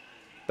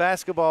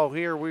basketball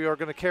here. We are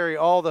going to carry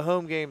all the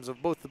home games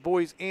of both the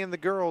boys and the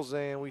girls,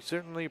 and we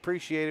certainly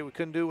appreciate it. We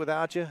couldn't do it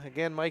without you.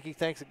 Again, Mikey,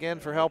 thanks again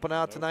for helping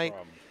out tonight.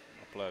 Problem.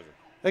 A pleasure.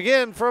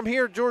 Again, from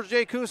here, George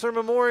J. Kunzler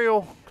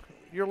Memorial,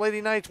 your Lady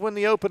Knights win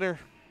the opener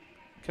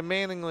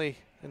commandingly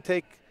and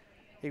take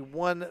a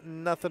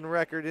 1-0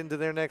 record into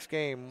their next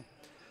game.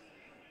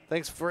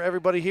 Thanks for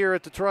everybody here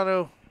at the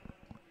Toronto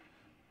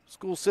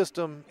School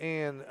System,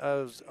 and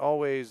as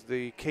always,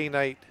 the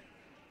K-Knight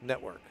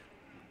Network.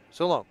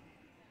 So long.